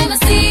time. I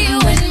see you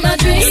in my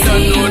dreams. You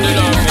don't know the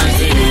love is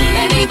me.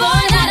 Baby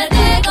boy, not a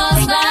day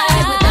goes by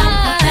without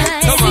my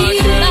fantasy. Come on,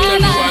 girl, tell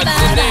me what's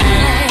the deal.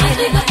 I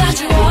think about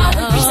you all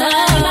the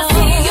time. I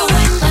see you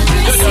in my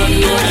dreams. You don't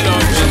know the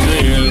love is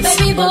real.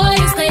 Baby boy,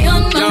 you stay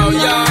on my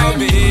mind.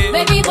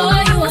 Baby boy,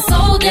 you are so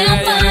damn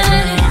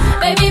fine.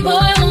 Baby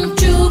boy,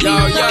 won't you be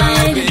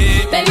mine?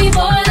 Baby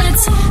boy,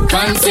 let's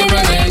come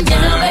singing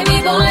now. Baby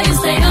boy, you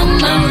stay on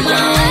my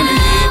mind.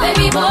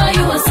 Baby boy,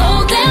 you are so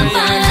damn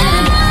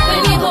fine.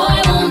 Baby boy,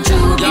 won't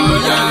you be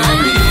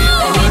mine?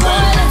 Baby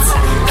boy, let's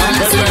come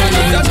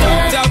singing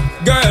now.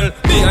 Girl,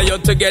 me and you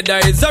together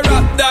is a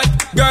rap that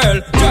girl.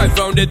 Drive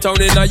round the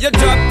town in a your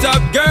drop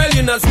top girl.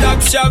 You not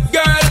stop shop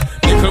girl.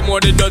 Little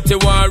more the dirty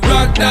one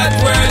rock that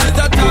world is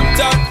a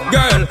top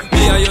girl.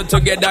 Me and you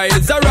together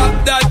is a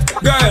rap that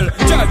girl.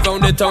 Drive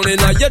round the town in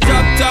a your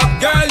drop top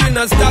girl. You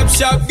not stop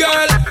shop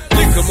girl.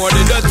 Little more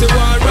the dirty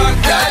one rock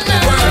that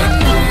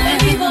world.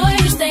 Baby boy,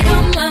 you stay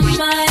on my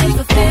mind,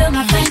 fulfill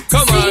my fantasy.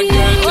 Come on,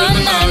 girl, tell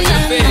me how you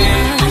feel.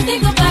 I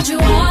think about you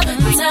all the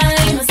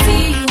time. I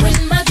see you in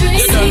my dreams.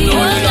 You don't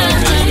know the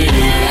love is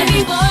me.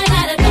 Baby boy,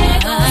 not a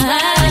day goes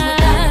by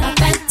without a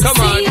fantasy. Come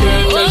on,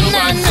 girl, tell me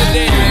what's the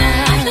deal.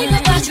 I think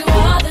about you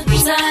all the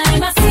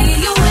time. I see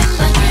you in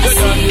my dreams.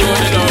 You don't know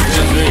the love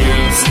is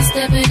real. She's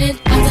stepping it,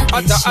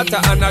 Atta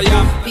Anaya.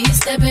 be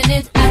stepping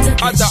it,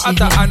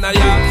 Atta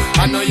Anaya.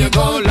 I know you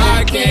gon'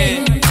 like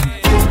it.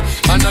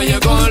 I know you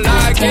gon'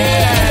 like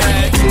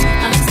it.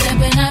 I'm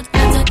stepping out,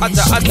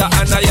 Atta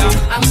Anaya.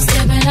 I'm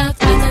stepping out,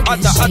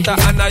 Atta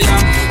Anaya.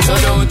 So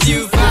don't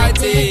you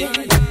fight it.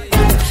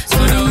 So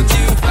don't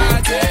you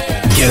fight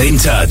it. Get in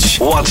touch.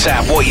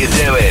 WhatsApp what you're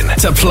doing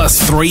to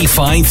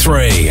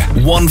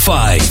 +353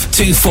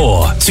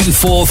 1524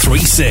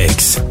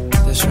 2436.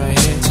 This right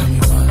here, tell me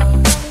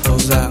what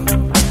goes out to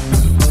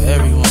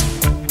everyone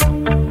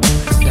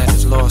that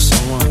has lost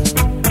someone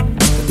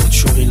that they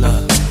truly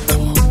love.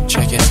 Come on,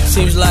 check it out.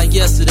 Seems like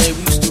yesterday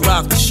we used to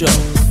rock the show.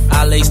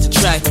 I laced the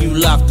track, you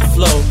locked the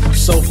flow.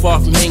 So far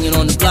from hanging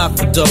on the block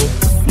for dough.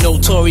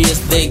 Notorious,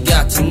 they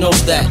got to know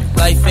that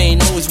life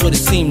ain't always what it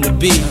seemed to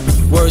be.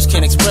 Words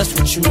can't express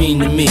what you mean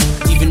to me.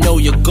 Even though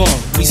you're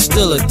gone, we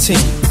still a team.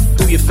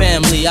 Through your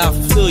family, I'll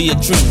fulfill your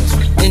dreams.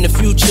 In the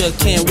future,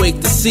 can't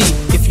wait to see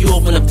if you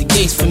open up the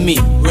gates for me.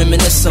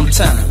 Reminisce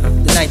sometime,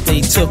 the night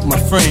they took my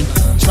friend.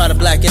 Try to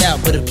black it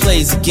out, but it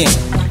plays again.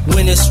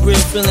 When it's real,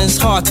 feeling's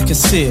hard to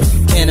conceal.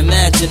 Can't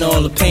imagine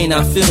all the pain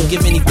I feel.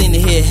 Give anything to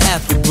hear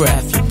half your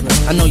breath.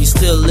 I know you're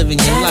still living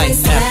your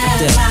life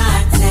after death.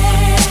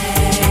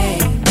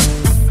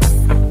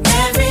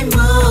 Every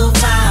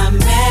move I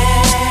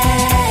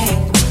make,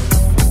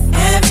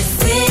 every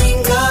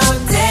single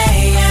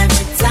day,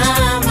 every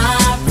time I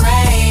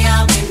pray,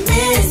 I'll be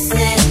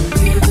missing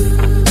you.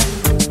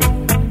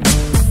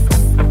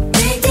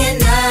 Thinking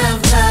of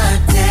the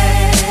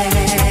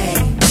day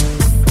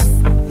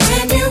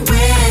when you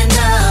went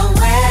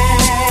away.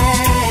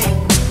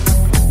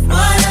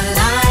 What a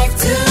life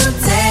to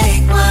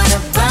take, what a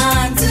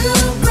bond to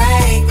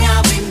break.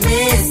 I'll be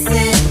missing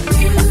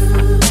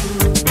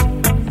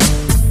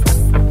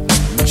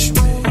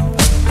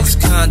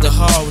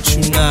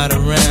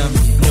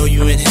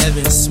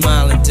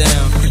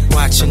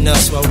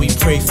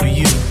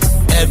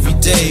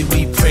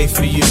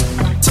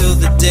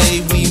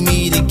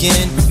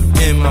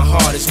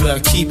that's where I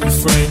keep you,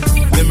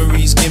 friend.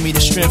 Memories give me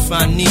the strength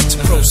I need to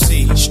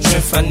proceed,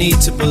 strength I need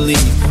to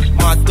believe.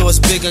 My thoughts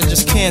big, I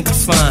just can't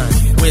define.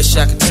 Wish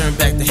I could turn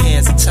back the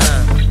hands of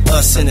time.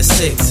 Us in the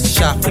six,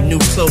 shop for new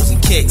clothes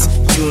and kicks.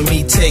 You and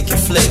me taking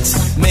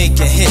flicks,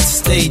 making hits,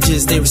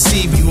 stages they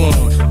receive you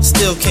on.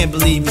 Still can't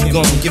believe you're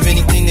gone. Give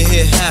anything to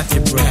hear half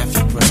your breath.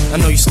 I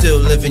know you still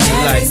living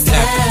your life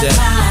after death.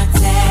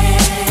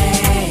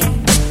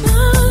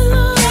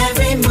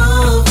 Every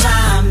move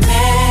I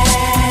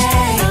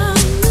make,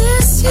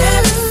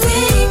 every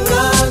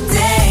single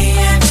day,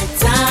 every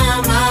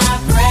time I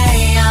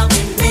pray, I'll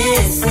be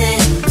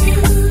missing you.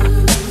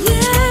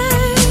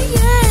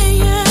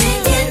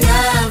 Thinking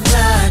of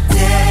the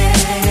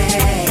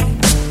day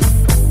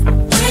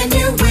when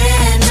you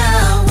went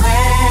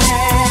away.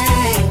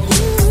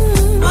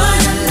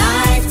 What a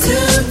life to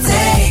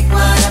take,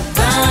 what a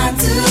bond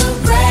to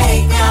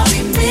break. I'll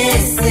be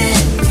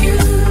missing you.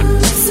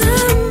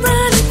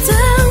 Somebody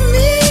tell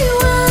me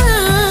why.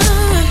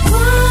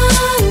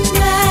 One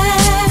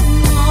bad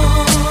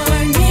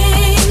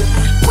morning,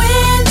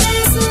 when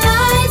this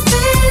life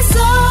is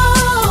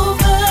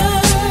over,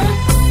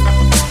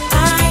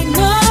 I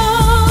know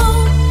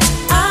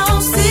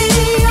I'll see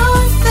your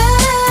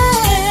face.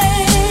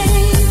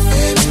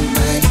 Every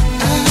night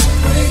I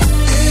pray,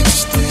 every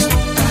step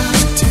I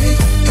take,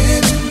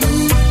 every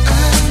move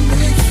I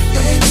make,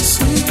 every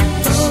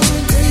single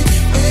day,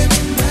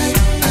 every night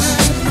I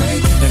pray.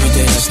 Every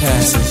day that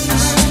passes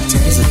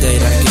is a day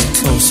that I get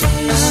closer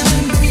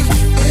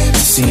to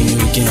seeing you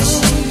again.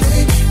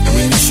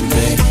 We miss you,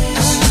 baby,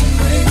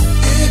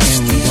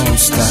 and we won't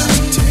stop,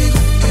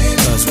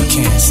 cause we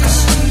can't stop.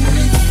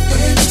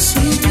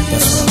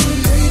 That's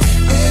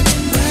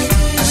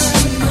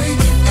right.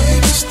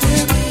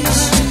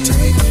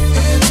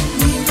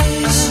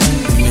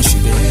 We miss you,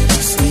 baby.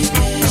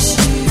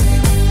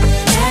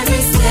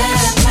 Every step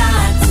I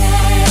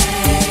take,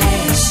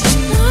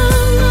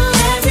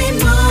 every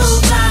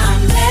move I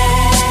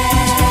make,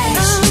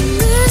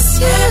 every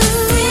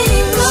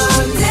single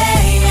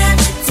day,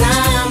 every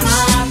time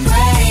I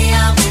pray,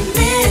 I'll be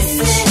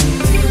missing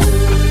you.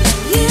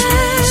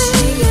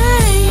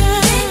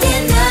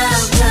 Thinking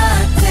of the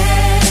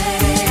day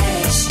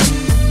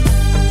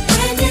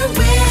when you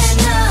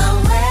went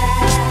away.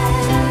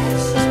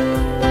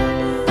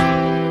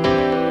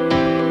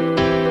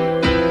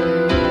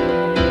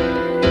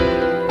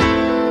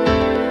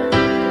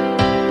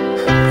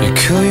 You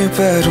cool your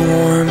bed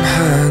warm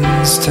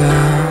hands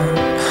down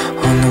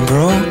on the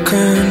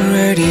broken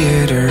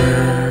radiator.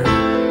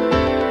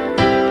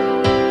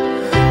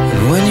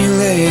 And when you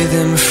lay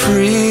them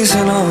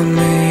freezing on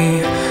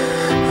me,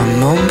 I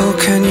mumble,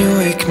 can you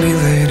wake me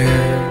later?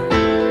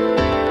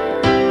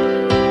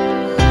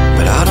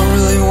 But I don't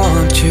really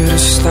want you to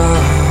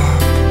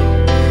stop,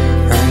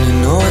 and you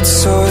know it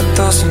so it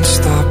doesn't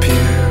stop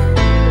you.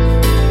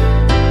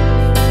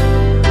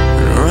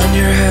 And run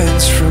your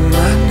hands from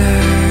my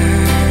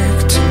neck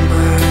to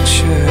my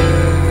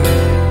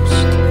chest.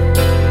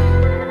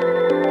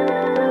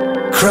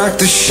 Crack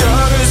the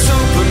shutters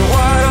open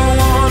wide, I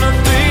wanna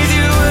bathe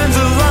you in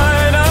the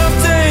light of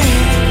day,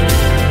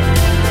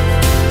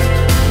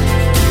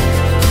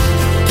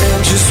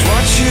 and just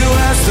watch you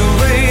as the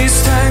rays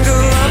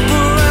tangle up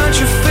around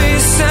your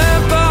face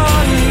and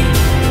body.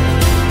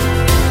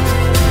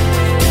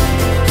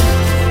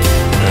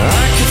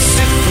 I could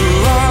sit for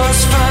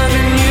hours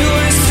finding new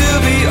ways to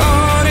be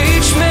on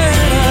each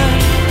minute,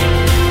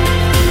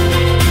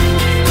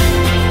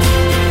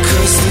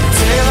 'cause the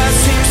daylight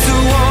seems to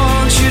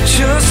want you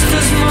just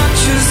as much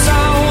as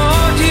I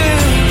want you.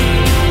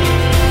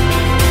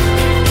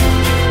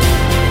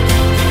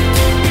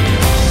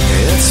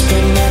 It's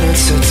been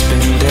minutes, it's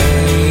been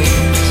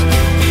days,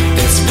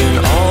 it's been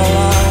all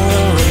I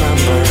will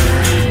remember.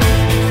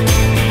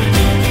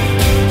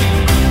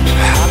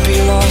 Happy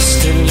lost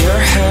in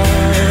your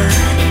hair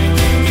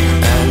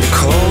and the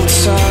cold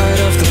side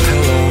of the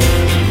pillow.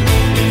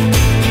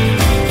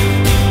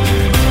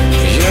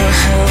 Your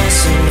hills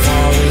and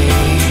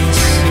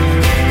valleys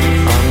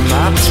are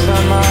mapped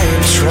by my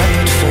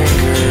intrepid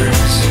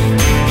fingers,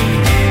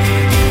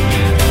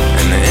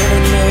 and in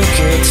a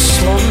naked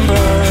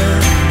slumber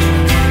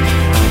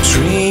I'll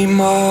dream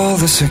all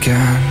this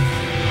again.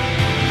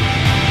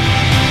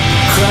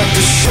 Crack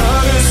the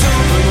shutters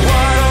open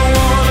wide, I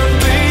wanna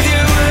bathe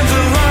you in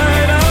the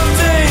light of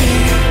day,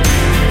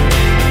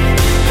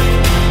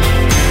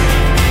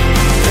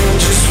 and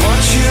just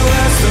watch you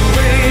as the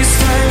rays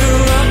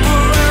tangle up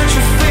around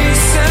your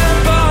face and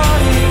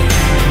body.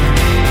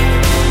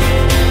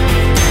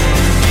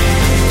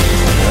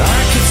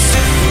 I could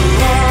sit for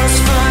hours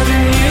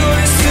finding new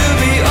ways to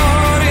be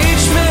on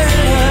each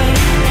minute,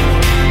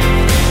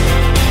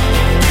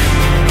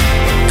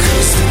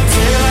 'cause the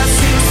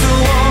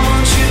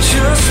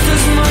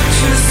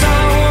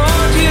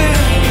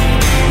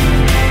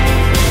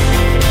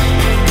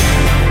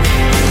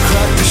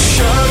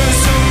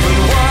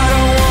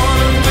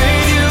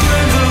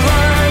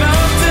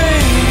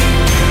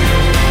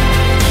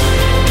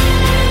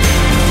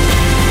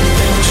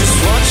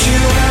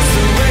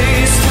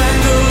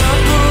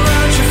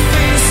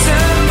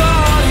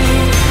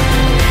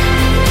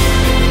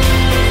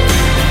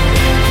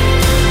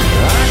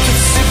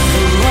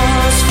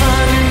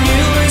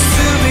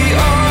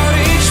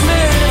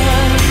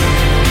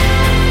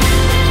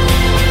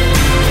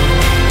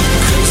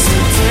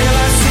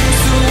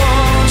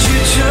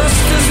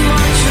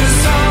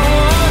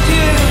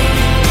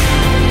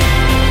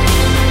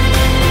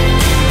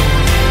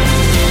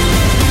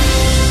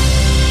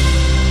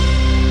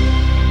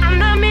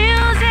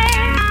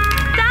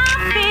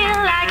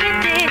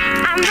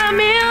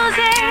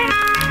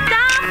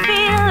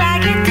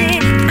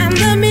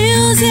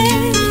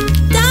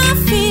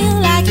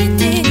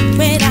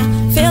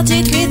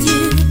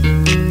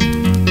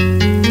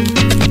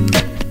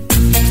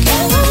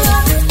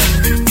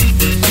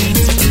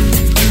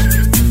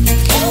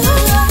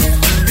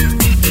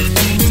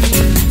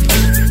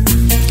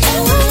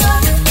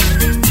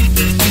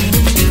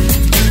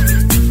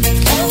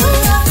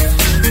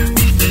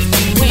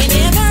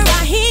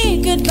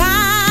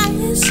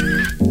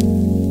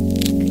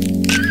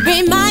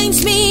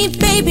Reminds me,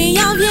 baby,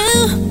 of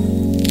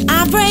you.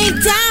 I break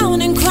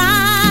down and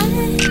cry.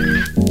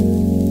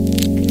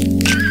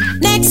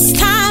 Next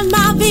time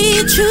I'll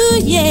be true,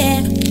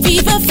 yeah.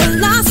 Fever for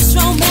lost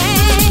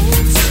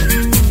romance.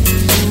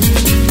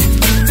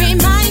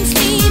 Reminds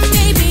me,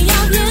 baby,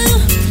 of you.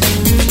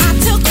 I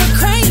took a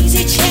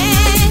crazy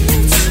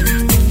chance.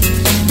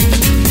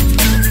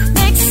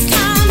 Next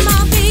time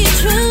I'll be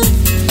true.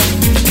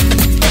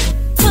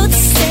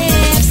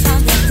 Footsteps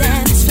on the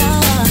dance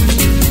floor.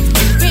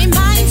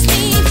 Reminds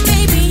me,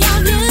 baby,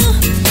 of you.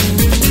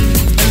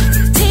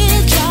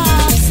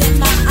 Teardrops in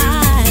my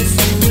eyes.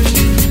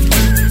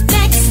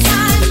 Next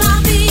time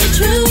I'll be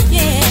true,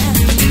 yeah.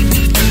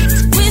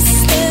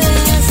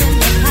 Whispers in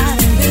the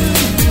powder room.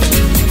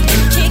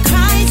 She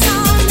cries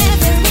on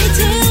every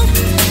tune,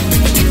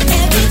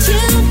 every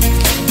tune,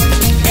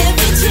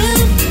 every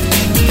tune,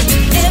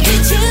 every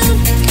tune,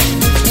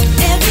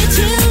 every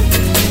tune.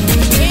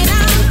 When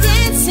I'm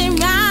dancing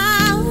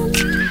round,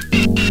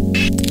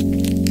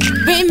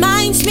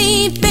 reminds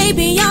me,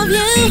 baby, of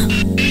you.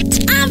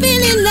 I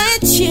really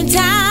let you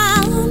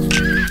down.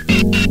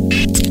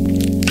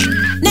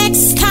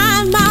 Next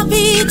time I'll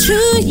be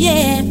true,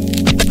 yeah.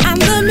 I'm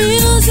the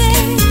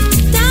music,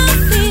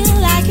 don't feel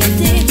like it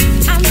did.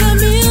 I'm the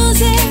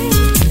music,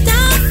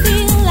 don't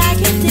feel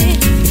like it did.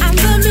 I'm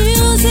the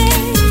music,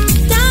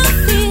 don't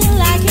feel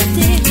like it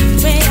did.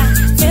 When I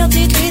felt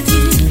it with you.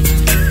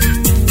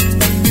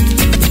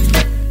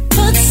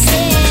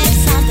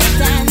 Footsteps on the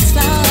dance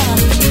floor.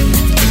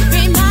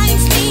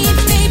 Reminds me,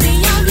 baby,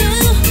 of you.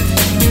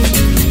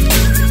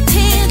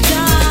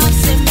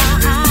 Teardrops in my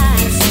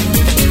eyes.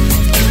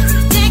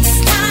 Next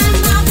time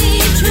I'll be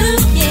true,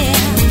 yeah.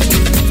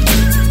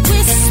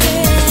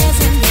 Whispers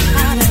in the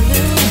powder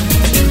room.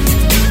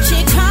 She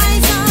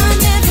cries on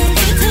every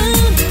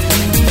tune,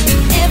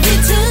 every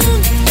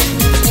tune,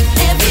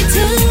 every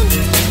tune,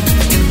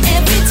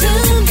 every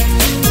tune,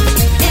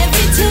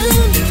 every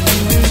tune.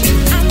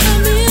 I'm the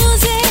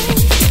music,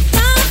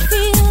 don't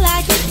feel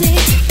like it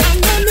did. I'm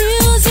the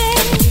music,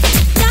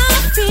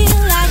 don't feel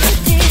like it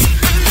did.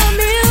 I'm the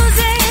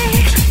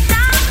music,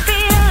 don't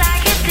feel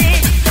like it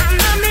did. I'm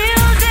the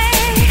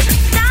music,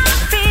 don't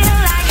feel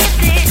like it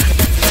did.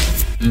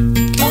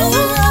 Oh, oh,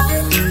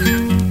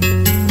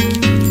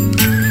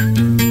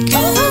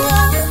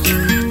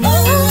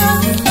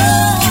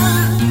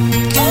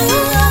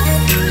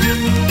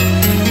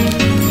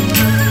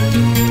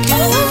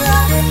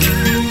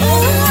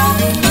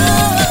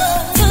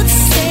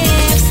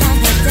 Footsteps on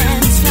the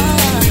dance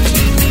floor.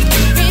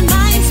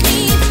 Reminds me,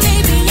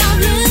 baby, of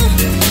you.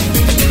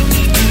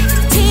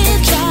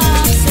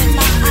 Teardrops in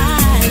my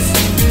eyes.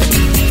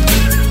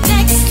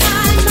 Next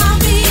time I'll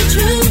be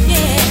true,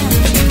 yeah.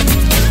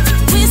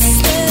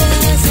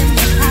 Whispers in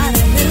the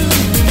powder room.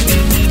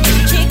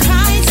 She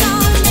cries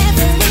on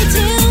every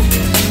tune,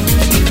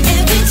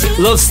 every tune.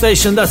 Love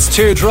Station, that's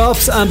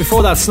Teardrops, and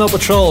before that, Snow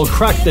Patrol,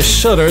 Crack the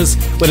Shutters,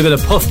 with a bit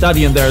of Puff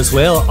Daddy in there as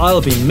well.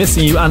 I'll Be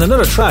Missing You, and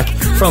another track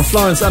from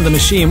Florence and the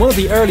Machine, one of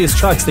the earliest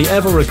tracks they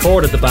ever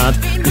recorded, the band,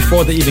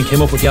 before they even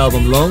came up with the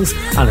album Lungs,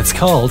 and it's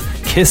called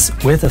Kiss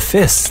with a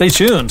Fist. Stay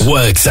tuned.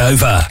 Work's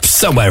over.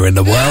 Somewhere in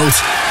the world.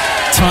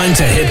 Time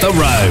to hit the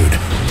road.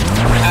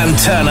 And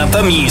turn up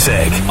the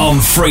music on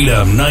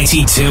Freedom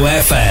 92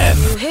 FM.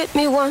 You hit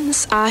me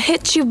once, I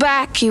hit you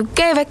back. You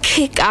gave a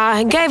kick,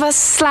 I gave a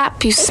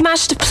slap. You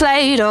smashed a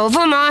plate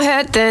over my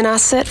head, then I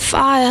set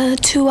fire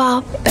to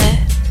our bed.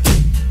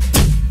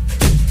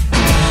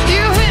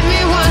 You hit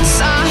me once,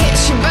 I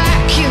hit you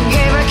back. You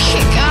gave a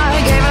kick,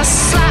 I gave a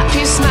slap.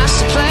 You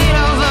smashed a plate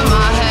over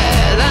my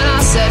head, then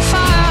I set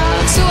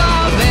fire to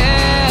our bed.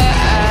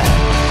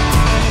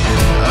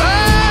 Oh,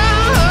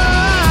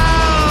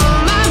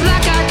 my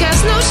black eye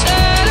casts no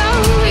shadow.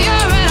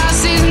 Your red eye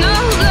sees no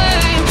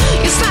blame.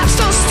 Your slaps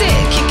don't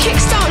stick, your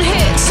kicks don't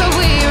hit, so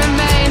we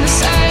remain the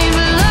same.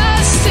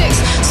 Blood sticks,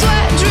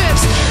 sweat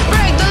drips,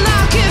 break the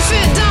lock if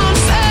it don't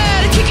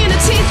fit. A kick in the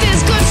teeth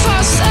is good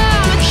for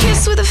some. A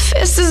kiss with a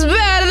fist is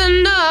better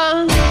than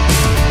none.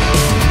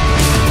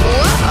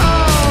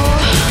 Whoa.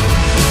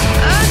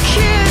 A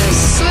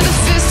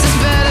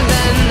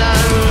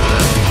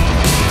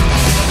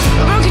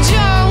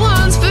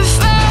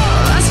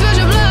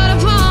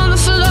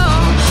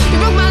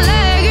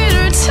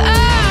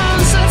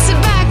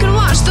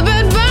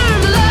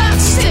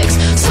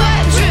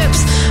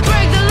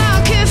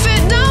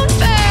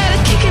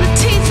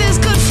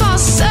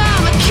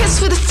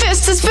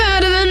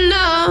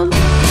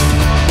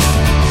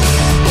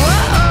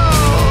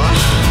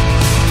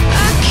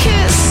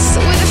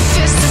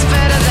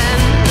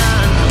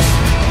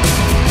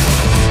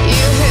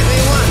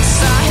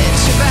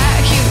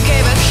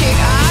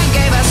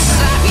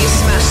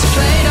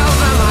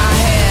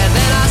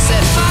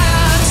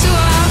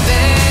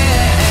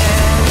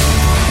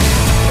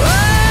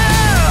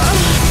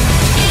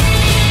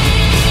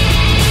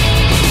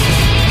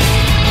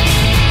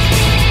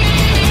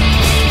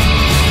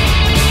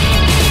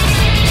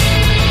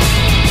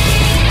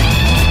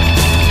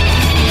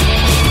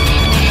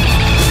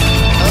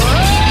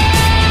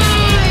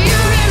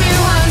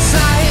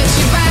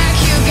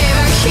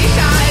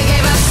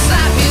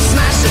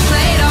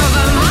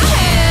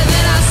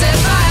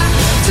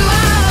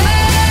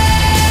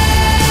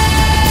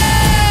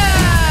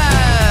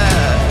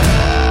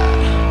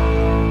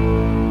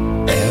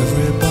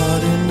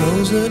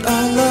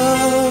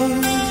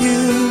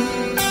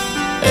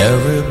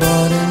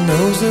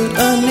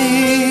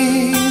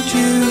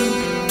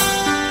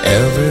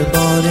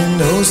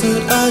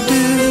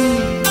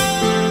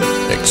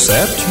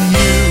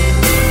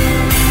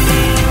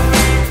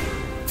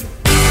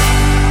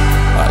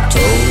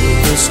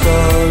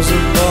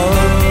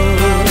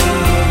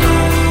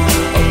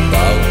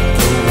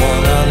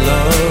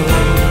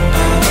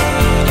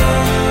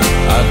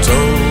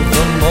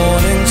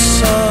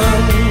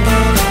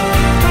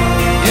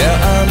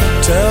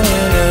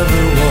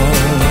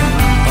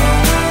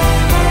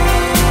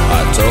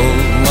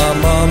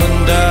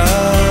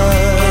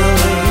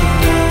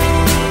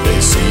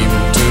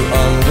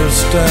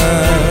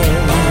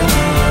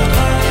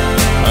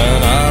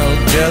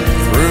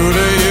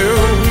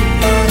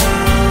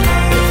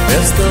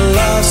It's the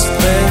last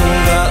thing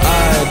that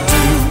I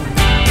do.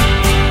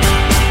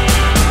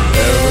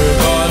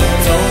 Everybody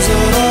knows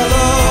that I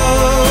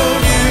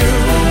love you.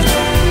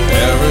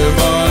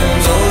 Everybody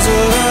knows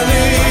that I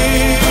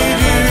need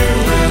you.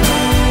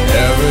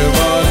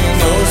 Everybody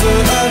knows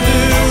that I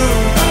do,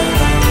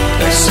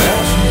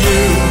 except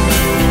you.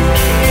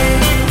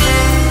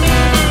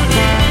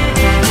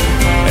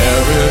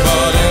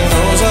 Everybody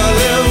knows I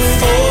live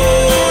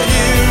for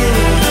you.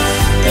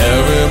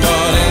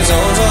 Everybody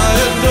knows I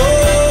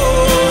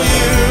adore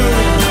you.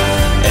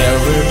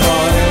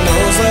 Everybody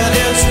knows that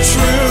it's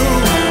true,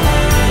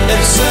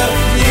 except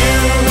you.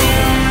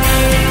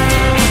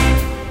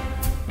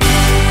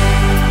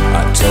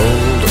 I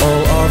told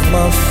all of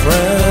my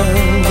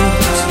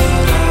friends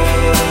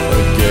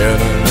again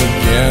and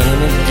again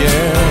and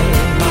again.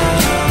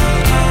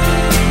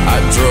 I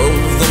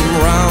drove them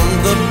round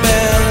the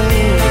bend.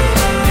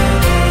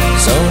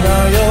 So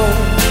now you're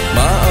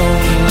my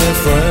only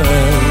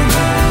friend.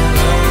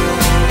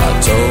 I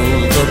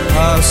told the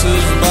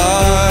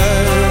passers-by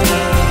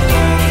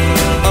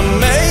I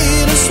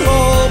made a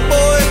small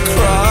boy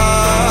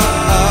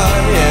cry.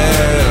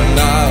 Yeah, and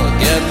I'll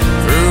get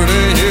through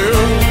to you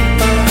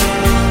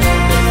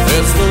if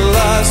it's the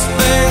last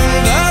thing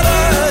that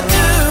I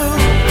do.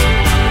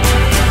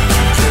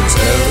 'Cause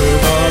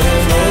everybody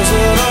knows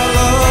that I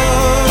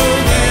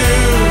love you.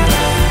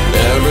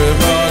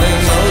 Everybody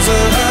knows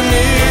that I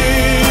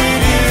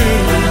need you.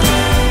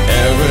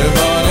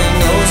 Everybody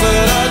knows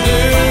that I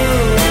do,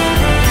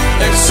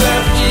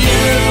 except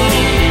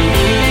you.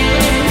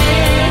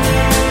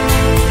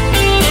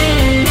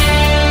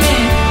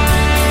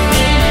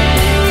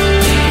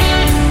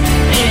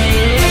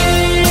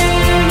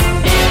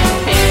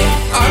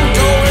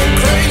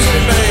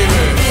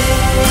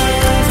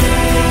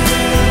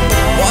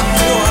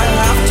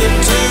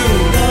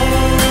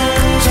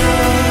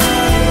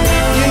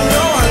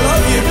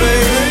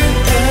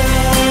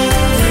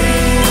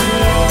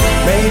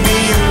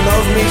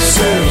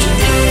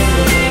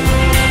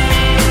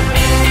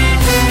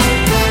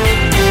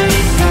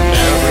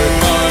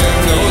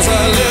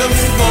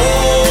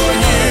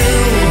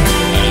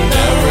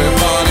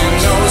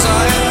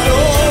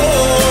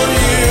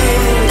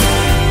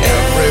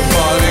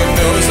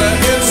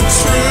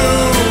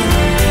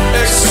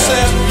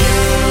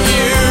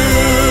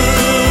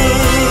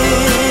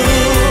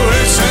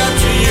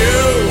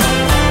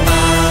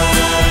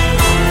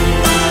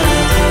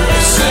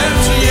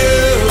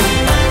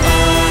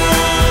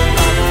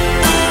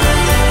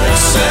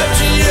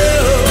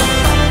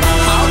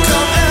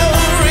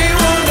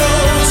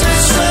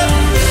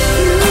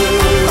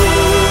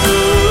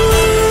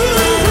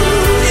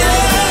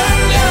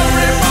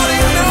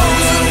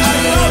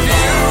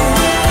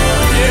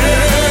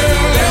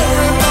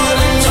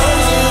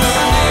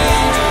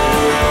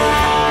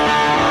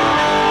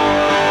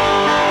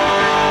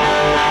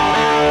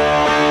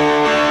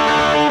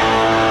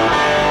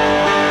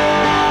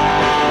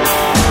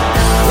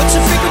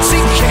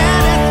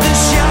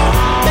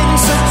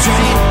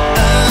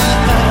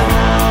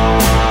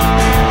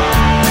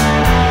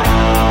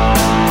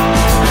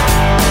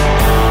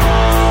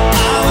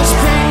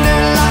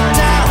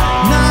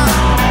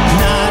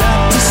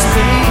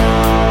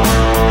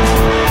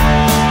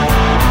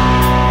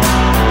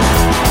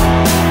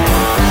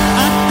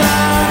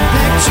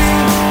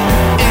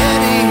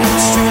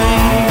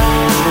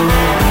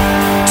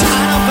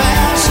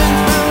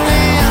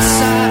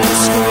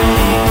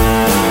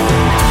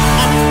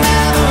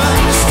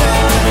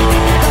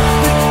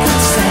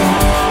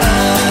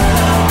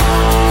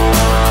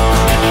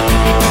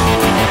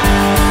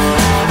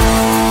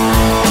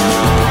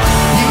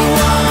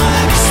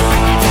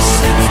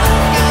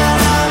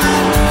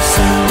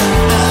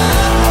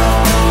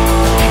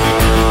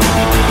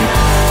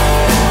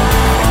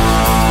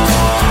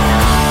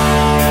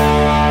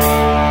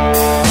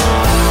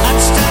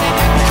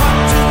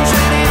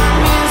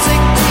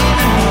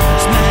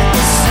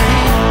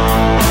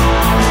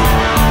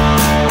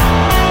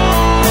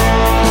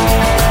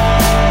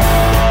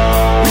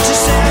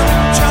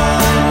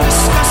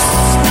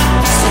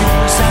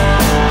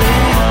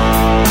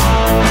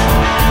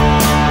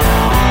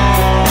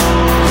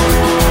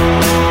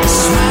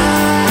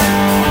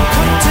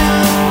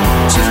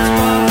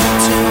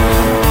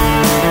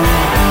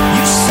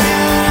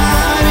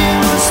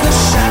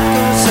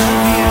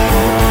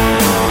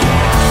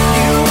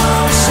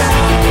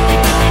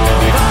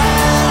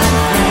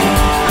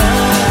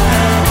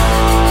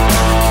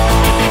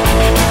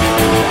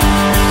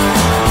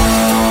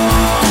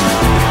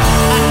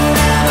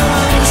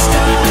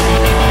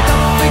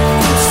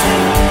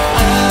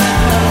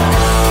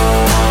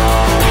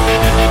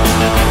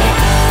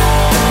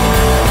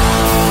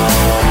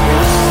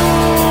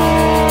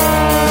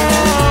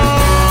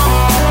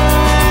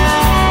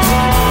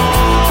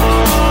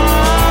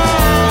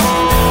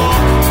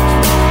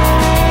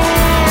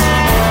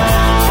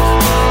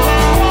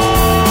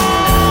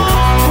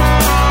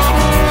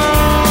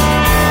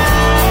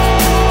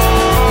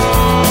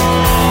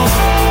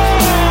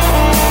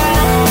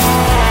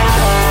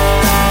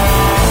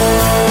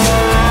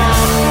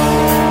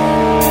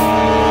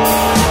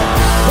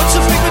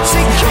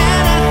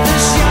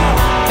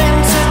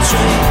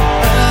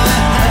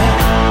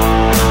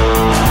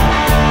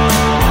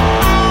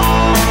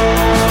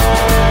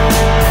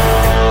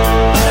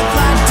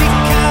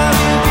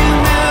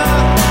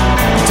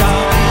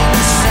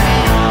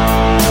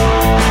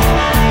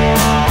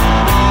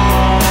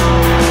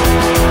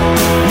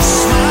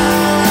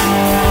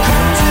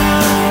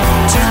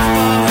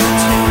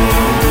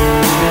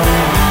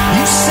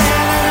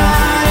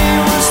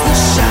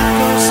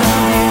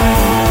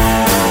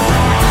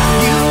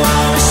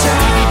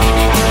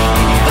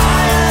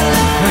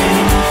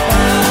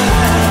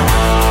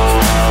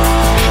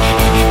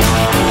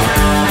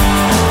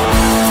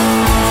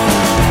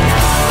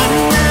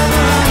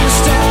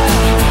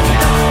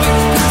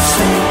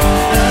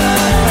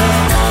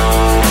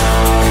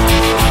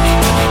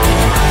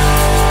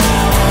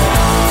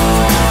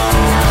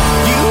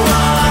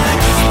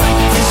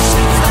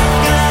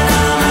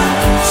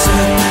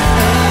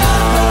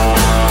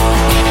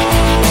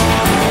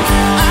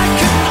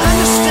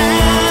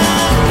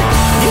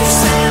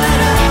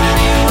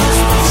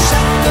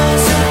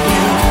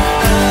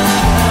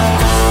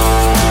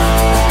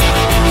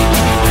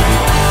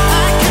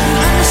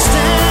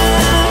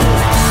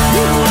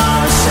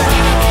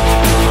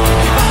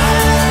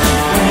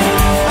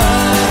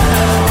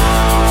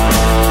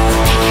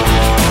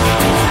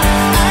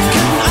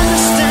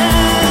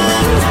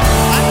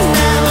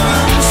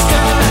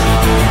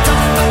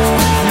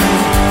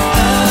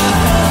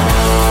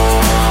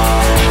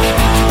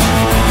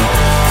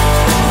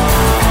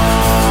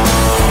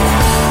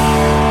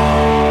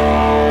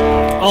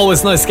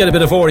 Always nice to get a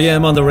bit of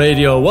R.E.M. on the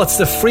radio. What's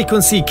the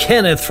Frequency?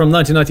 Kenneth from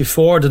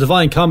 1994. The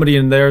Divine Comedy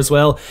in there as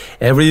well.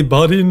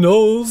 Everybody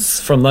Knows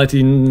from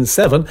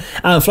 1997.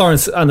 And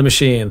Florence and the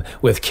Machine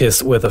with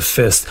Kiss with a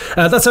Fist.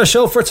 That's our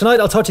show for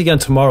tonight. I'll talk to you again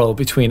tomorrow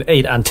between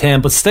 8 and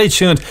 10. But stay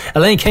tuned.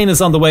 Elaine Kane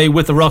is on the way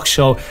with The Rock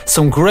Show.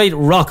 Some great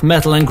rock,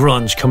 metal and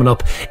grunge coming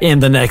up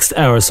in the next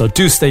hour. So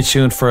do stay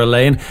tuned for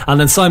Elaine. And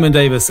then Simon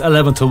Davis,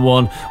 11 to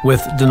 1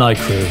 with The Night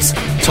Cruise.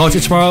 Talk to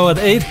you tomorrow at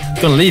 8.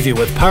 Gonna leave you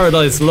with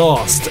Paradise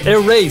Lost.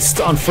 Erased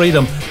on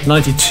Freedom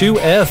 92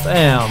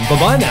 FM.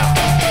 Bye-bye now.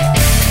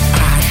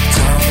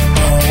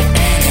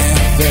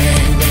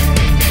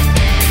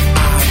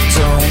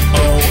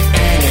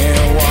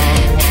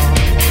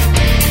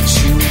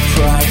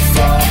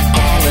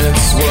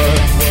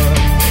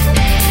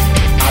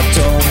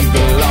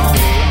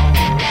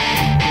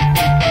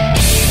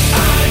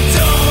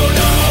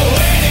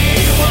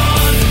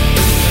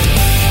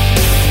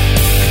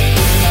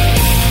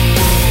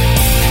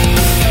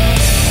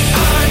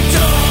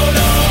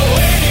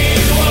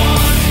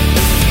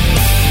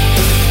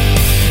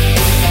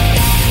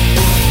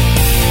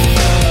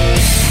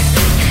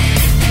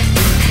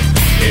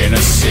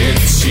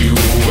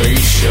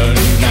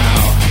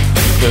 Now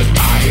that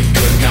I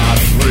could not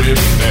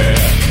repair,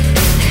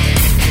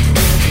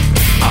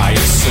 I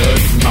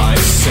assert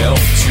myself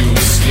to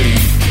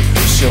sleep,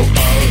 show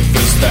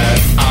others that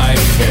I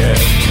care.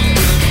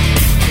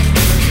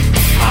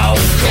 How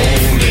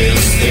cold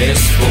is this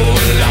for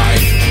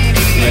life?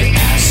 Lay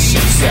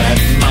ashes at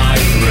my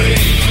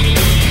grave.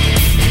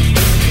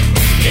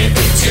 If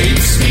it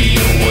takes me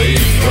away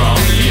from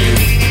you,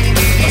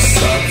 a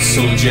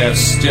subtle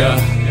gesture